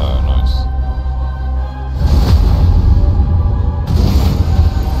 Oh, nice.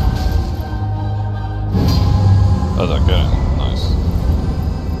 Oh, that guy. Nice.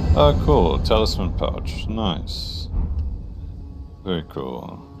 Oh, cool. Talisman pouch. Nice. Very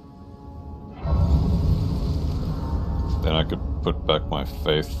cool. Then I could put back my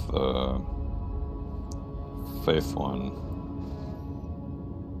faith one.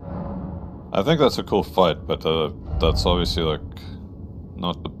 I think that's a cool fight, but that's obviously like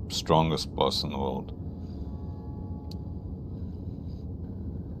not the strongest boss in the world.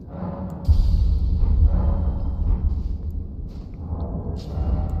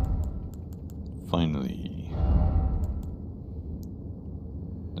 Finally.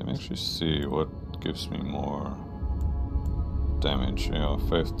 Let me actually see what gives me more damage. Yeah,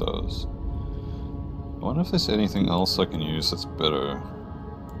 faith does. I wonder if there's anything else I can use that's better.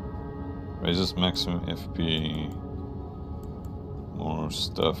 Raises maximum FP, more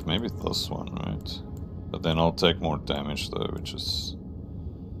stuff, maybe this one, right? But then I'll take more damage though, which is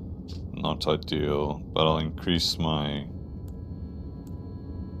not ideal, but I'll increase my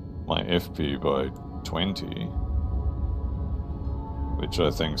FP by 20, which I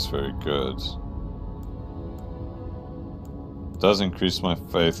think is very good. It does increase my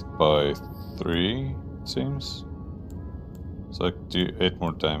faith by 3, it seems. So I do 8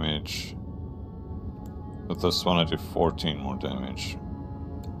 more damage. With this one I do 14 more damage.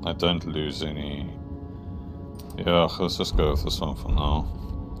 I don't lose any. Yeah, let's just go with this one for now.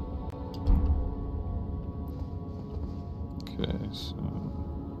 Okay, so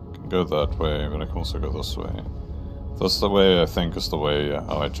I can go that way, but I can also go this way. That's the way I think is the way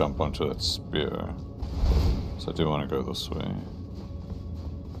how I jump onto that spear. So I do want to go this way.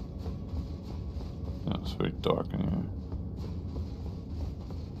 Yeah, it's very dark in here.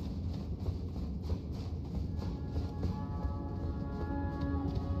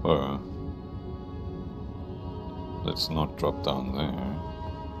 Let's not drop down there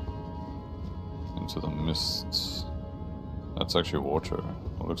into the mists. That's actually water.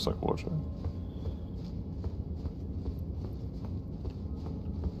 It looks like water.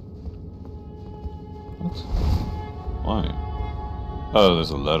 What? Why? Oh, there's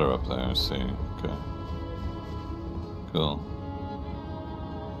a ladder up there, I see. Okay. Cool.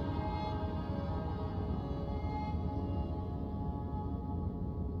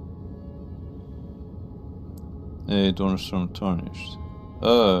 Hey, Dornstorm Tarnished.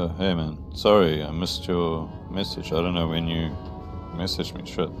 Oh, hey man. Sorry, I missed your message. I don't know when you messaged me.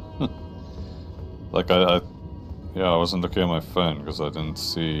 Shit. Like I wasn't looking at my phone because I didn't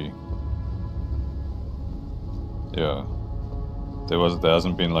see. Yeah. There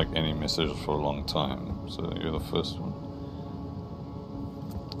hasn't been like any messages for a long time. So you're the first one.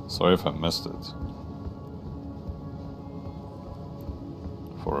 Sorry if I missed it.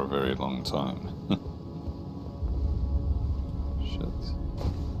 For a very long time.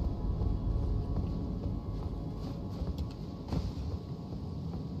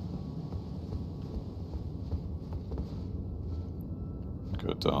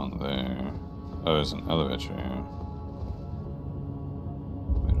 Go down there. Oh, there's an elevator here.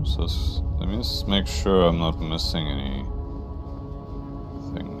 Wait, what's this? Let me just make sure I'm not missing anything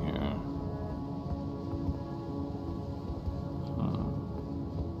here.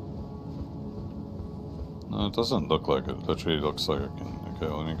 No, it doesn't look like it. It literally looks like I can. Okay,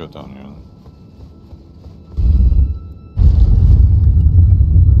 let me go down here then.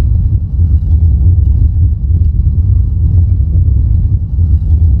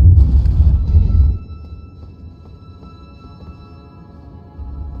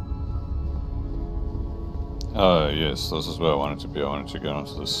 Yes, this is where I wanted to be. I wanted to get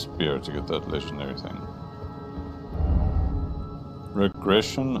onto the spear to get that legendary thing.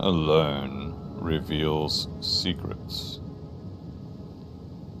 Regression alone reveals secrets.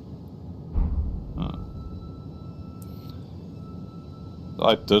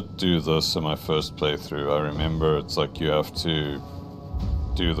 I did do this in my first playthrough. I remember it's like you have to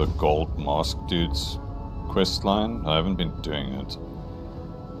do the gold mask dude's quest line. I haven't been doing it.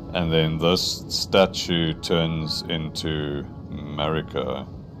 And then this statue turns into Marika.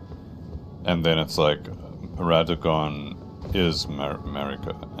 And then it's like Radagon is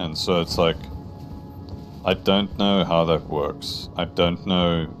America, and so it's like, I don't know how that works. I don't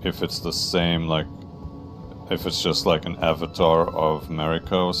know if it's the same, like, if it's just like an avatar of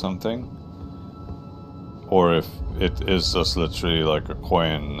America or something, or if it is just literally like a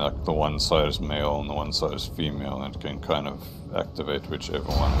coin, like the one side is male and the one side is female, and it can kind of activate whichever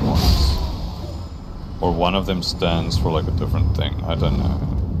one it wants. Or one of them stands for like a different thing, I don't know.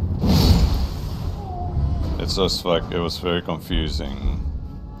 It's just like, it was very confusing.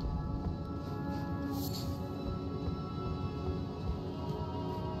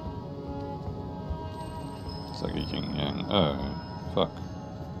 It's like a yin-yang. Oh, fuck.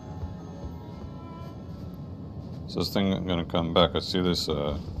 Is this thing gonna come back? I see this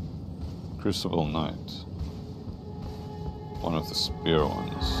Crucible Knight. One of the spear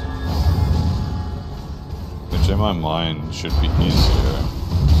ones. Which in my mind should be easier.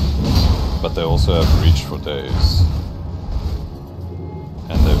 But they also have reach for days.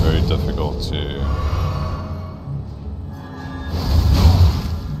 And they're very difficult to...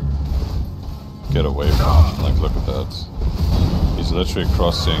 get away from. Like, look at that. He's literally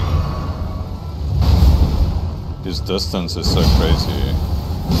crossing. His distance is so crazy.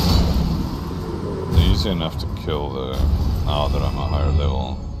 They're easy enough to kill though, now that I'm a higher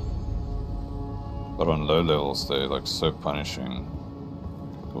level. But on low levels they're like so punishing.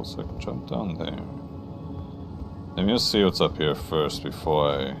 Also, I can jump down there. Let me just see what's up here first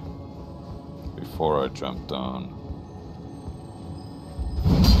before I jump down.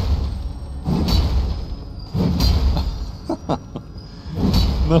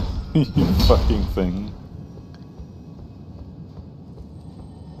 No, you fucking thing.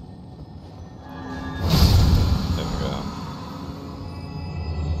 There we go.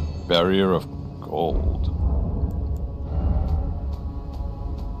 Barrier of Gold.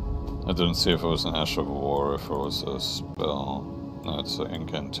 I didn't see if it was an Ash of War or if it was a spell. No, it's an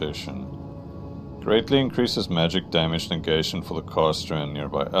incantation. Greatly increases magic damage negation for the caster and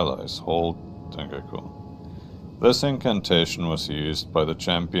nearby allies. Hold. Okay, cool. This incantation was used by the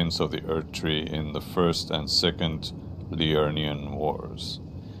champions of the Erdtree in the First and Second Liurnian Wars,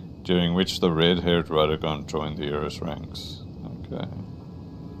 during which the red-haired Radagon joined the Eris ranks. Okay.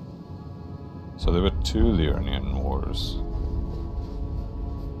 So there were 2 Liurnian Wars.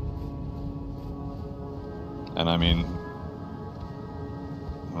 And I mean,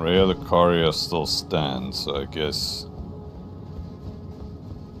 Rhea Lucaria still stands, so I guess...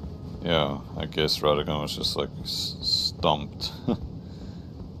 yeah, I guess Radagon was just like stomped.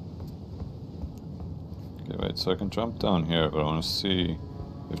 Okay, wait, so I can jump down here, but I want to see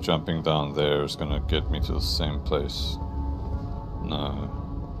if jumping down there is gonna get me to the same place. No.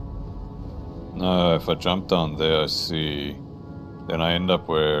 No, if I jump down there, I see... then I end up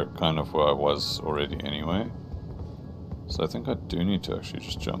where I was already anyway. So I think I do need to actually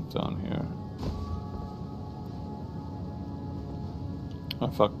just jump down here. Oh,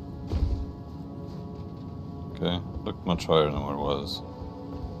 fuck. Okay, looked much higher than what it was.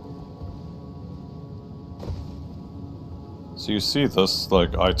 So you see this,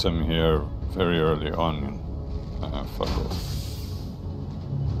 like, item here very early on. Fuck off.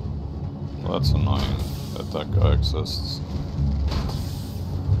 Well, that's annoying that guy exists.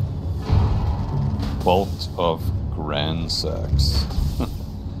 Bolt of Gransax.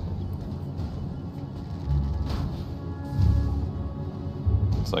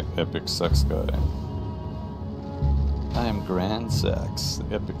 It's like epic sex guy. I am Gransax,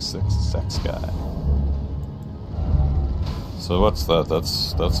 the epic sex guy. So what's that?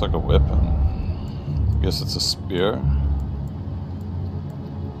 That's like a weapon. I guess it's a spear.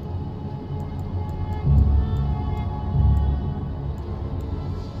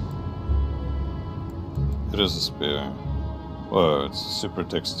 It is a spear. Whoa, it's super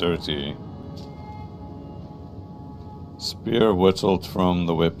dexterity. Spear whittled from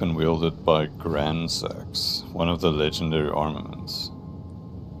the weapon wielded by Gransax, one of the legendary armaments.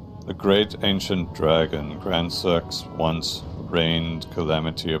 The great ancient dragon, Gransax, once rained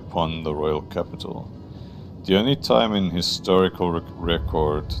calamity upon the royal capital. The only time in historical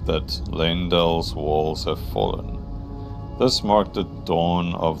record that Leyndell's walls have fallen. This marked the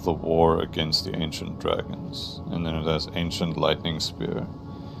dawn of the war against the ancient dragons. And then it has ancient lightning spear.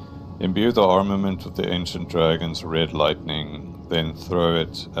 Imbue the armament with the ancient dragon's red lightning, then throw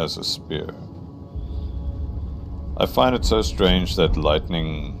it as a spear. I find it so strange that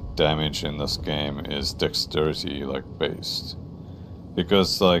lightning damage in this game is dexterity based.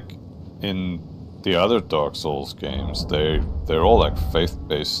 Because in the other Dark Souls games, they're all like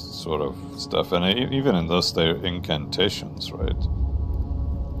faith-based sort of stuff, and even in this they're incantations, right?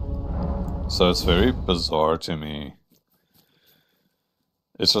 So it's very bizarre to me.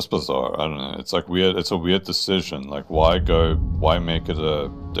 It's just bizarre. I don't know. It's like weird. It's a weird decision. Like, why make it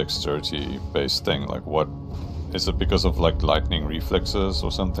a dexterity based thing? Like, what is it because of like lightning reflexes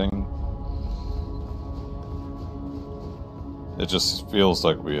or something? It just feels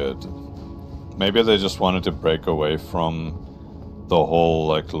like weird. Maybe they just wanted to break away from the whole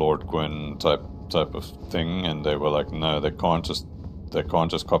like Lord Gwyn type of thing, and they were like, no, they can't just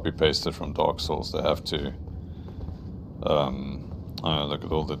copy paste it from Dark Souls. They have to. Look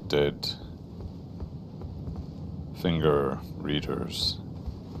at all the dead finger readers.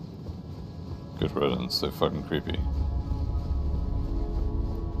 Good riddance. They're fucking creepy.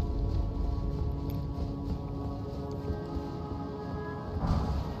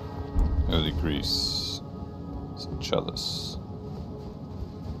 Holy grease. It's a chalice.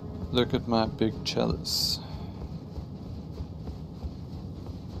 Look at my big chalice.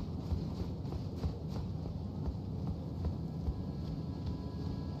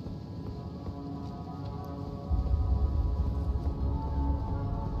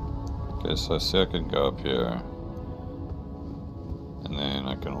 Okay, so I see I can go up here. And then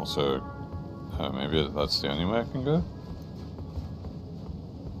I can also... maybe that's the only way I can go?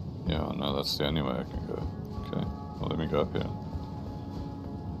 Yeah, no, that's the only way I can go. Okay, well, let me go up here.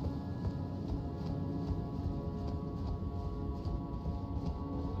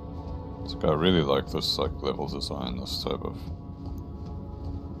 It's like, I really like this like level design, this type of...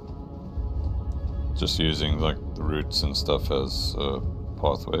 just using like the roots and stuff as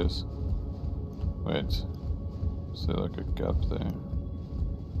pathways. Wait, is there like a gap there?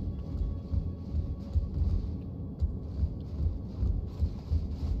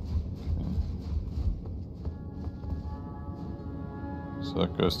 So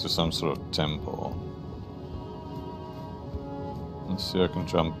that goes to some sort of temple. Let's see, I can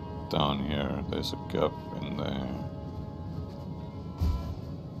jump down here. There's a gap in there.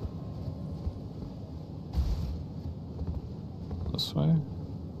 This way?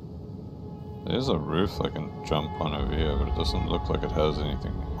 There's a roof I can jump on over here, but it doesn't look like it has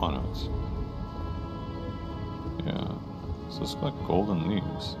anything on it. Yeah. So it's like golden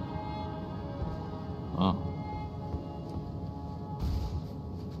leaves. Oh.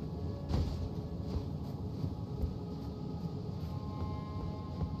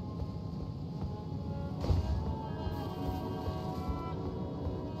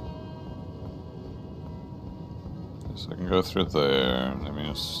 So I can go through there. Let me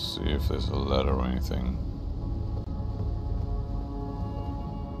just see if there's a ladder or anything.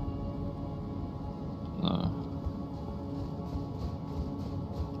 No.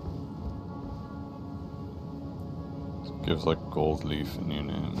 It gives like gold leaf a new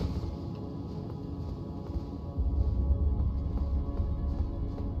name.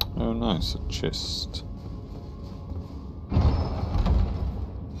 Oh nice, a chest.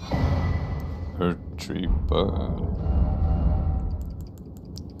 Tree bow.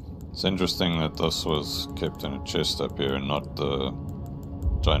 It's interesting that this was kept in a chest up here and not the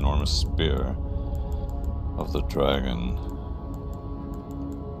ginormous spear of the dragon.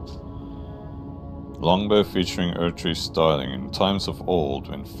 Longbow featuring Erdtree styling. In times of old,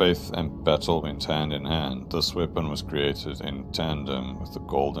 when faith and battle went hand in hand, this weapon was created in tandem with the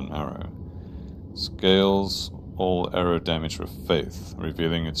golden arrow. Scales all arrow damage with faith,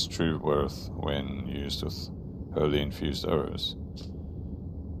 revealing its true worth when used with holy infused arrows.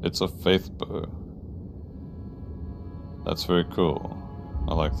 It's a faith bow. That's very cool.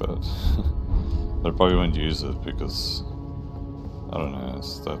 I like that. But I probably won't use it because I don't know,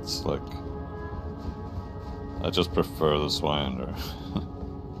 that's like, I just prefer the Swyander.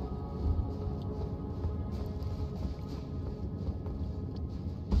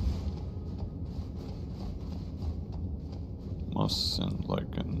 Moss and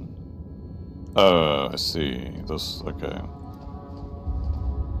lichen. Oh, I see. This, okay.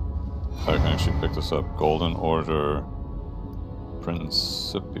 I can actually pick this up. Golden Order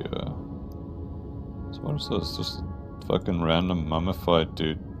Principia. So what is this? Just a fucking random mummified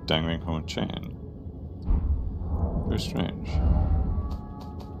dude dangling from a chain. Very strange.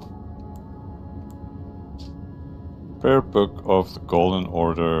 Prayer Book of the Golden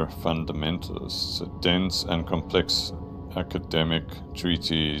Order Fundamentalists. A dense and complex academic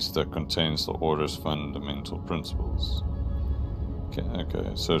treatise that contains the Order's fundamental principles.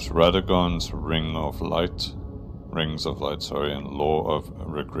 Okay, so it's Radagon's Rings of Light, and Law of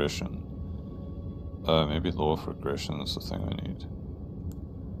Regression. Maybe Law of Regression is the thing I need.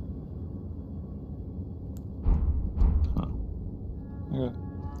 Huh. Okay.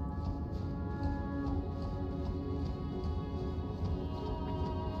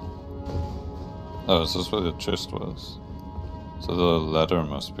 Oh, is this where the chest was? So the ladder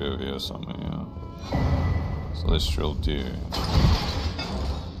must be over here somewhere, yeah. Celestial Dew.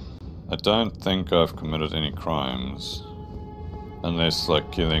 I don't think I've committed any crimes. Unless,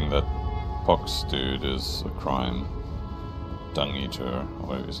 like, killing that Pox dude is a crime. Dung Eater, or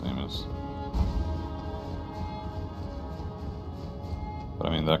whatever his name is. But I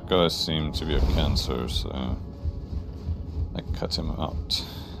mean, that guy seemed to be a cancer, so I cut him out.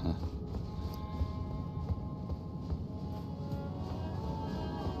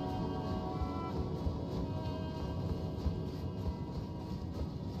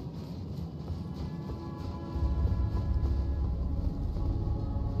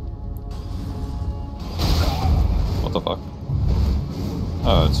 What the fuck?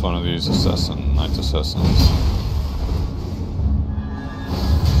 Oh, it's one of these night assassins.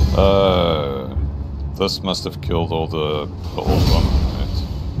 This must have killed all the old woman, right?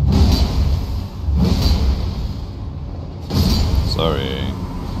 Sorry.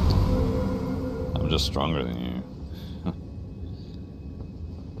 I'm just stronger than you.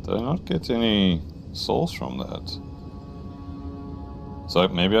 Did I not get any souls from that? So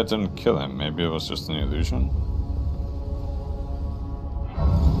maybe I didn't kill him, maybe it was just an illusion?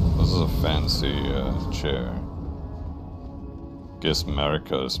 This is a fancy chair. Guess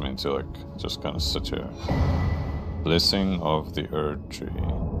Marika is meant to like just kind of sit here. Blessing of the Erd Tree.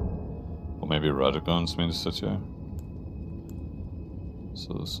 Or maybe Radagon's meant to sit here.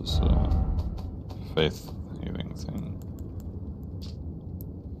 So this is a faith healing thing.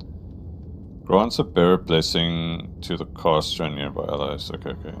 Grants a bearer blessing to the caster and nearby allies.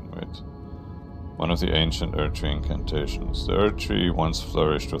 Okay, wait. One of the ancient Erd Tree incantations. The Erd Tree once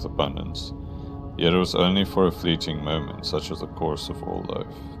flourished with abundance. Yet it was only for a fleeting moment, such as the course of all life.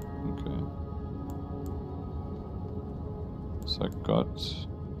 Okay. So I got...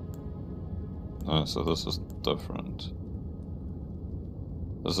 Oh, so this is different.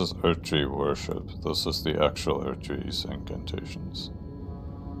 This is Erd Tree worship. This is the actual Erd Tree's incantations.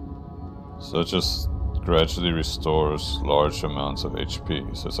 So it just gradually restores large amounts of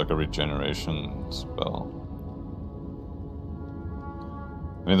HP. So it's like a regeneration spell.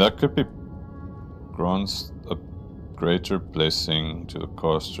 I mean, that could be... grants a greater blessing to the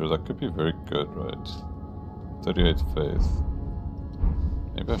caster. That could be very good, right? 38 faith.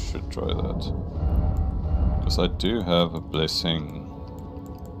 Maybe I should try that. Because I do have a blessing.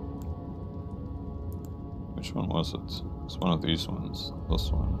 Which one was it? It's one of these ones.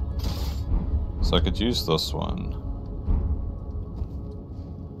 This one. So I could use this one.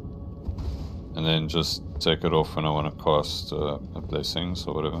 And then just take it off when I want to cast a blessings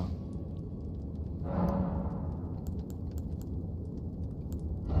or whatever.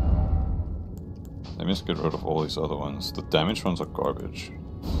 Let me just get rid of all these other ones. The damage ones are garbage.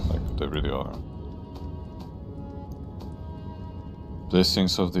 Like, they really are.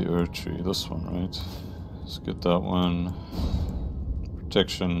 Blessings of the Erd Tree. This one, right? Let's get that one.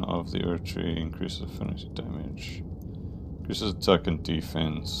 Protection of the Erd Tree. Increases affinity damage. Increases attack and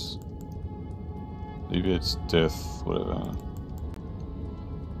defense. Alleviates death. Whatever.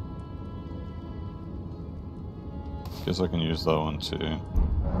 Guess I can use that one too.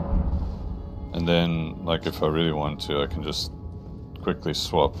 And then, like, if I really want to, I can just quickly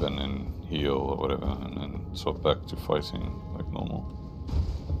swap and then heal or whatever, and then swap back to fighting like normal.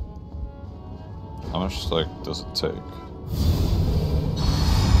 How much, like, does it take?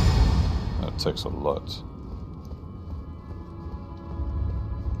 It takes a lot.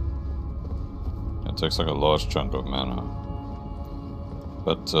 It takes like a large chunk of mana.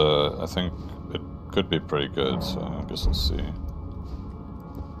 But I think it could be pretty good, so I guess we'll see.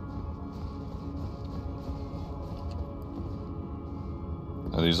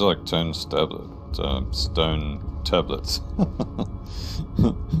 These are like stone tablets.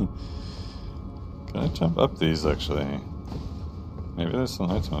 Can I jump up these actually? Maybe there's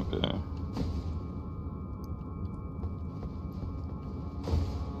an item up here.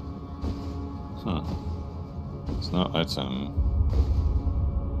 There's no item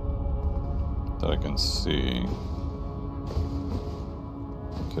that I can see.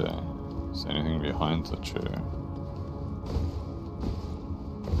 Okay. Is there anything behind the chair?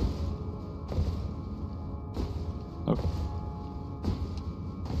 Nope.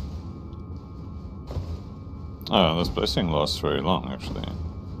 Oh, this blessing lasts very long, actually.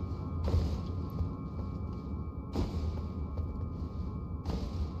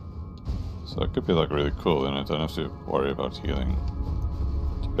 So it could be like really cool, and I don't have to worry about healing.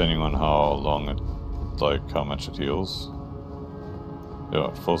 Depending on how long it, like how much it heals. Yeah,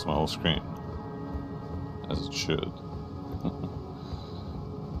 it fills my whole screen. As it should.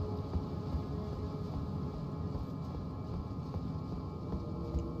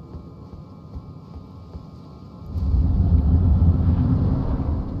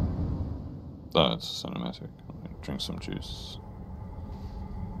 Oh, it's cinematic. Drink some juice.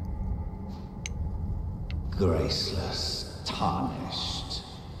 Graceless, tarnished.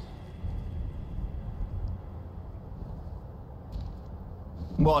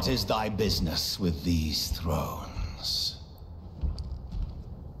 What is thy business with these thrones?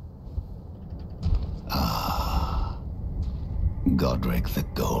 Ah, Godric the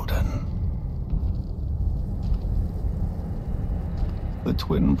Golden. The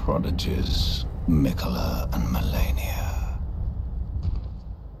twin prodigies, Mikola and Melania.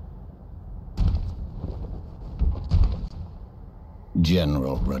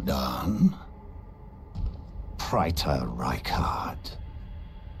 General Radahn. Praetor Rykard.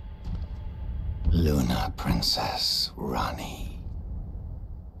 Luna Princess Rani.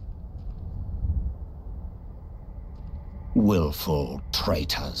 Willful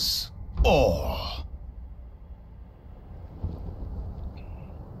traitors, all.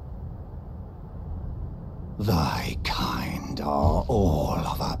 Thy kind are all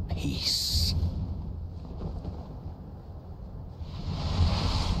of a piece.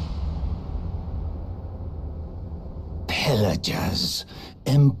 Pillagers,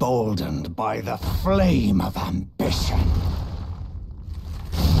 emboldened by the flame of ambition.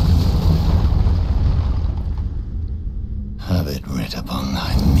 Have it writ upon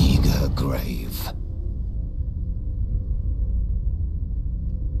thy meager grave.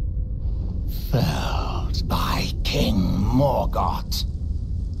 Felled by King Morgoth,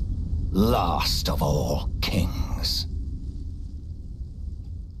 last of all kings.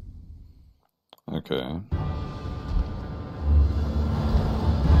 Okay.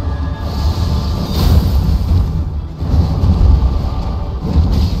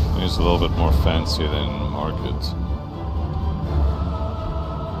 He's a little bit more fancy than Margaret.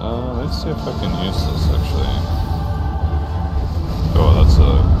 Let's see if I can use this actually. Oh, that's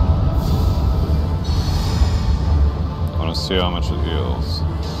I want to see how much it heals.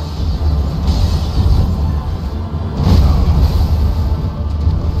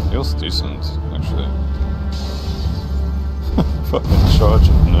 Feels decent, actually. Fucking charge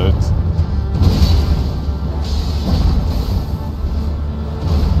it, nerds.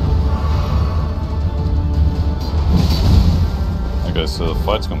 Okay, so the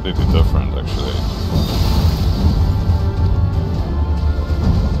fight's completely different, actually.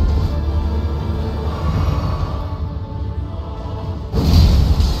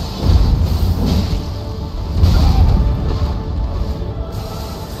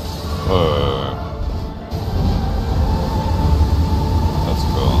 That's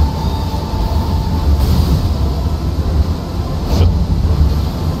cool. Shit.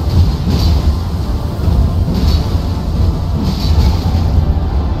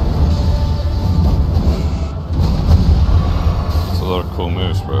 That's a lot of cool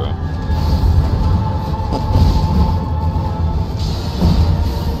moves, bro.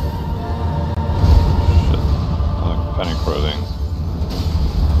 Shit. I'm like panic rolling.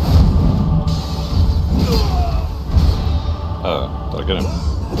 Oh, did I get him?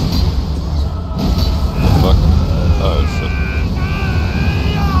 Fuck. Oh shit.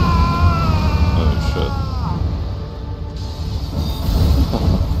 Oh shit.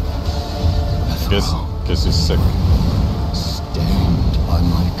 Guess he's sick. Stained by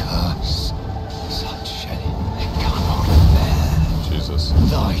my curse, such shame I cannot bear. Jesus.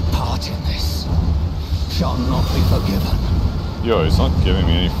 Thy part in this shall not be forgiven. Yo, he's not giving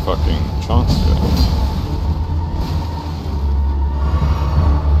me any fucking chance here.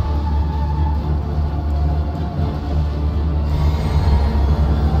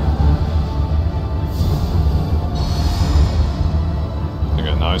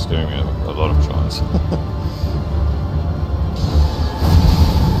 Now he's giving me a lot of chance.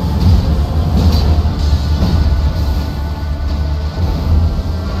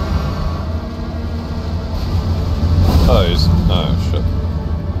 Oh, he's... oh, shit.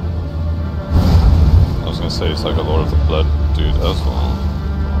 I was gonna say he's like a Lord of the Blood dude as well.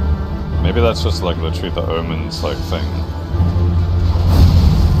 Maybe that's just like literally the Omens like thing.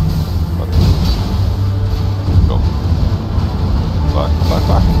 Go. Back.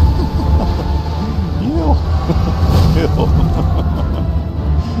 Heal! Heal!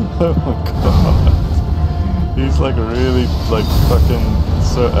 Oh my god. He's like really, like, fucking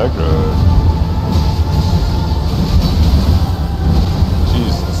so aggro.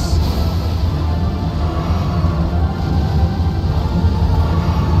 Jesus.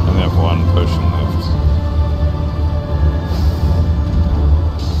 I only have one potion left.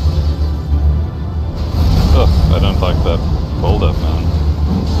 Ugh, I don't like that hold up, man.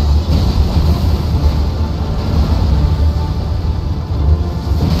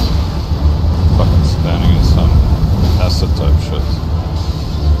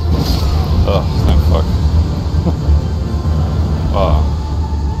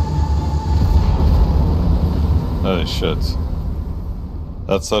 shit.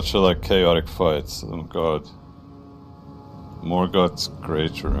 That's such a like chaotic fight. Oh god. Morgoth's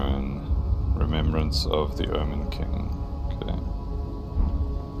Great Ruin. Remembrance of the Omen King. Okay.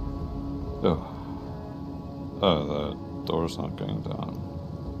 Oh. Oh, the door's not going down.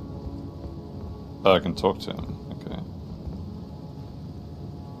 Oh, I can talk to him. Okay.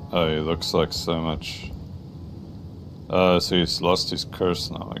 Oh, he looks like so much... so he's lost his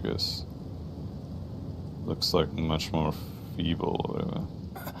curse now, I guess. Looks like much more feeble or whatever.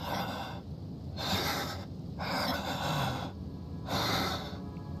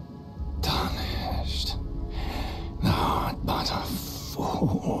 Tarnished. Not but a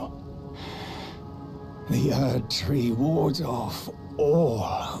fool. The Erd Tree wards off all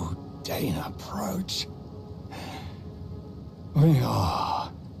who deign approach. We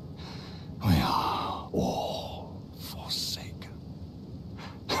are all forsaken.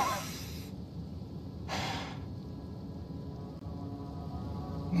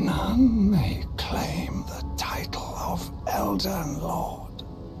 None may claim the title of Elden Lord.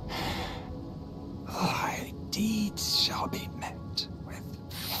 Thy deeds shall be met with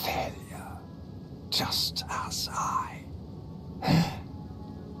failure, just as I.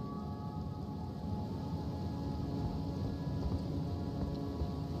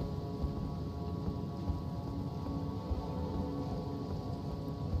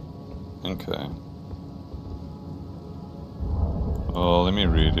 Okay. Well, let me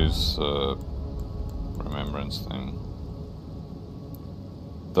read his remembrance thing.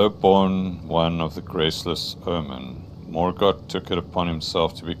 Though born one of the graceless Omen, Morgoth took it upon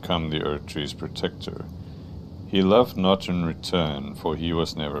himself to become the Earth Tree's protector. He loved not in return, for he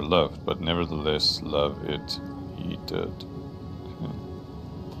was never loved, but nevertheless love it he did.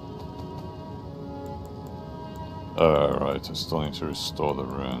 Right, I still need to restore the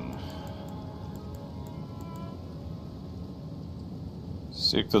rune.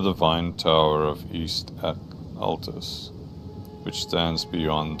 Seek the divine tower of East Altus, which stands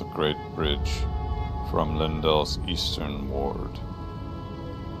beyond the great bridge from Leyndell's eastern ward.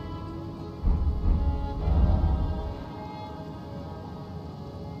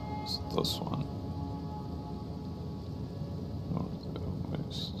 It's this one.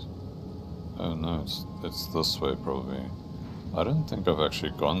 Oh no, it's this way probably. I don't think I've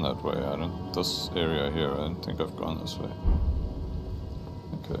actually gone that way. This area here, I don't think I've gone this way.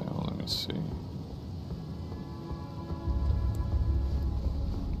 Okay, well, let me see.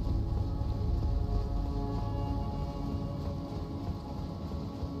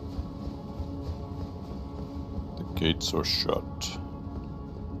 The gates are shut.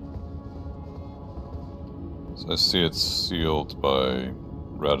 So I see it's sealed by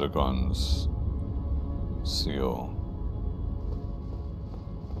Radagon's seal.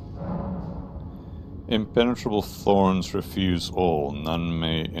 Impenetrable thorns refuse all, none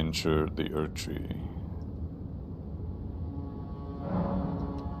may enter the Erd Tree.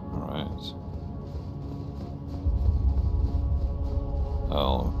 Alright.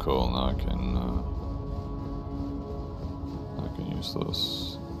 Oh, cool, now I can use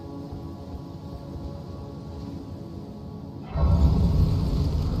this.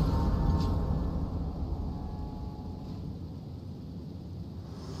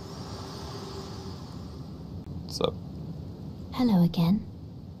 Hello again,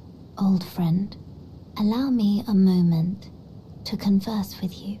 old friend. Allow me a moment to converse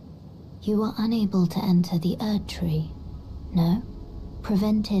with you. You were unable to enter the Erd Tree, no?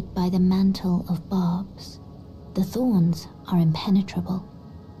 Prevented by the mantle of barbs. The thorns are impenetrable,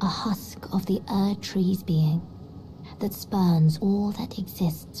 a husk of the Erd Tree's being that spurns all that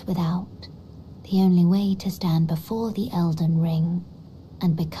exists without. The only way to stand before the Elden Ring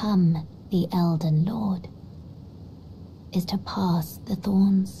and become the Elden Lord is to pass the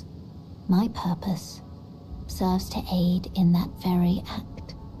thorns. My purpose serves to aid in that very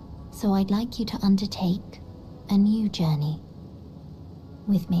act, so I'd like you to undertake a new journey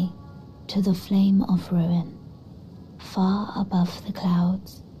with me to the Flame of Ruin, far above the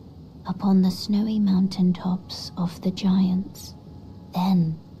clouds, upon the snowy mountain tops of the giants.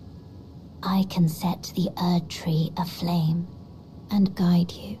 Then I can set the Erd Tree aflame and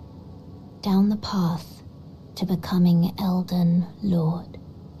guide you down the path to becoming Elden Lord.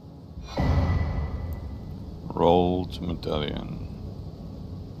 Rolled medallion.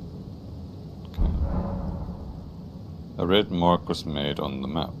 Okay. A red mark was made on the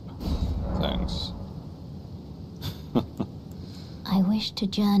map. Thanks. I wish to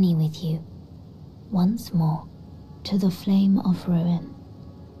journey with you once more to the Flame of Ruin,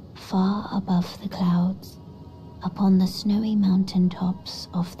 far above the clouds, upon the snowy mountain tops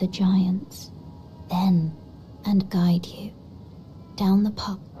of the giants. Then and guide you down the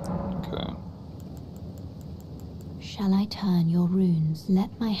path. Okay. Shall I turn your runes?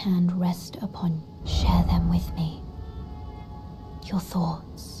 Let my hand rest upon you. Share them with me. Your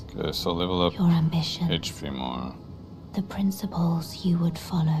thoughts, Okay, so level up your ambition, HP more. the principles you would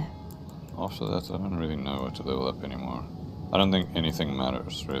follow. After that, I don't really know what to level up anymore. I don't think anything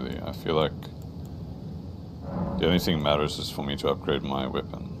matters, really. I feel like the only thing matters is for me to upgrade my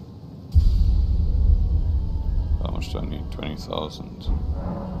weapon. How much do I need? 20,000.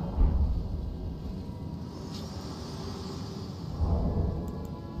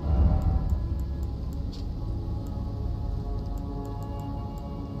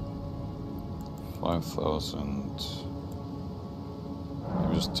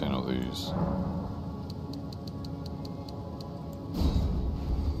 Maybe just 10 of these.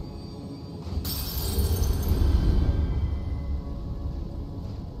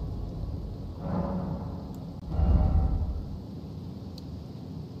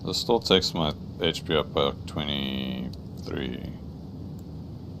 This still takes my HP up by 23.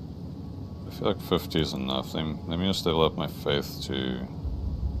 I feel like 50 is enough. Let me just level up my faith to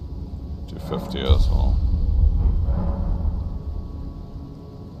 50 as well.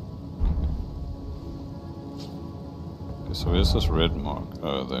 Okay, so where's this red mark?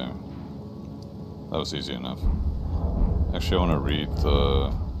 Oh, there. That was easy enough. Actually, I want to read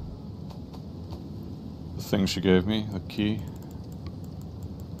the thing she gave me, the key.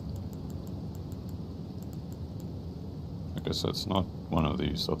 Okay, so it's not one of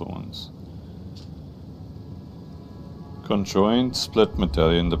these other ones. Conjoined split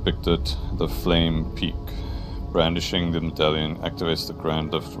medallion depicted the flame peak. Brandishing the medallion activates the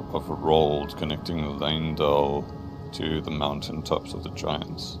grand lift of a rolled connecting Leyndell to the mountain tops of the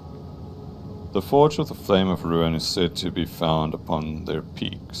giants. The forge of the Flame of Ruin is said to be found upon their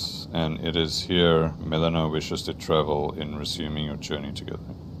peaks, and it is here Melina wishes to travel in resuming your journey together.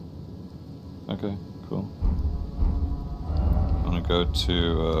 Okay, cool. I'm gonna go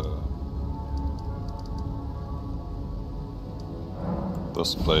to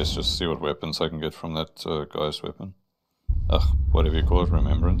this place, just see what weapons I can get from that guy's weapon. Ugh, whatever you call it,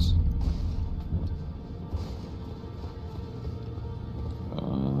 remembrance.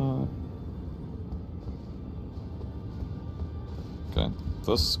 Okay,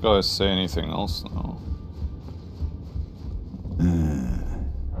 does this guy say anything else now?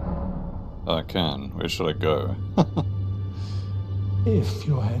 I can. Where should I go? If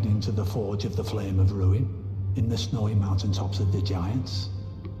you're heading to the Forge of the Flame of Ruin, in the snowy mountaintops of the Giants,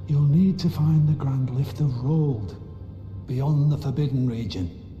 you'll need to find the Grand Lift of Rold, beyond the Forbidden Region.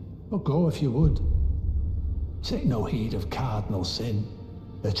 But go if you would. Take no heed of cardinal sin.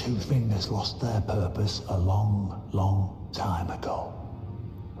 The Two Fingers lost their purpose a long, long time ago.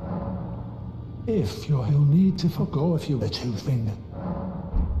 If you'll need to forgo if you the Two Fingers.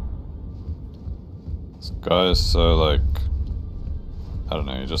 This guy is so like, I don't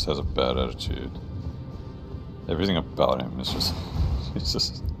know, he just has a bad attitude. Everything about him is just, he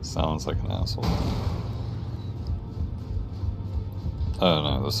just sounds like an asshole. I don't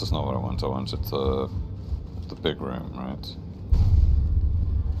know, this is not what I want. I wanted the big room, right?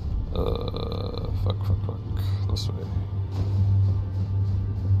 Fuck. This way.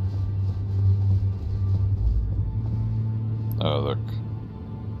 Oh, look.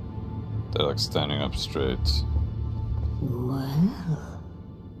 They're like standing up straight. Well,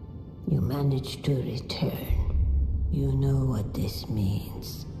 you managed to return. You know what this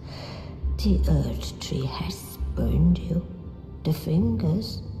means. The Earth Tree has spurned you. The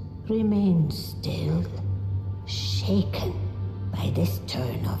Fingers remain still, shaken by this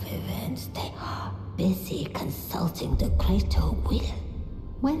turn of events. They are busy consulting the greater will.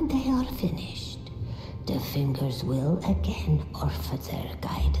 When they are finished, the Fingers will again offer their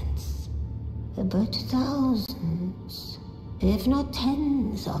guidance. But thousands, if not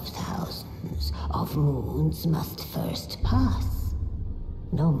tens of thousands, of moons must first pass.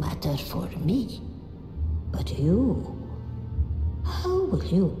 No matter for me, but you. How will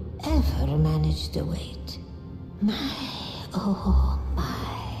you ever manage the wait? My, oh my.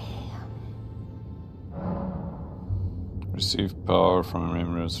 Receive power from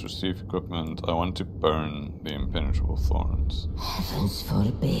remembrance, receive equipment. I want to burn the impenetrable thorns. Heavens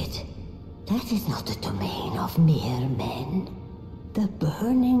forbid. That is not the domain of mere men. The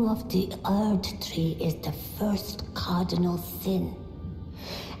burning of the Earth Tree is the first cardinal sin.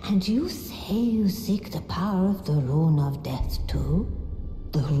 And you say you seek the power of the Rune of Death too?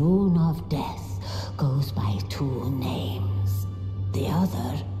 The Rune of Death goes by two names. The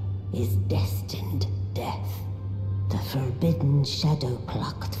other is Destined Death. The forbidden shadow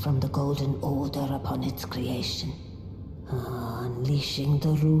plucked from the Golden Order upon its creation. Unleashing the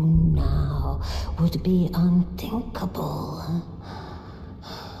rune now would be unthinkable.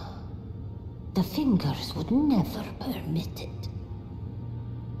 The Fingers would never permit it.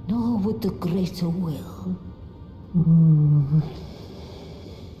 Nor would the Greater Will.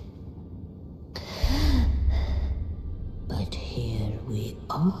 But here we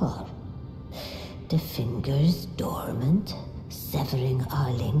are. The Fingers dormant, severing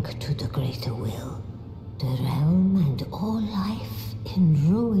our link to the Greater Will. The realm and all life in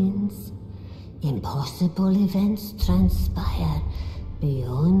ruins. Impossible events transpire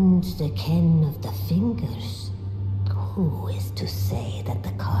beyond the ken of the Fingers. Who is to say that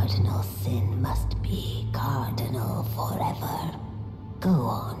the cardinal sin must be cardinal forever? Go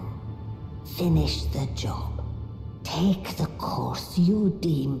on. Finish the job. Take the course you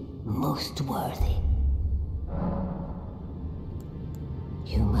deem most worthy.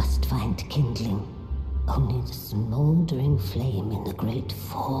 You must find kindling. Only the smoldering flame in the great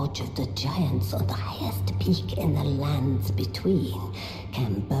forge of the giants on the highest peak in the lands between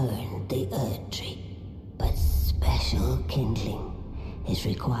can burn the Earth Tree. But special kindling is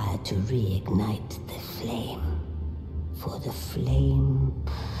required to reignite the flame. For the flame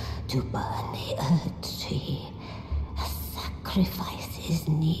to burn the Earth Tree, a sacrifice is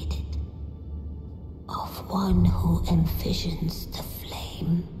needed. Of one who envisions the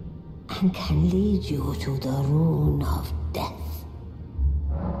flame and can lead you to the rune of death.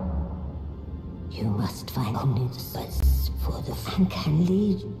 You must find only the best for the and can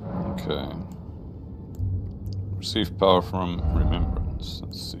lead. Okay. Receive power from remembrance.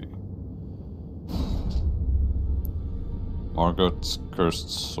 Let's see. Margot's cursed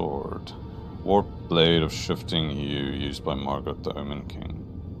sword. Warped blade of shifting hue used by Margot the Omen King.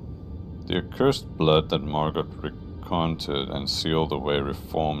 The accursed blood that Margot recanted and sealed away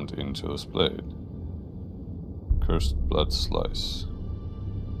reformed into this blade. Cursed blood slice.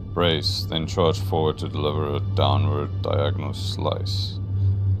 Brace, then charge forward to deliver a downward diagonal slice.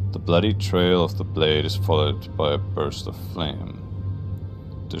 The bloody trail of the blade is followed by a burst of flame.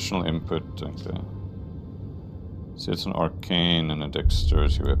 Additional input, okay. See, it's an arcane and a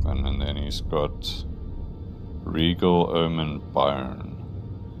dexterity weapon, and then he's got Regal Omen Byron.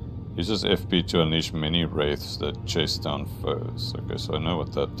 Uses FP to unleash many wraiths that chase down foes. Okay, so I know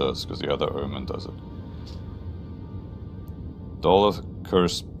what that does, because the other Omen does it. Doll of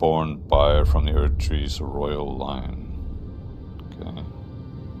Curse born Buyer from the Earth Tree's royal line. Okay.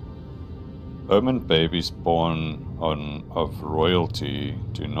 Omen babies born of royalty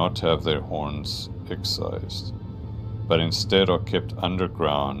do not have their horns excised, but instead are kept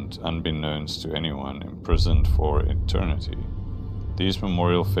underground, unbeknownst to anyone, imprisoned for eternity. These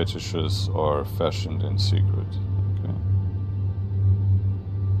memorial fetishes are fashioned in secret. Okay.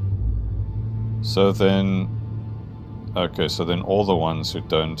 So then all the ones who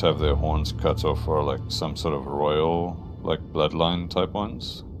don't have their horns cut off are like some sort of royal, like bloodline type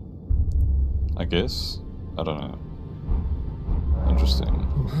ones, I guess. I don't know. Interesting.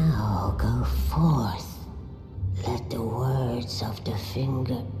 Now go forth. Let the words of the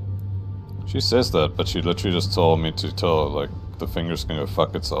Finger. She says that, but she literally just told me to tell her, like, the Finger's gonna go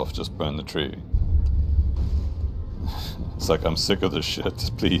fuck itself, just burn the tree. It's like, I'm sick of this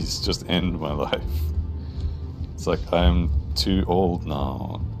shit, please, just end my life. It's like, I'm too old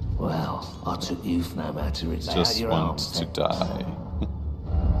now. Well, I took youth no matter it's just want to die.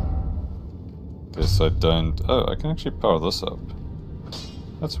 Guess I don't... Oh, I can actually power this up.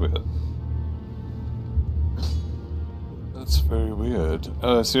 That's weird. That's very weird.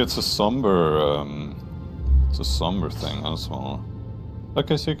 See, it's a somber thing as well.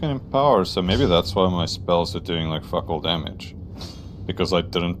 Okay, so you can empower, so maybe that's why my spells are doing like fuck all damage. Because I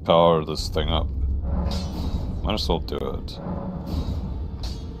didn't power this thing up. Might as well do it.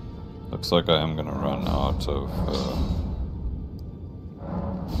 Looks like I am gonna run out of...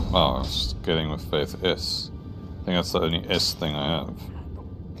 Wow, I was getting with Faith S. I think that's the only S thing I have.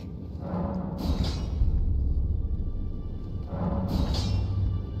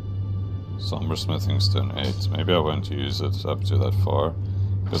 Somber Smithing Stone 8. Maybe I won't use it up to that far,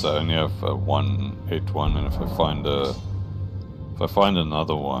 because I only have 181, and if I find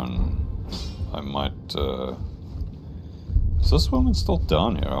another one, I might. Is this woman still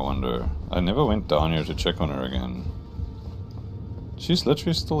down here? I wonder. I never went down here to check on her again. She's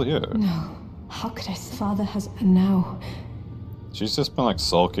literally still here. No, how could I? Father has now. She's just been like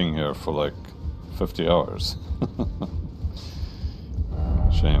sulking here for like 50 hours.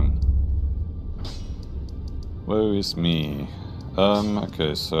 Shame. Woe is me.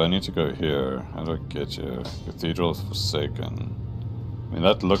 Okay, so I need to go here. How do I get here? Cathedral Forsaken. I mean,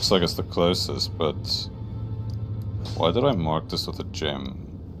 that looks like it's the closest, but... Why did I mark this with a gem?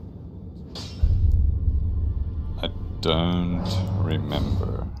 I don't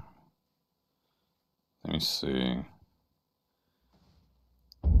remember. Let me see.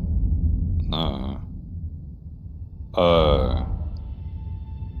 No.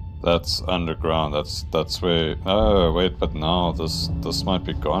 That's underground. That's where... Oh, wait, but now this might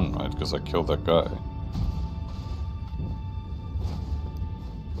be gone, right? Because I killed that guy.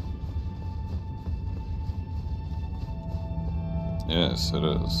 Yes, it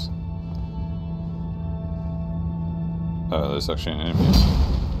is. Oh, there's actually an enemy.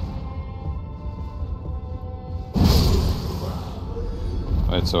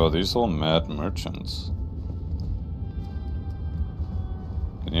 Wait, so are these all mad merchants?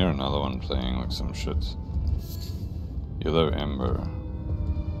 I can hear another one playing like some shit. Yellow Ember.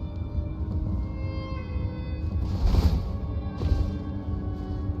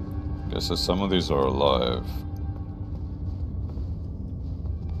 Guess so some of these are alive.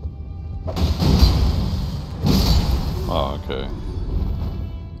 Oh, okay.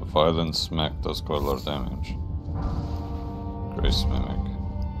 The violent smack does quite a lot of damage. Grace Mimic.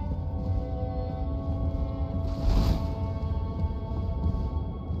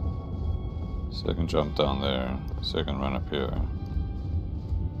 So I can jump down there, so I can run up here.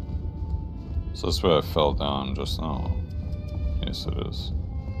 So that's where I fell down just now. Yes, it is.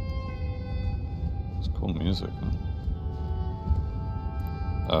 It's cool music,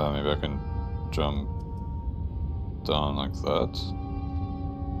 huh? Maybe I can jump down like that.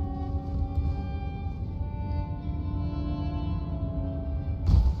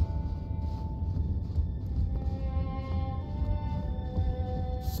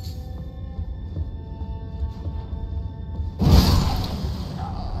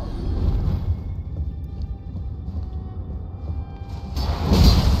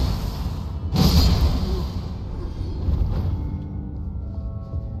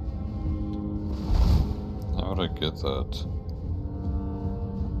 Get that.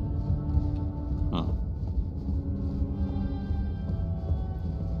 Huh.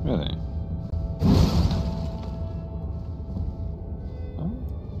 Really? Huh?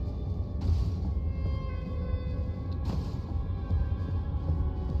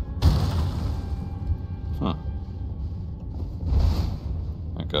 Huh.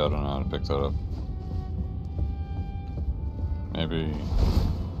 Okay, I don't know how to pick that up. Maybe...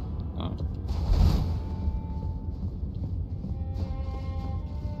 Oh.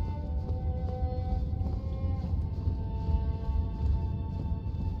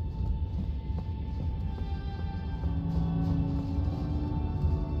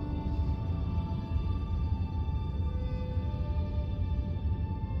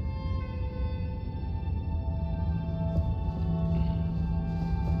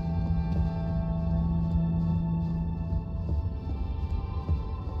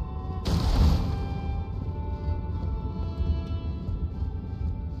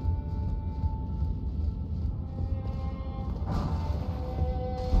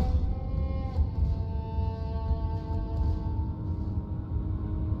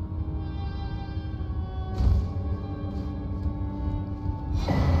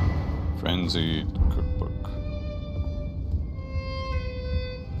 Frenzied cookbook.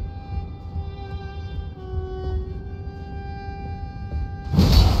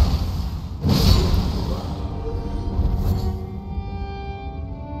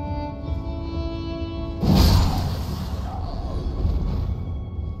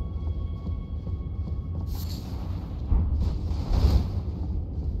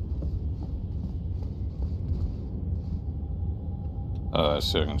 I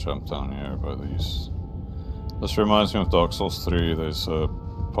see I can jump down here by these. This reminds me of Dark Souls 3. There's a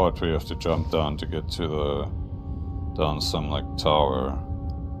part where you have to jump down to get to the... down some like tower.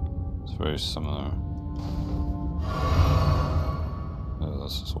 It's very similar. Oh,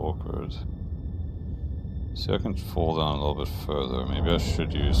 this is awkward. See, I can fall down a little bit further. Maybe I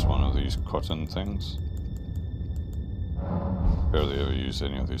should use one of these cotton things. Barely ever use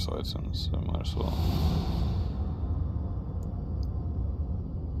any of these items, so might as well.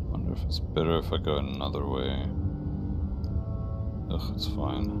 Wonder if it's better if I go another way. Ugh, it's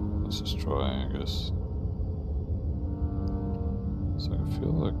fine. Let's just try, I guess. So I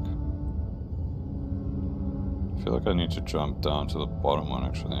feel like I need to jump down to the bottom one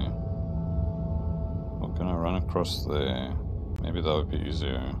actually. Or can I run across there? Maybe that would be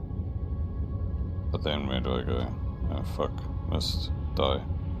easier. But then where do I go? Oh fuck, missed. Die.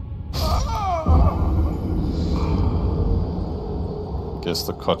 Guess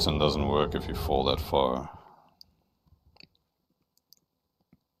the cotton doesn't work if you fall that far.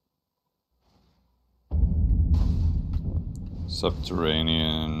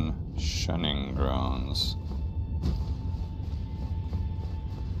 Subterranean shunning grounds.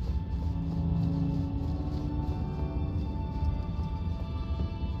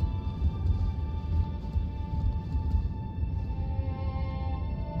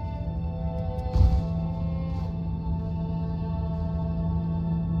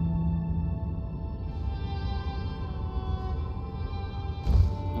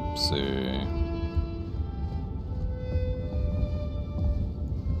 Oopsie.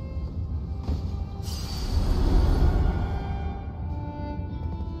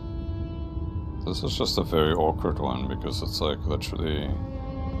 This is just a very awkward one because it's like literally...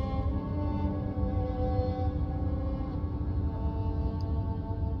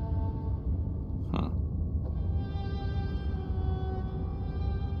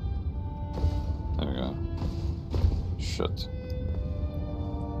 There we go. Shit.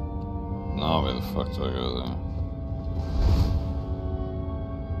 Now where the fuck do I go there?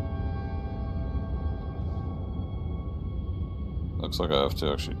 Looks like I have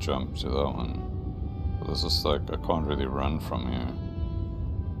to actually jump to that one. But this is like, I can't really run from here.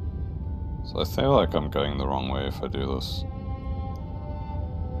 So I feel like I'm going the wrong way if I do this.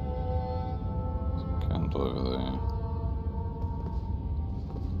 There's a candle over there.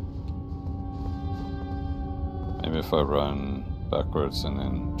 Maybe if I run backwards and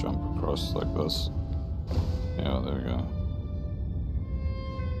then jump across like this. Yeah, there we go.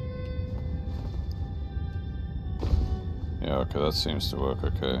 Yeah, okay, that seems to work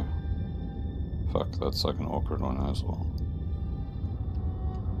okay. Fuck, that's like an awkward one as well.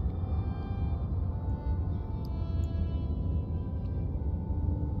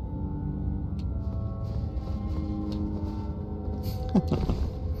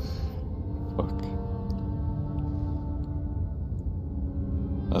 Fuck.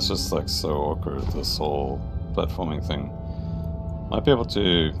 That's just like so awkward, this whole platforming thing. Might be able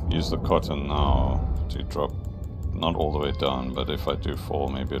to use the cotton now to drop, not all the way down, but if I do fall,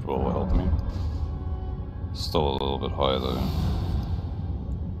 maybe it will help me. Still a little bit high though.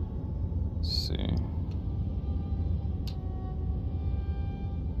 Let's see.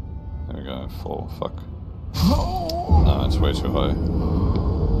 There we go, fall, fuck. No, it's way too high.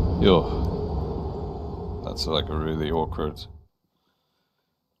 Yo. That's like a really awkward.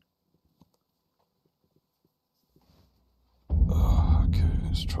 Okay,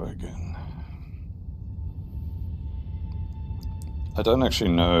 let's try again. I don't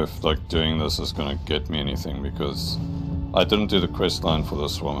actually know if like doing this is gonna get me anything because I didn't do the quest line for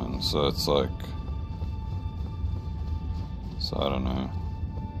this woman, so it's like, so I don't know.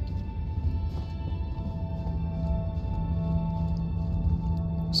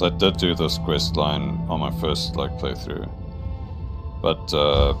 So I did do this quest line on my first like playthrough, but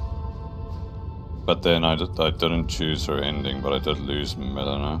then I didn't choose her ending, but I did lose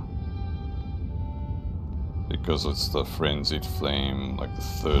Melina. Because it's the frenzied flame, like the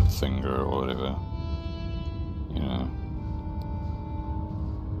third finger or whatever. You know.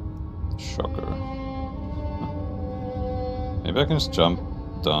 Shocker. Maybe I can just jump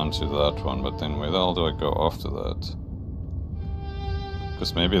down to that one, but then where the hell do I go after that?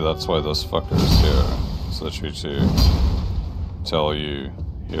 Because maybe that's why this fucker is here. It's literally to tell you,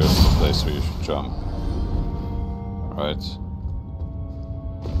 here's the place where you should jump. Right?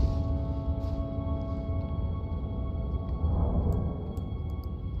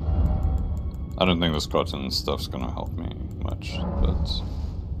 I don't think this cotton stuff's gonna help me much, but let's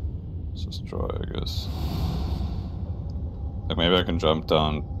just try, I guess. Like maybe I can jump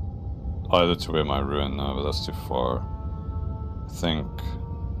down either to where my ruin now, but that's too far. I think...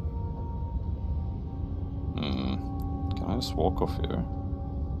 Can I just walk off here?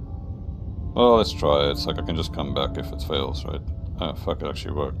 Well, let's try it. It's like I can just come back if it fails, right? Oh, fuck, it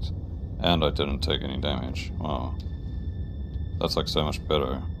actually worked. And I didn't take any damage. Wow. That's like so much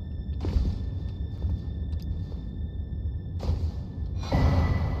better.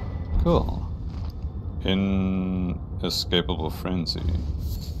 Cool. Inescapable frenzy.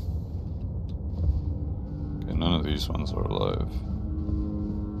 Okay, none of these ones are alive.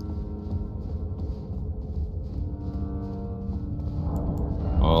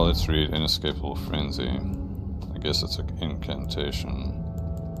 Well, let's read inescapable frenzy. I guess it's an incantation.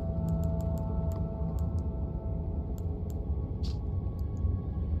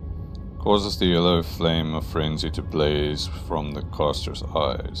 Causes the yellow flame of frenzy to blaze from the caster's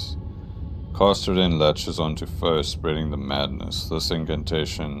eyes. Caster then latches onto foes, spreading the madness. This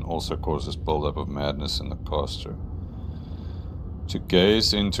incantation also causes buildup of madness in the caster. To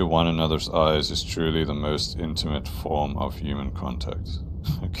gaze into one another's eyes is truly the most intimate form of human contact.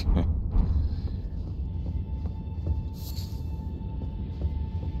 Okay.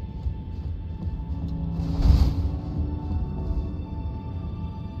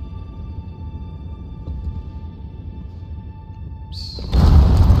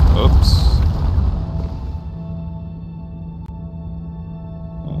 Oops.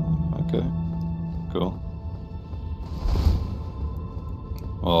 Okay. Cool.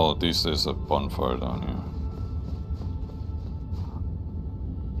 Well, at least there's a bonfire down here.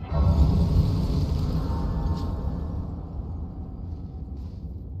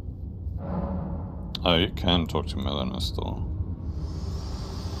 Oh, you can talk to Melina still.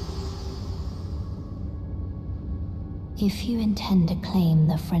 If you intend to claim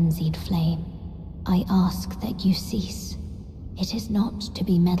the frenzied flame, I ask that you cease. It is not to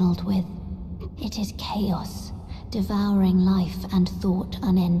be meddled with. It is chaos, devouring life and thought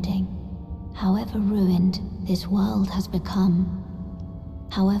unending. However ruined this world has become,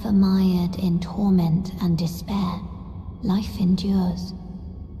 however mired in torment and despair, life endures.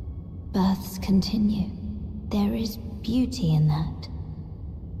 Births continue. There is beauty in that.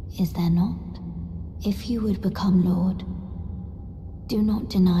 Is there not? If you would become Lord, do not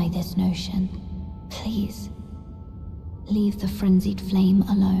deny this notion. Please, leave the frenzied flame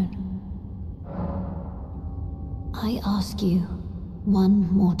alone. I ask you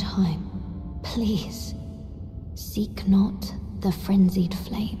one more time, please, seek not the frenzied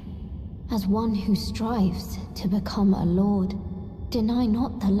flame. As one who strives to become a lord, deny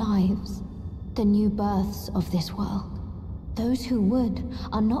not the lives, the new births of this world. Those who would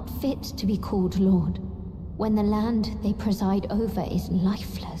are not fit to be called lord, when the land they preside over is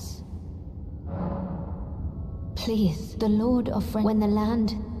lifeless. Please, the Lord of when the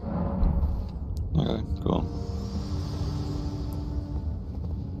land... Okay, cool.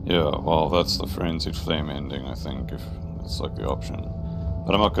 Yeah, well, that's the frenzied flame ending, I think, if it's like the option.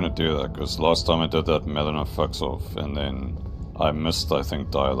 But I'm not gonna do that, because last time I did that, Melina fucks off, and then I missed, I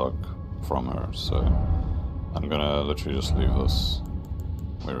think, dialogue from her, so I'm gonna literally just leave this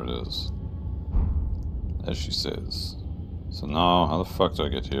where it is, as she says. So now, how the fuck do I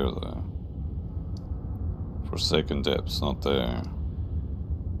get here, though? Forsaken Depths, not there.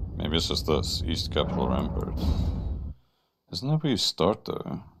 Maybe it's just this, East Capital Rampart. Isn't that where you start,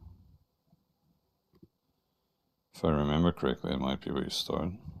 though? If I remember correctly, it might be where you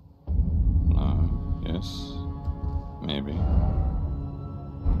start. No. Yes? Maybe.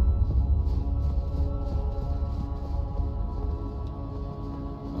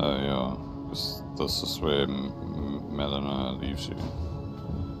 Oh yeah, this is where Melina leaves you.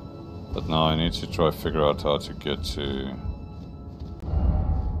 But now I need to try to figure out how to get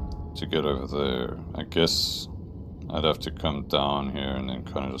over there. I guess I'd have to come down here and then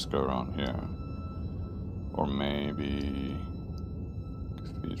kind of just go around here. Or maybe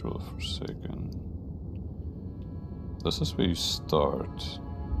Cathedral of Forsaken. This is where you start.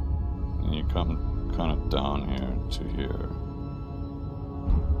 And you come kind of down here to here.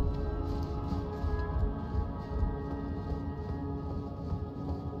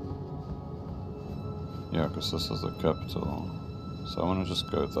 Yeah, because this is the capital. So I want to just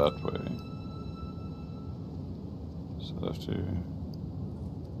go that way. So I have to...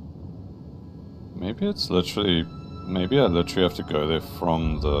 Maybe it's literally... Maybe I literally have to go there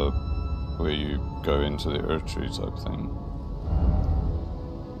from the... where you go into the Earth Tree type thing.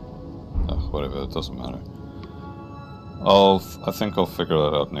 Whatever, it doesn't matter. I think I'll figure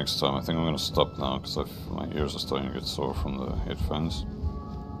that out next time. I think I'm going to stop now because my ears are starting to get sore from the headphones.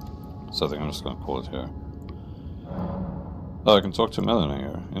 So I think I'm just going to call it here. Oh, I can talk to Melina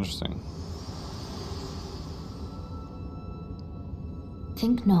here. Interesting.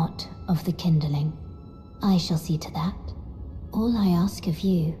 Think not of the kindling. I shall see to that. All I ask of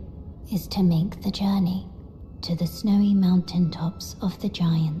you is to make the journey to the snowy mountaintops of the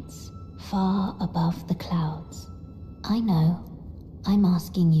giants, far above the clouds. I know I'm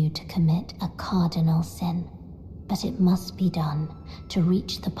asking you to commit a cardinal sin, but it must be done to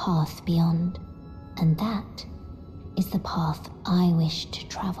reach the path beyond, and that is the path I wish to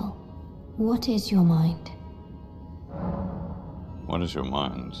travel. What is your mind? What is your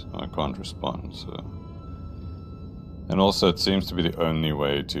mind? I can't respond, so... And also, it seems to be the only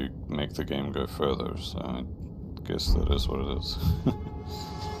way to make the game go further, so I guess that is what it is.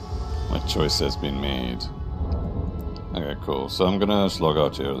 My choice has been made. Okay, cool. So I'm gonna just log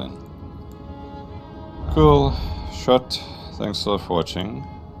out here then. Cool. Shot. Thanks a lot for watching.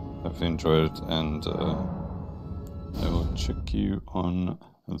 Hope you enjoyed it, and I will check you on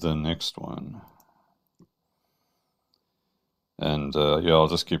the next one. And yeah, I'll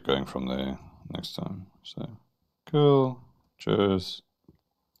just keep going from there next time. So, cool. Cheers.